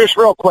hey, just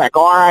real quick,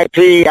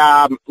 R.I.P.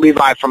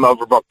 Levi from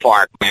Overbrook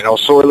Park. Man, he'll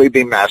sorely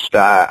be missed.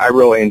 I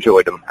really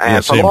enjoyed him.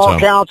 And from all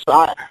accounts,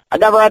 I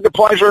never had the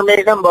pleasure of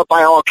meeting him, but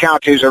by all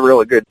accounts, he's a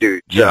really good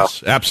dude. So.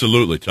 Yes,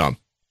 absolutely, Tom.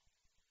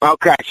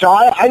 Okay, so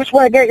I just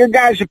want to get your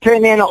guys'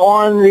 opinion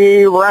on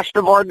the rest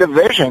of our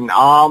division.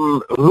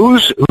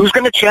 Who's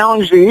going to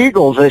challenge the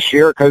Eagles this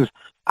year? Because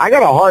I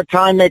got a hard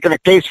time making a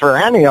case for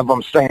any of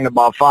them staying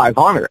above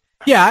 500.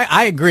 Yeah,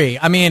 I agree.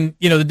 I mean,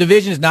 you know, the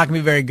division is not going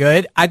to be very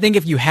good. I think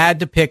if you had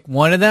to pick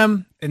one of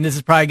them, and this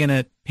is probably going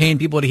to pain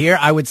people to hear,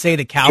 I would say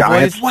the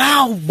Cowboys. Giants.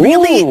 Wow,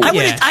 really? Ooh.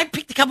 I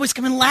picked the Cowboys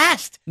coming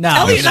last. No,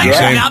 Elliot and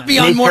I could not be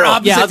on more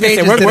opposite yeah, I was gonna say,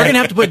 pages we're today. going to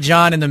have to put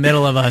John in the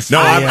middle of us.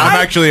 No, I'm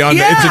actually on.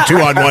 Yeah. It's a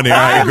 2-on-1 here.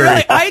 I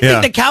agree. I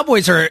think the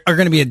Cowboys are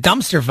going to be a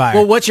dumpster fire.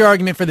 Well, what's your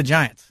argument for the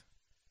Giants?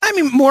 I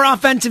mean, more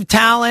offensive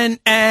talent,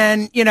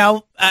 and you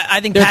know, I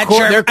think Their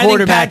Pat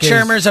quarterback is-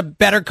 Shermer's a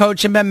better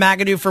coach than Ben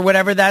McAdoo for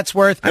whatever that's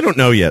worth. I don't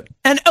know yet.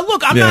 And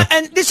look, I'm not,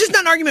 and this is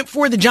not an argument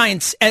for the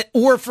Giants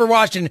or for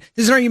Washington.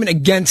 This is an argument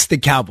against the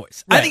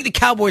Cowboys. Right. I think the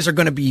Cowboys are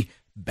going to be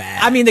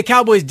bad. I mean, the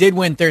Cowboys did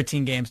win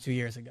 13 games 2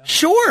 years ago.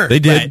 Sure, They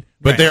did.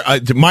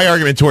 But my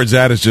argument towards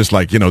that is just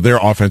like, you know, their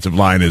offensive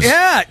line is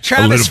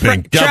Travis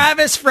banged up.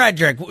 Travis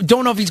Frederick.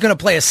 Don't know if he's going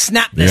to play a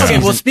snap this Yeah. season.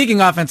 Okay, well,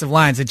 speaking offensive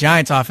lines, the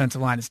Giants'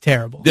 offensive line is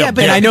terrible. Yeah,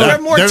 but and I know they're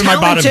more they're my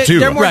bottom talented. two.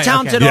 They're more Right,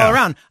 talented okay. all Yeah.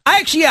 around.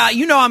 I actually,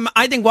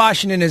 I think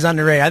Washington is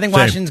underrated. I think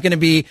Washington's going to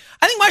be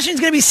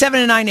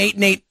 7-9,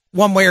 8-8,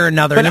 one way or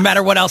another, But no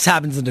matter what else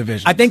happens in the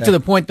division. I think to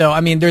the point, though,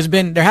 I mean, there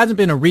hasn't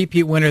been a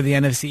repeat winner of the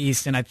NFC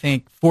East in, I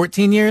think,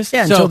 14 years.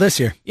 Yeah, So, until this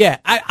year. Yeah,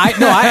 I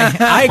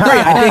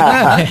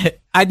agree.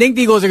 I think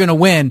the Eagles are going to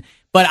win,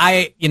 but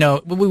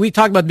we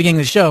talked about at the beginning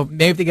of the show,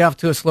 maybe if they get off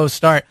to a slow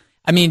start.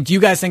 I mean, do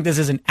you guys think this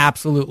is an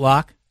absolute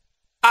lock?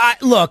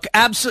 Look,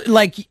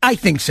 absolutely. I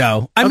think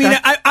so. I mean,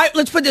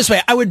 let's put it this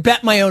way: I would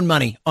bet my own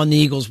money on the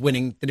Eagles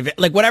winning the division.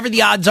 Like whatever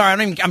the odds are,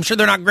 I'm sure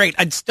they're not great.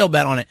 I'd still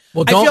bet on it.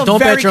 Well, don't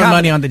bet your own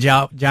money on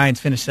the Giants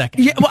finish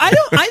second. Yeah, well,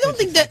 I don't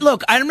think that.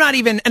 Look, I'm not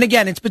even. And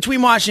again, it's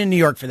between Washington and New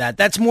York for that.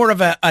 That's more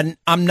of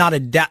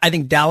I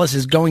think Dallas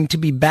is going to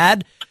be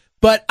bad,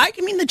 but I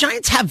mean, the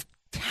Giants have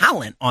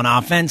talent on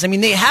offense. I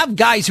mean, they have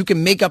guys who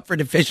can make up for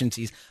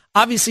deficiencies.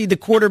 Obviously, the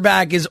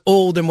quarterback is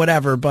old and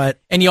whatever,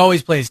 and he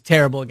always plays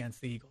terrible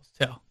against the Eagles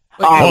too.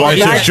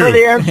 Thanks for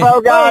the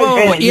info,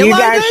 guys. And you Eli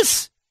guys,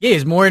 does? Yeah, he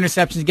has more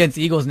interceptions against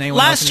the Eagles than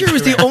anyone else. Last year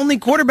was the only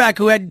quarterback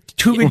who had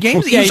 2 good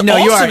games. He was you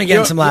awesome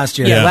against him last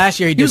year. Yeah, last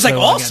year he was did like so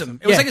well awesome.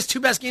 against It was him. like his 2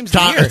 best games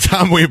of the year.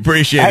 Tom, we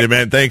appreciate it,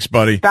 man. Thanks,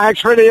 buddy. thanks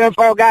for the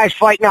info, guys.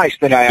 Fight nice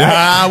today. all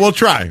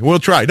right? We'll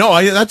try. No,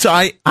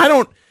 I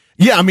don't.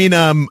 Yeah, I mean,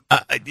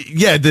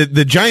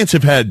 the Giants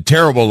have had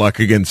terrible luck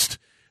against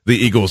the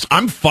Eagles.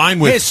 I'm fine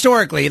with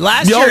Historically,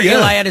 last year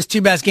Eli had his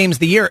 2 best games of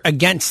the year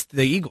against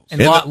the Eagles,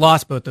 and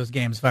lost both those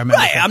games. If I remember,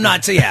 right? I'm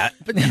not saying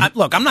but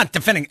look, I'm not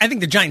defending. I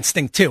think the Giants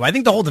stink too. I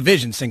think the whole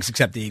division stinks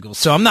except the Eagles.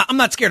 So I'm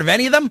not scared of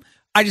any of them.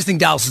 I just think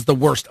Dallas is the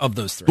worst of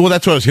those 3. Well,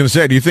 that's what I was going to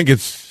say. Do you think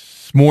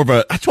it's more of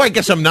a? That's why I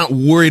guess I'm not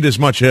worried as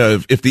much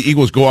if the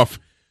Eagles go off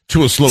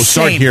to a slow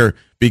start here,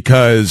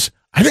 because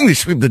I think they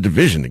sweep the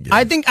division again.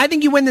 I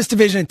think you win this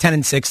division at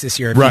 10-6 this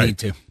year if you need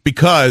to.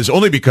 Because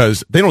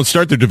they don't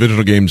start their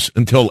divisional games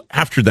until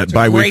after that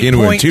bye week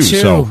anyway too.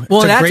 So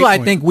that's why I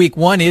think week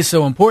 1 is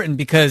so important,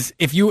 because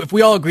if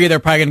we all agree they're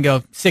probably going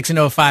to go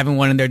 6-0,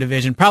 5-1 in their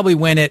division, probably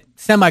win it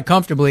semi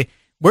comfortably.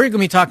 we're going to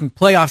be talking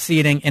playoff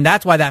seeding, and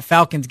that's why that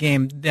Falcons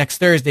game next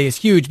Thursday is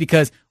huge,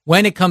 because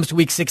when it comes to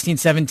week 16,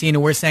 17,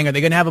 and we're saying, are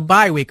they going to have a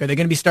bye week? Are they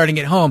going to be starting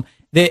at home?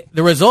 The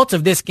results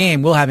of this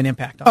game will have an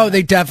impact on that.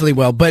 They definitely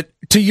will. But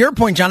to your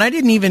point, John, I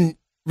didn't even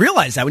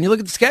realize that. When you look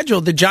at the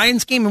schedule, the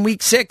Giants game in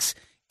week 6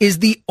 is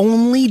the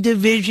only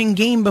division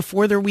game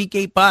before their week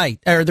 8 bye,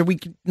 or their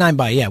week 9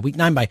 bye. Yeah, week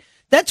 9 bye.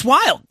 That's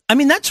wild. I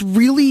mean, that's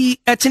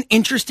an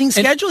interesting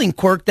scheduling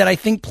quirk that I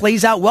think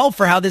plays out well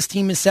for how this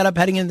team is set up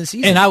heading into the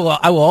season. And I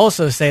will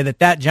also say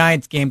that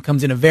Giants game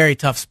comes in a very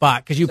tough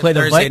spot, because you play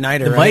the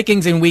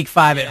Vikings in week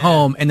 5 at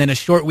home, and then a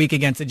short week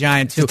against the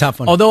Giants, who, a tough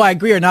one. Although I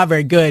agree, are not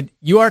very good.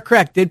 You are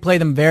correct. Did play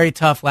them very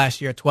tough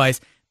last year twice.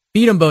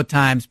 Beat them both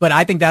times, but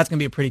I think that's going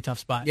to be a pretty tough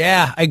spot.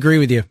 Yeah, I agree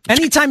with you.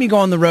 Anytime you go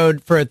on the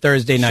road for a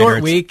Thursday night,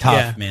 short week,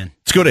 tough, man.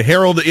 Let's go to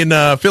Harold in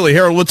Philly.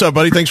 Harold, what's up,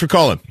 buddy? Thanks for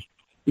calling.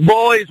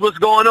 Boys, what's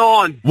going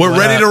on? We're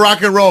ready to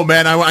rock and roll,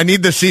 man. I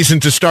need the season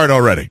to start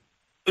already.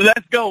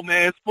 Let's go,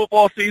 man. It's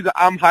football season.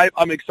 I'm hyped.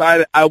 I'm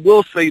excited. I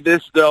will say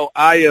this, though.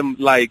 I am,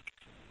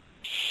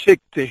 sick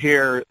to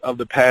hear of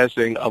the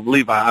passing of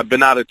Levi. I've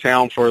been out of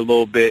town for a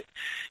little bit,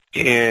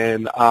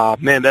 and,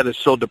 man, that is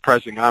so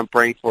depressing. I'm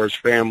praying for his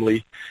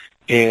family.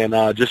 And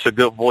just a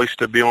good voice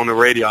to be on the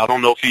radio. I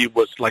don't know if he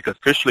was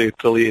officially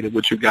affiliated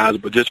with you guys,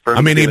 but just for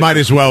he might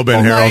as well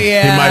been, Harold.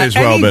 Yeah. He might as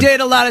well and been. He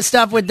did a lot of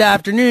stuff with the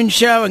afternoon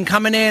show and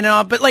coming in and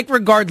all. But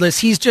regardless,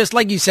 he's just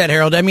like you said,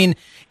 Harold. I mean,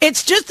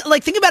 it's just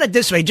think about it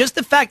this way: just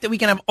the fact that we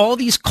can have all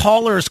these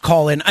callers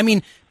call in. I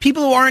mean,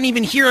 people who aren't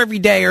even here every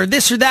day or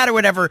this or that or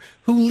whatever.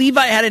 Who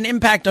Levi had an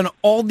impact on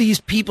all these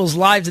people's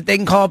lives that they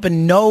can call up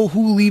and know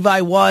who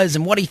Levi was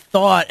and what he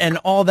thought and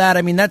all that.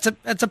 I mean, that's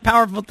a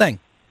powerful thing.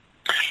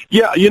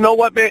 Yeah, you know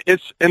what, man?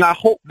 And I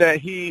hope that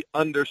he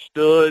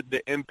understood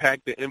the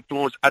impact, the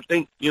influence. I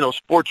think,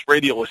 sports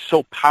radio is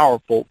so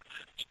powerful.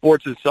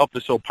 Sports itself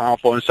is so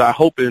powerful. And so I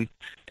hope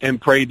and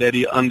pray that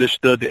he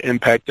understood the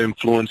impact, the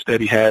influence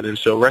that he had. And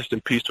so rest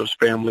in peace to his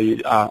family.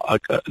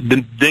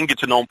 Didn't get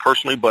to know him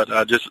personally, but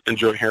I just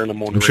enjoy hearing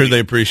him on the radio. I'm sure they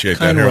appreciate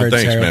that, Harold.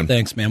 Thanks, man.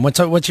 Thanks, man.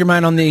 What's your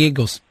mind on the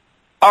Eagles?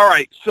 All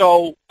right,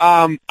 so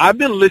I've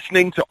been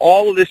listening to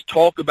all of this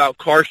talk about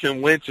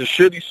Carson Wentz and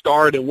should he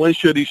start and when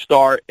should he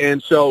start.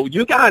 And so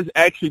you guys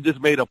actually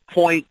just made a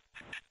point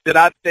that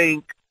I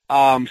think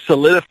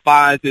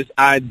solidifies this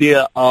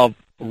idea of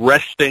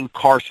resting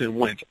Carson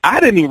Wentz. I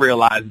didn't even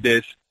realize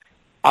this,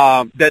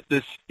 that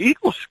this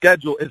Eagles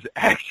schedule is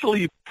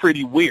actually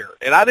pretty weird.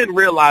 And I didn't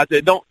realize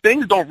that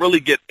things don't really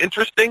get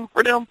interesting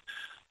for them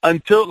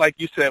until, like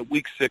you said,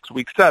 week 6,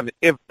 week 7.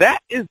 If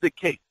that is the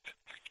case,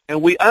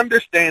 and we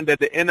understand that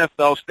the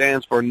NFL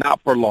stands for not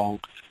for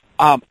long,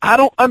 I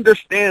don't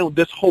understand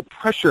this whole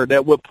pressure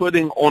that we're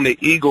putting on the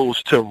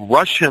Eagles to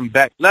rush him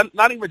back.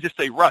 Not even just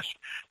say rush,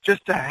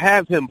 just to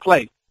have him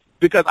play.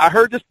 Because I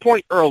heard this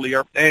point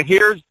earlier, and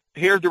here's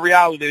the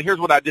reality, and here's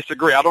what I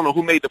disagree. I don't know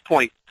who made the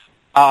point,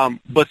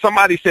 but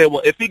somebody said,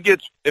 well, if he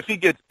gets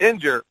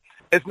injured,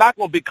 it's not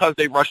going to be because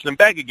they rushed him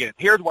back again.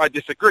 Here's why I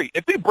disagree.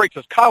 If he breaks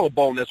his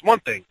collarbone, that's one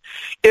thing.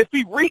 If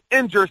he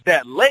re-injures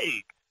that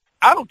leg,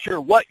 I don't care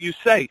what you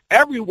say.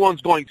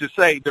 Everyone's going to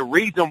say the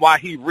reason why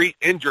he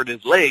re-injured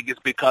his leg is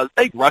because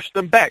they rushed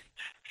him back.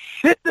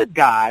 Sit the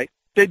guy.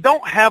 They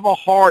don't have a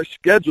hard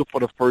schedule for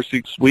the first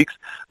 6 weeks.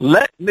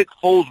 Let Nick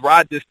Foles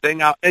ride this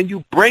thing out, and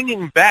you bring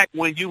him back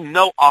when you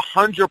know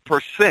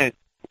 100%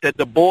 that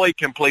the boy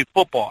can play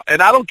football.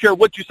 And I don't care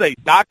what you say.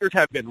 Doctors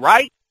have been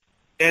right.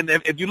 And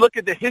if you look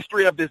at the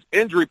history of this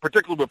injury,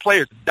 particularly with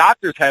players,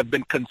 doctors have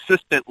been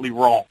consistently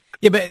wrong.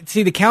 Yeah, but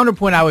see, the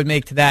counterpoint I would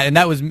make to that, and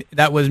that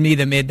was me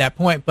that made that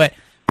point. But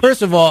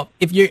first of all,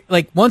 if you're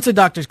once the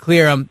doctors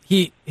clear him,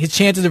 his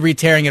chances of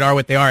re-tearing it are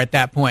what they are at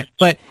that point.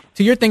 But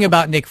to your thing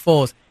about Nick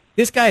Foles,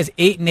 this guy is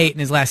 8-8 in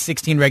his last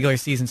 16 regular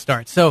season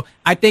starts. So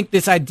I think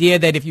this idea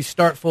that if you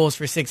start Foles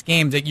for 6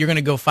 games that you're going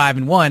to go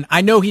 5-1.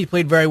 I know he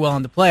played very well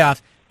in the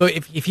playoffs, but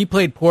if he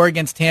played poor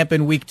against Tampa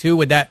in week 2,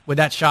 would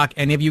that shock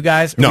any of you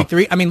guys? Or no. Week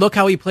 3? I mean, look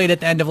how he played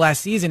at the end of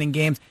last season in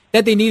games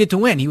that they needed to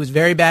win. He was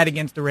very bad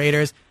against the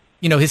Raiders.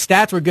 His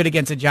stats were good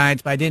against the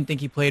Giants, but I didn't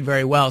think he played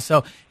very well.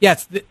 So,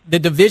 yes, the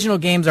divisional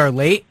games are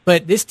late,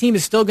 but this team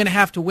is still going to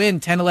have to win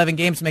 10, 11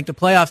 games to make the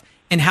playoffs.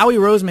 And Howie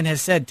Roseman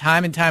has said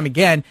time and time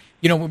again,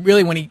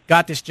 really when he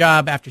got this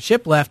job after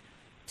Chip left,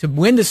 to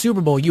win the Super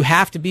Bowl, you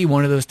have to be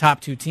one of those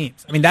top 2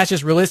 teams. I mean, that's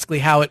just realistically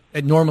how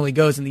it normally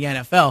goes in the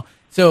NFL.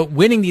 So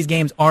winning these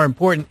games are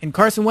important, and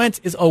Carson Wentz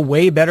is a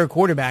way better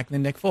quarterback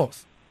than Nick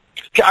Foles.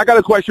 I got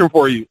a question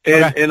for you,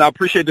 and I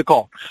appreciate the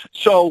call.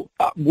 So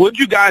would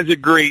you guys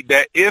agree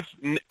that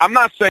I'm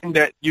not saying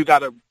that you got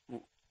to,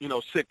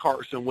 sit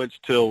Carson Wentz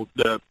till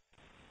the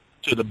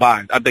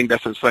bye. I think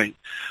that's insane.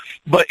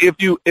 But if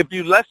you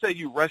let's say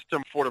you rest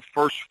him for the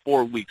first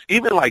 4 weeks,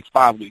 even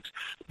 5 weeks,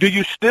 do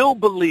you still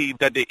believe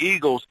that the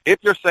Eagles, if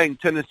you're saying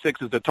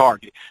 10-6 is the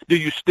target, do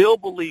you still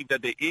believe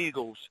that the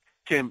Eagles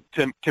can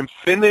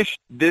finish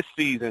this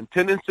season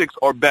 10-6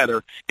 or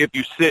better if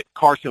you sit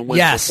Carson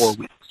Wentz for 4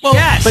 weeks? Well,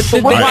 yes.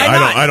 But why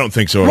not? I don't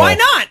think so at all. Why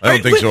not? I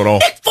don't think so at all.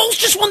 Nick Foles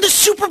just won the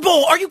Super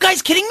Bowl. Are you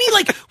guys kidding me?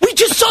 Like, we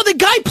just saw the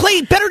guy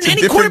play better than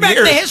any quarterback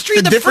in the history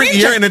of the franchise.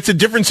 Year, and it's a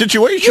different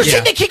situation. You're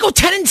saying they can't go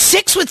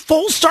 10-6 with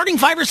Foles starting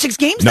 5 or 6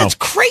 games? No. That's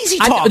crazy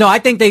talk. I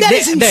think that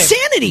is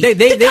insanity.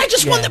 The guy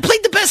just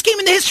played the best game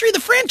in the history of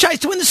the franchise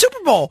to win the Super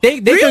Bowl. They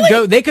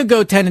could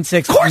go 10-6.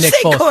 Of course with Nick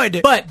they Foles.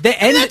 could. But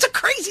that's a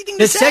crazy thing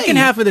to say. The second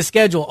half of the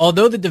schedule,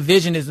 although the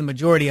division is the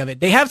majority of it,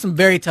 they have some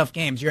very tough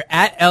games. You're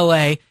at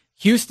L.A.,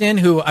 Houston,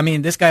 who, I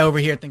mean, this guy over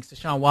here thinks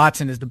Deshaun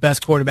Watson is the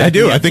best quarterback. I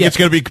do. I think it's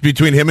going to be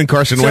between him and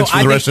Carson Wentz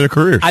for the rest of their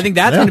careers. I think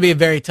that's going to be a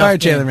very tough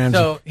game. Jalen Ramsey.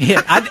 So,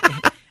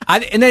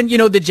 and then, you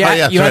know, you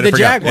have the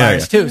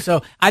Jaguars, too.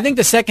 So I think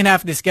the second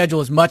half of the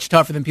schedule is much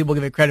tougher than people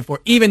give it credit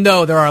for, even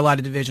though there are a lot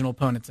of divisional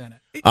opponents in it.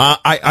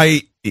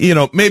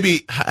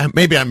 Maybe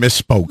I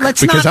misspoke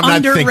because I'm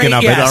not thinking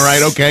of it. All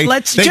right, okay.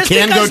 They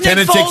can go 10-6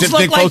 if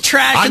Nick Foles like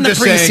trash in the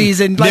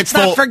preseason. Let's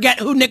not forget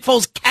who Nick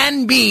Foles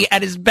can be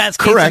at his best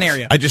case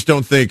scenario. I just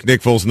don't think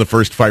Nick Foles in the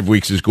first 5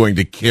 weeks is going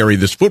to carry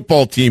this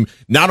football team.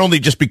 Not only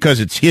just because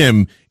it's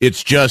him,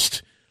 it's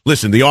just.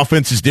 Listen, the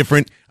offense is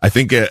different. I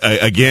think,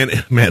 again,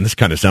 man, this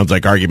kind of sounds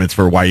like arguments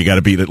for why you got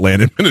to beat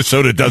Atlanta and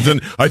Minnesota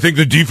doesn't. I think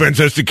the defense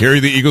has to carry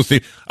the Eagles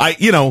team. I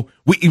just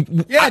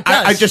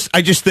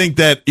think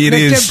that it Nick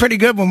is did pretty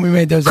good when we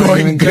made those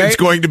arguments. It's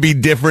going to be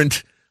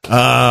different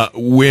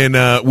when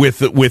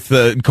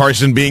with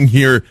Carson being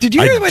here. Did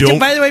you hear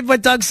by the way,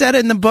 what Doug said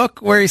in the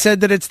book where he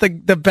said that it's the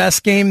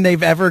best game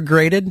they've ever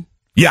graded?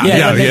 Yeah.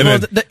 And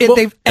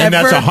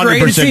that's 100% true.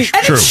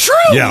 It's true.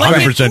 Yeah,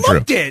 100%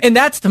 true. And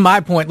that's to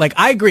my point. Like,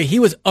 I agree. He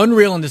was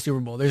unreal in the Super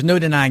Bowl. There's no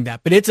denying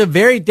that. But it's a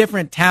very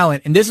different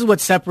talent. And this is what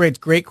separates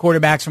great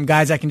quarterbacks from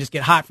guys that can just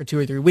get hot for 2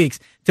 or 3 weeks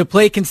to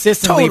play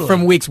consistently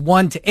from weeks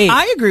 1 to 8.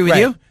 I agree with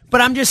you. But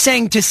I'm just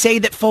saying to say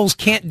that Foles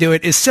can't do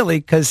it is silly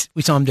because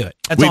we saw him do it.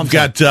 We've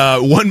got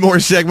one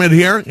more segment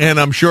here, and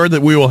I'm sure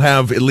that we will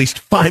have at least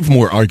 5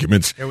 more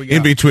arguments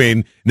in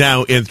between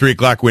now and 3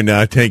 o'clock when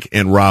Tank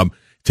and Rob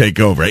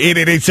take over.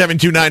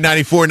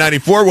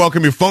 888-729-9494.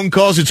 Welcome your phone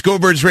calls. It's Go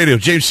Birds Radio.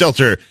 James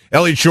Seltzer,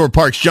 Elliott Shore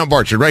Parks, John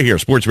Barcher, right here.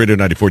 Sports Radio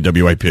 94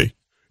 WIP.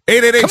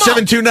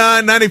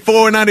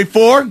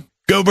 888-729-9494.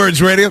 Go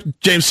Birds Radio.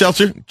 James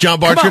Seltzer, John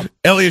Barcher,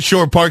 Elliott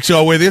Shore Parks,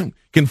 all with you. You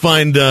can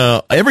find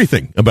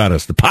everything about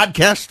us. The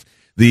podcast,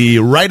 the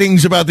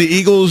writings about the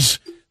Eagles,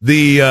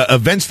 the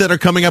events that are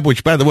coming up,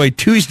 which, by the way,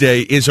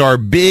 Tuesday is our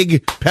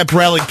big pep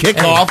rally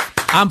kickoff.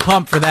 I'm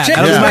pumped for that.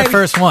 That was my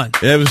first one.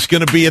 It was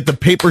going to be at the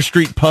Paper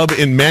Street Pub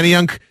in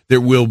Manayunk. There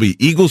will be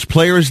Eagles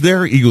players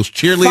there, Eagles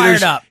cheerleaders.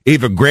 Fired up.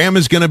 Ava Graham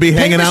is going to be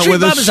hanging out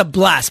with us. Paper Street Pub is a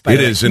blast, by the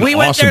way. It is an We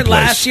went awesome there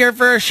place. last year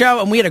for a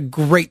show, and we had a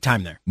great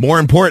time there. More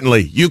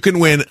importantly, you can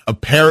win a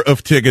pair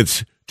of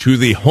tickets to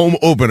the home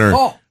opener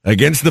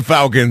against the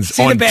Falcons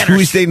on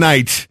Tuesday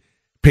night.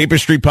 Paper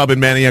Street Pub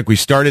in Manayunk. We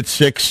start at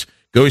 6,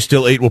 goes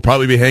till 8. We'll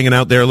probably be hanging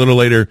out there a little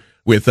later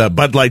with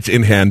Bud Lights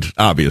in hand,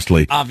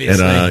 obviously.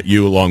 And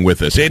you along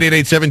with us.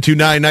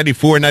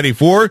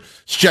 888-729-9494. Let's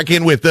check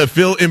in with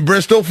Phil in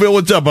Bristol. Phil,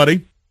 what's up,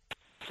 buddy?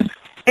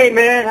 Hey,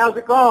 man. How's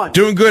it going?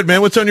 Doing good,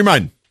 man. What's on your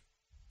mind?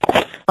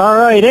 All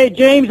right. Hey,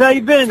 James. How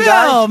you been, Phil,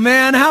 guys?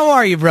 man. How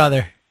are you,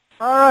 brother?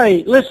 All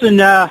right. Listen,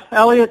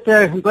 Elliot,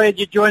 I'm glad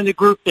you joined the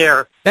group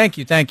there. Thank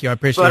you. I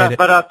appreciate it.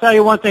 But I'll tell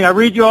you one thing. I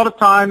read you all the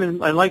time,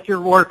 and I like your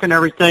work and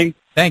everything.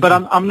 Thank you.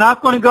 But I'm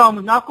not going to go.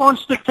 I'm not going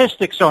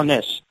statistics on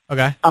this.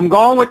 Okay. I'm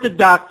going with the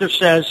doctor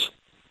says.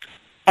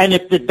 And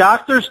if the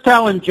doctor's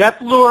telling Jeff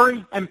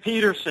Lurie and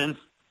Peterson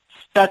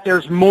that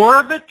there's more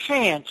of a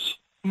chance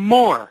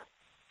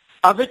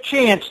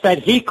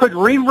that he could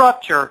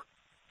re-rupture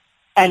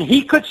and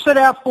he could sit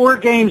out 4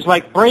 games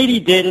like Brady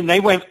did and they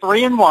went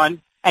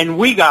 3-1 and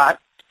we got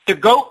the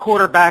GOAT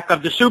quarterback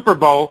of the Super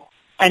Bowl.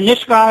 And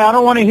this guy, I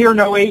don't want to hear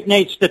no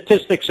 8-8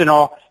 statistics and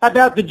all. How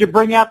about did you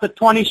bring out the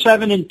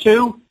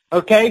 27-2?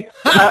 Okay,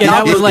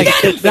 that was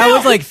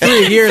like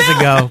 3 years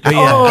ago. But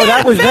yeah. Oh,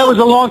 that was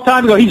a long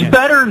time ago. He's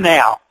better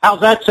now. How's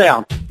that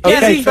sound?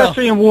 Okay,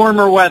 especially in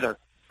warmer weather.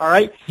 All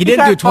right. He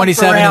didn't do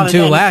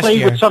 27-2 last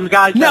year. With some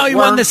guys no, he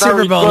won the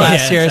Super Bowl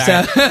last year.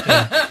 So.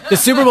 The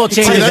Super Bowl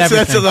changes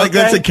everything.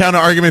 That's a counter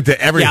argument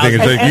to everything.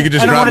 Yeah, you can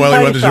just drop while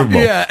he won the Super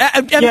Bowl. Yeah,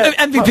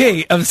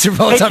 MVP of the Super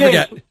Bowl. Let's not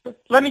forget.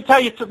 Let me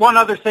tell you one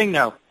other thing,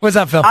 though. What's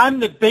up, Phil?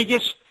 I'm the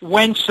biggest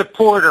Wentz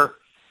supporter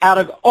out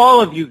of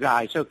all of you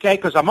guys, okay?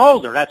 Because I'm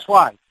older, that's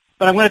why.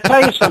 But I'm going to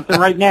tell you something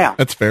right now.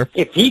 That's fair.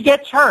 If he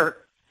gets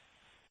hurt,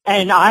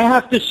 and I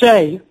have to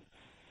say,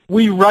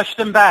 we rushed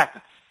him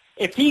back.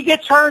 If he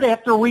gets hurt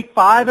after week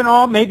 5 and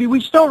all, maybe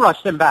we still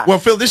rush him back. Well,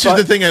 Phil, this is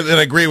the thing that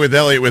I agree with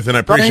Elliot with, and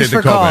I appreciate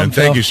the call, man.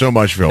 Thank you so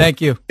much, Phil.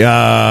 Thank you.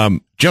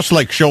 Just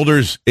like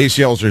shoulders,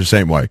 ACLs are the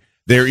same way.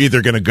 They're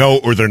either going to go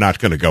or they're not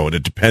going to go. And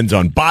it depends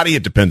on body.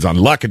 It depends on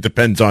luck. It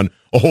depends on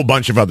a whole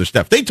bunch of other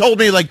stuff. They told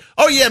me, like,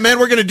 oh, yeah, man,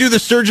 we're going to do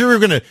this surgery. We're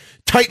going to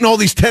tighten all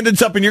these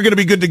tendons up and you're going to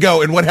be good to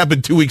go. And what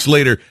happened 2 weeks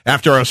later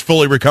after I was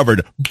fully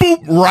recovered?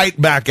 Boop, right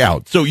back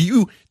out. So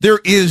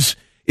there's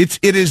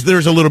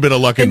a little bit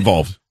of luck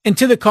involved. And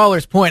to the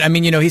caller's point, I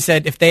mean, he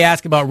said if they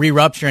ask about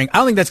re-rupturing, I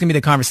don't think that's going to be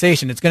the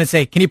conversation. It's going to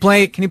say, can you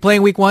play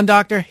in week 1,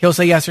 doctor? He'll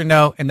say yes or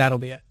no, and that'll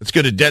be it. Let's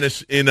go to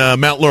Dennis in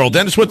Mount Laurel.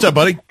 Dennis, what's up,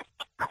 buddy?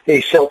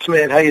 Hey, Schultz,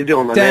 man. How you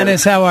doing, my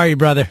Dennis, man? how are you,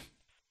 brother?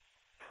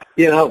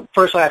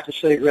 First I have to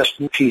say rest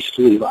in peace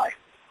to Levi.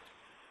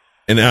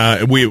 And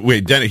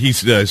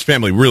Dennis, his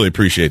family really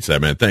appreciates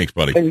that, man. Thanks,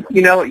 buddy. And,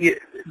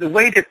 the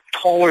way that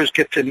callers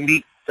get to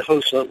meet the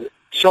host of it,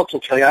 Schultz will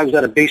tell you, I was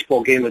at a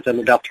baseball game with them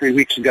about 3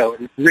 weeks ago,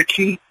 and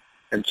Richie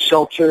and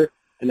Seltzer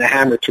and the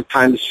Hammer took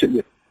time to sit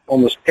with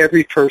almost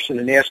every person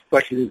and ask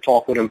questions and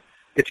talk with them.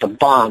 It's a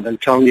bond. I'm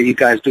telling you, you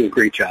guys do a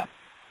great job.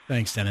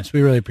 Thanks, Dennis.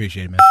 We really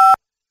appreciate it, man.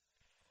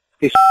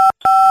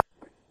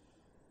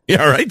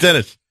 Yeah, all right,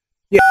 Dennis.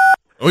 Yeah.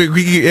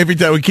 Every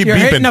time we keep You're beeping.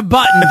 hitting a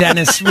button,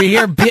 Dennis. We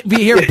hear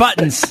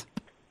buttons.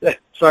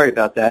 Sorry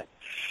about that.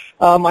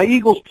 My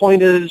Eagles'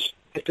 point is,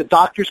 if the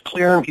doctors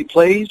clear him, he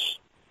plays.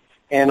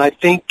 And I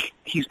think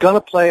he's going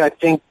to play. I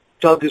think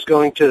Doug is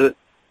going to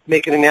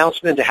make an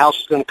announcement. The house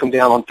is going to come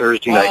down on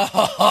Thursday night.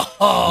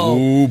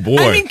 Oh, boy.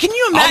 I mean, can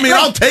you imagine?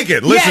 I'll take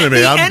it. Listen to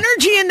me. The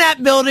energy in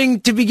that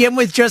building to begin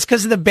with just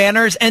because of the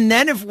banners. And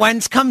then if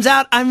Wentz comes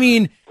out, I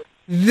mean,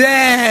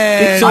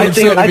 then it's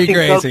going to be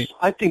crazy.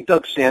 I think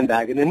Doug's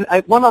sandbagging. And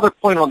one other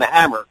point on the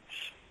Hammer.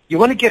 You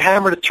want to get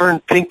Hammer to turn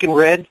pink and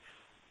red?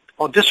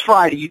 On this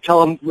Friday, you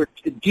tell him we're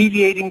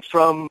deviating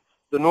from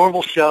the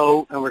normal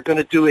show, and we're going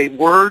to do a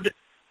word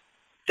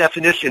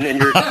definition, and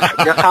your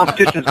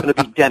competition is going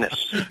to be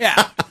Dennis.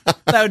 Yeah,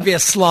 that would be a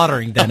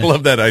slaughtering, Dennis. I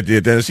love that idea,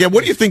 Dennis. Yeah,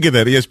 what do you think of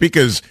that? Yes,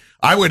 because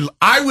I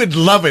would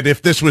love it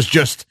if this was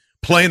just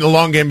playing the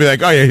long game, be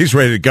like, oh yeah, he's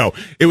ready to go.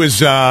 It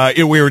was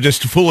we were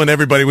just fooling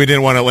everybody. We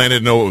didn't want Atlanta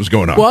to know what was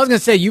going on. Well, I was going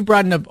to say, you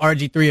brought up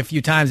RG3 a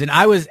few times, and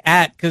I was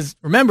because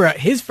remember,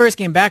 his first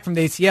game back from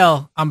the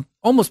ACL, I'm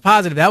almost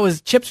positive that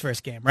was Chip's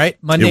first game,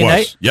 right? Monday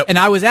night. Yep. And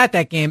I was at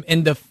that game,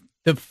 and the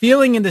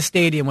feeling in the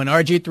stadium when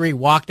RG3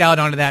 walked out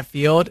onto that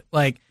field,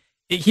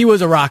 he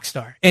was a rock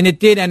star, and it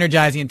did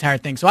energize the entire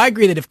thing. So I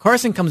agree that if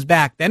Carson comes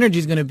back, the energy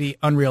is going to be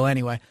unreal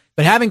anyway.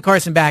 But having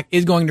Carson back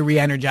is going to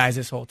re-energize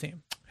this whole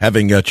team.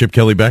 Having Chip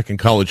Kelly back in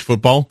college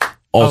football,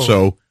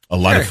 also a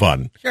lot of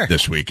fun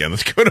this weekend.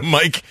 Let's go to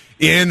Mike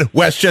in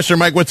Westchester.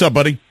 Mike, what's up,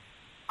 buddy?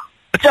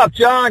 What's up,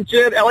 John,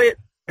 Jim, Elliot?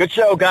 Good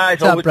show,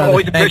 guys.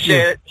 Always appreciate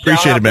it.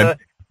 Appreciate it, man.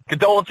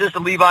 Condolences to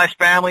Levi's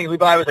family.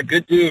 Levi was a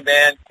good dude,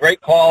 man. Great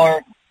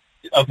caller.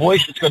 A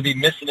voice that's going to be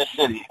missed in this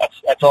city.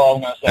 That's all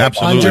I'm going to say.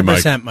 Absolutely,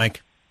 100%,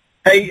 Mike.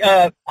 Hey,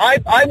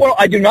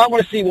 I do not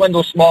want to see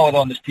Wendell Smallwood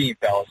on this team,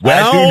 fellas.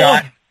 Well, I do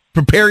not.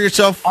 Prepare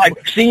yourself I've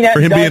seen that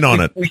for him done. being on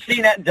it. We've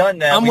seen that done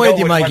now. I'm with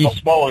you, Mikey.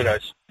 Wendell Smallwood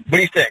is. What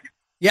do you think?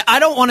 Yeah, I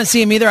don't want to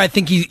see him either. I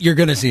think you're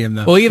going to see him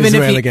though. Well, even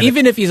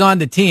if he's on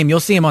the team, you'll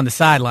see him on the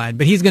sideline.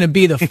 But he's going to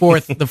be the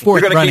fourth You're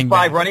going to running keep 5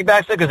 back. running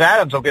backs there because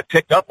Adams will get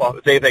picked up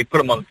on. They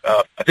put him on.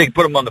 I think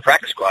put him on the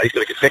practice squad. He's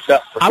going to get picked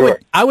up. For sure.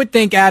 I would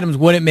think Adams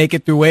wouldn't make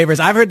it through waivers.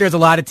 I've heard there's a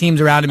lot of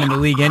teams around him in the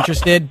league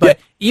interested. But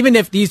even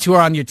if these two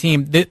are on your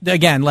team,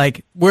 again,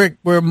 we're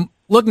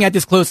looking at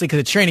this closely because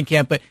it's training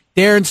camp. But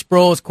Darren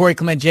Sproles, Corey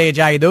Clement, Jay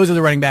Ajayi, those are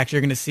the running backs you're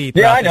going to see.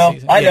 Yeah, I know. The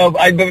season. I know.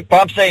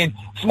 But I'm saying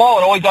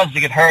Smallwood, all he does is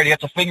get hurt. He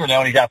gets a fingernail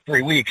and he's out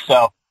 3 weeks.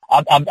 So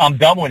I'm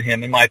done with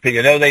him, in my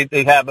opinion. I know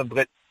they have him,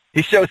 but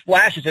he shows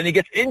flashes and he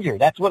gets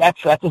injured. That's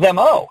his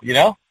MO, you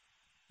know?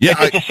 Yeah,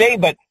 it's a shame,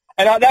 but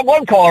that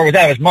one caller was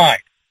out of his mind.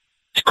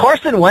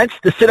 Carson Wentz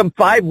to sit him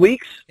 5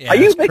 weeks? Yeah, are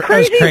you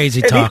crazy? That's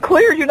crazy talk. If he's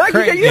cleared, you're not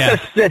going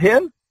to sit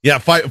him. Yeah,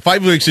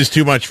 5 weeks is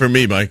too much for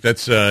me, Mike.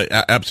 That's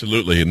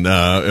absolutely, and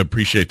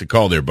appreciate the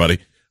call there, buddy.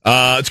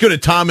 Let's go to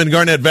Tom in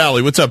Garnett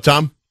Valley. What's up,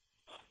 Tom?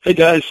 Hey,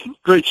 guys.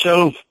 Great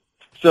show.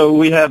 So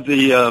we have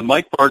the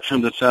Mike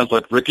Bartram that sounds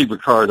like Ricky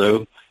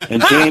Ricardo,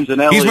 and James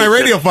and Ellie. He's my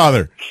radio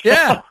father.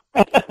 Yeah.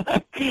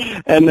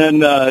 And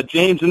then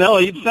James and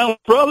Ellie sound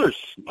like brothers.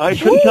 I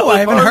couldn't tell. I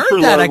haven't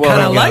heard that. I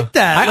kind of like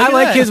that. I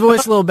like his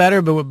voice a little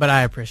better, but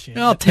I appreciate it.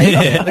 I'll take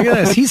it. Look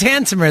at this. He's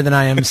handsomer than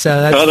I am,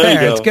 so that's fair. There you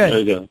go. It's good. There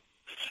you go.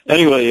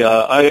 Anyway,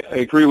 I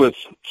agree with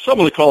some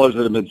of the callers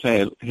that have been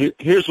saying,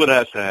 here's what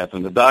has to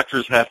happen. The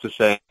doctors have to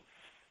say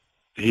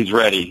he's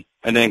ready.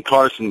 And then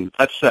Carson,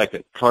 that's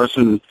second.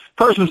 Carson's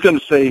going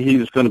to say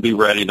he's going to be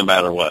ready no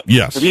matter what.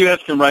 Yes. If you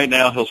ask him right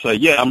now, he'll say,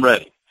 yeah, I'm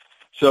ready.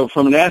 So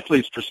from an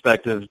athlete's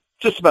perspective,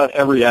 just about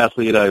every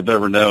athlete I've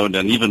ever known,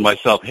 and even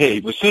myself,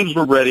 hey, as soon as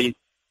we're ready,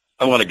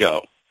 I want to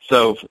go.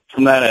 So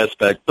from that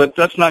aspect, but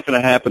that's not going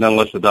to happen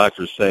unless the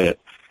doctors say it.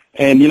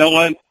 And you know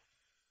what?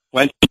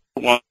 Wentz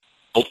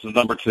is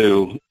number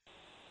 2.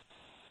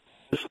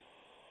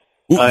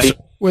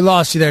 We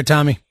lost you there,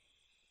 Tommy.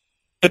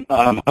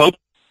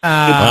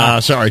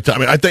 Sorry,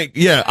 Tommy. I think,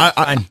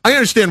 I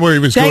understand where he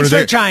was going. Thanks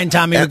for trying,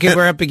 Tommy.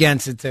 We're up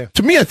against it, too.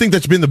 To me, I think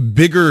that's been the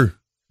bigger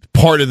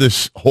part of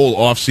this whole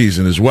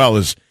offseason as well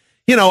as,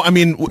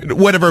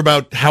 whatever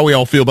about how we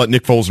all feel about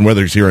Nick Foles and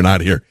whether he's here or not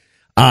here.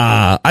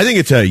 I think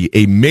it's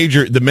a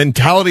major, the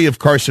mentality of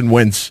Carson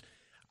Wentz,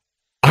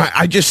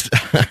 I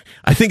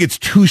think it's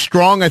too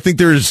strong. I think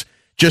there's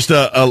just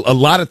a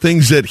lot of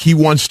things that he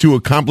wants to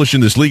accomplish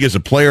in this league as a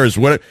player.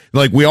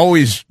 We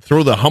always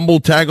throw the humble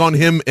tag on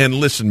him. And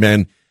listen,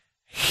 man,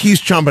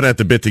 he's chomping at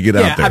the bit to get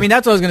out there. I mean,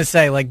 that's what I was going to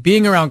say. Like,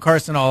 being around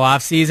Carson all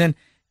offseason,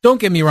 don't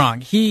get me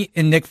wrong. He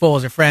and Nick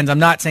Foles are friends. I'm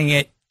not saying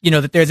it,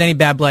 that there's any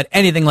bad blood,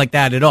 anything like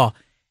that at all.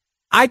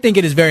 I think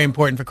it is very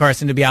important for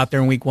Carson to be out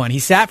there in week 1. He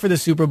sat for the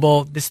Super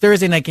Bowl. This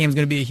Thursday night game is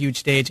going to be a huge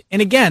stage.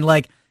 And again,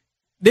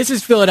 this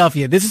is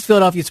Philadelphia. This is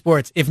Philadelphia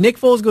sports. If Nick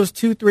Foles goes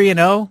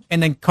 2-3-0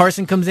 and then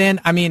Carson comes in,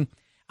 I mean,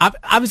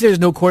 obviously there's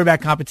no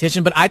quarterback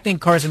competition, but I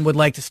think Carson would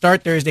like to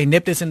start Thursday,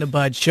 nip this in the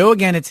bud, show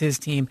again it's his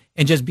team,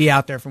 and just be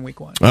out there from week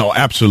 1. Oh,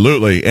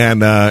 absolutely.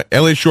 And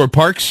Elliott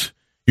Shore-Parks,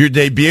 your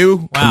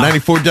debut on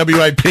 94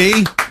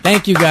 WIP.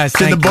 Thank you, guys.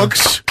 It's in the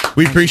books.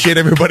 We appreciate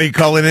everybody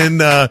calling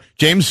in.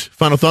 James,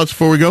 final thoughts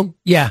before we go?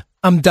 Yeah,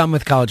 I'm done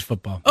with college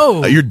football.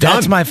 Oh, you're done?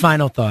 That's my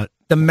final thought.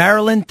 The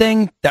Maryland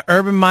thing, the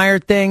Urban Meyer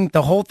thing,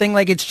 the whole thing,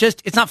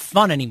 it's not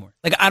fun anymore.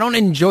 I don't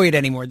enjoy it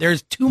anymore.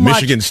 There's too much.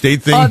 Michigan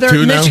State thing,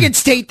 too, now? Michigan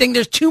State thing.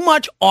 There's too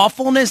much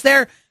awfulness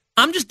there.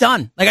 I'm just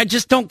done. I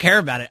just don't care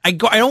about it. I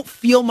don't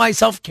feel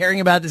myself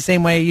caring about it the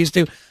same way I used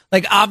to.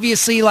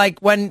 Obviously,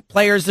 when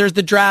players, there's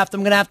the draft,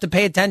 I'm going to have to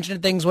pay attention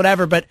to things,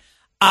 whatever. But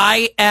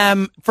I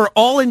am, for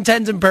all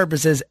intents and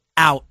purposes,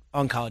 out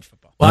on college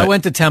football. Well, I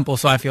went to Temple,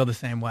 so I feel the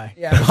same way.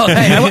 Yeah, well,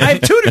 hey, I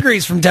have 2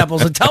 degrees from Temple,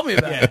 so tell me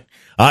about it.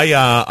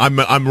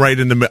 I'm right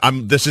in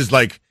the. This is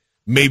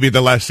maybe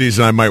the last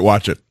season I might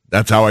watch it.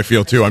 That's how I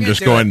feel too. I'm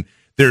just going.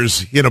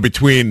 There's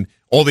between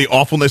all the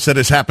awfulness that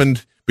has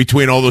happened,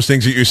 between all those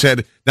things that you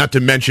said, not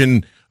to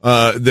mention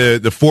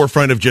the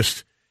forefront of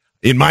just,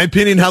 in my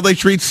opinion, how they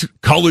treat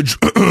college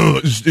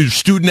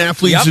student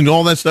athletes and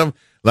all that stuff.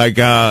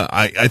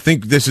 I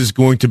think this is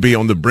going to be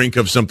on the brink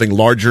of something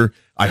larger.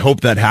 I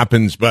hope that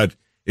happens, but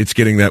it's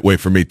getting that way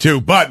for me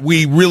too. But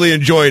we really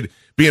enjoyed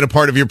being a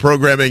part of your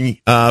programming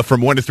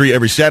from 1 to 3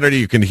 every Saturday.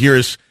 You can hear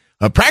us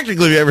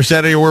practically every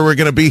Saturday where we're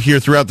going to be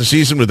here throughout the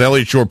season with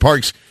Elliott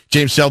Shore-Parks,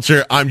 James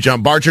Seltzer. I'm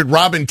John Barchard.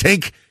 Robin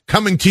Tank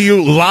coming to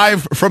you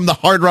live from the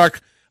Hard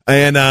Rock.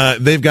 And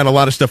they've got a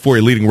lot of stuff for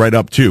you leading right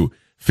up to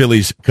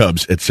Phillies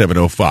Cubs at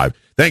 7:05.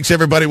 Thanks,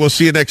 everybody. We'll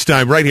see you next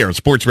time right here on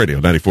Sports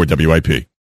Radio 94 WIP.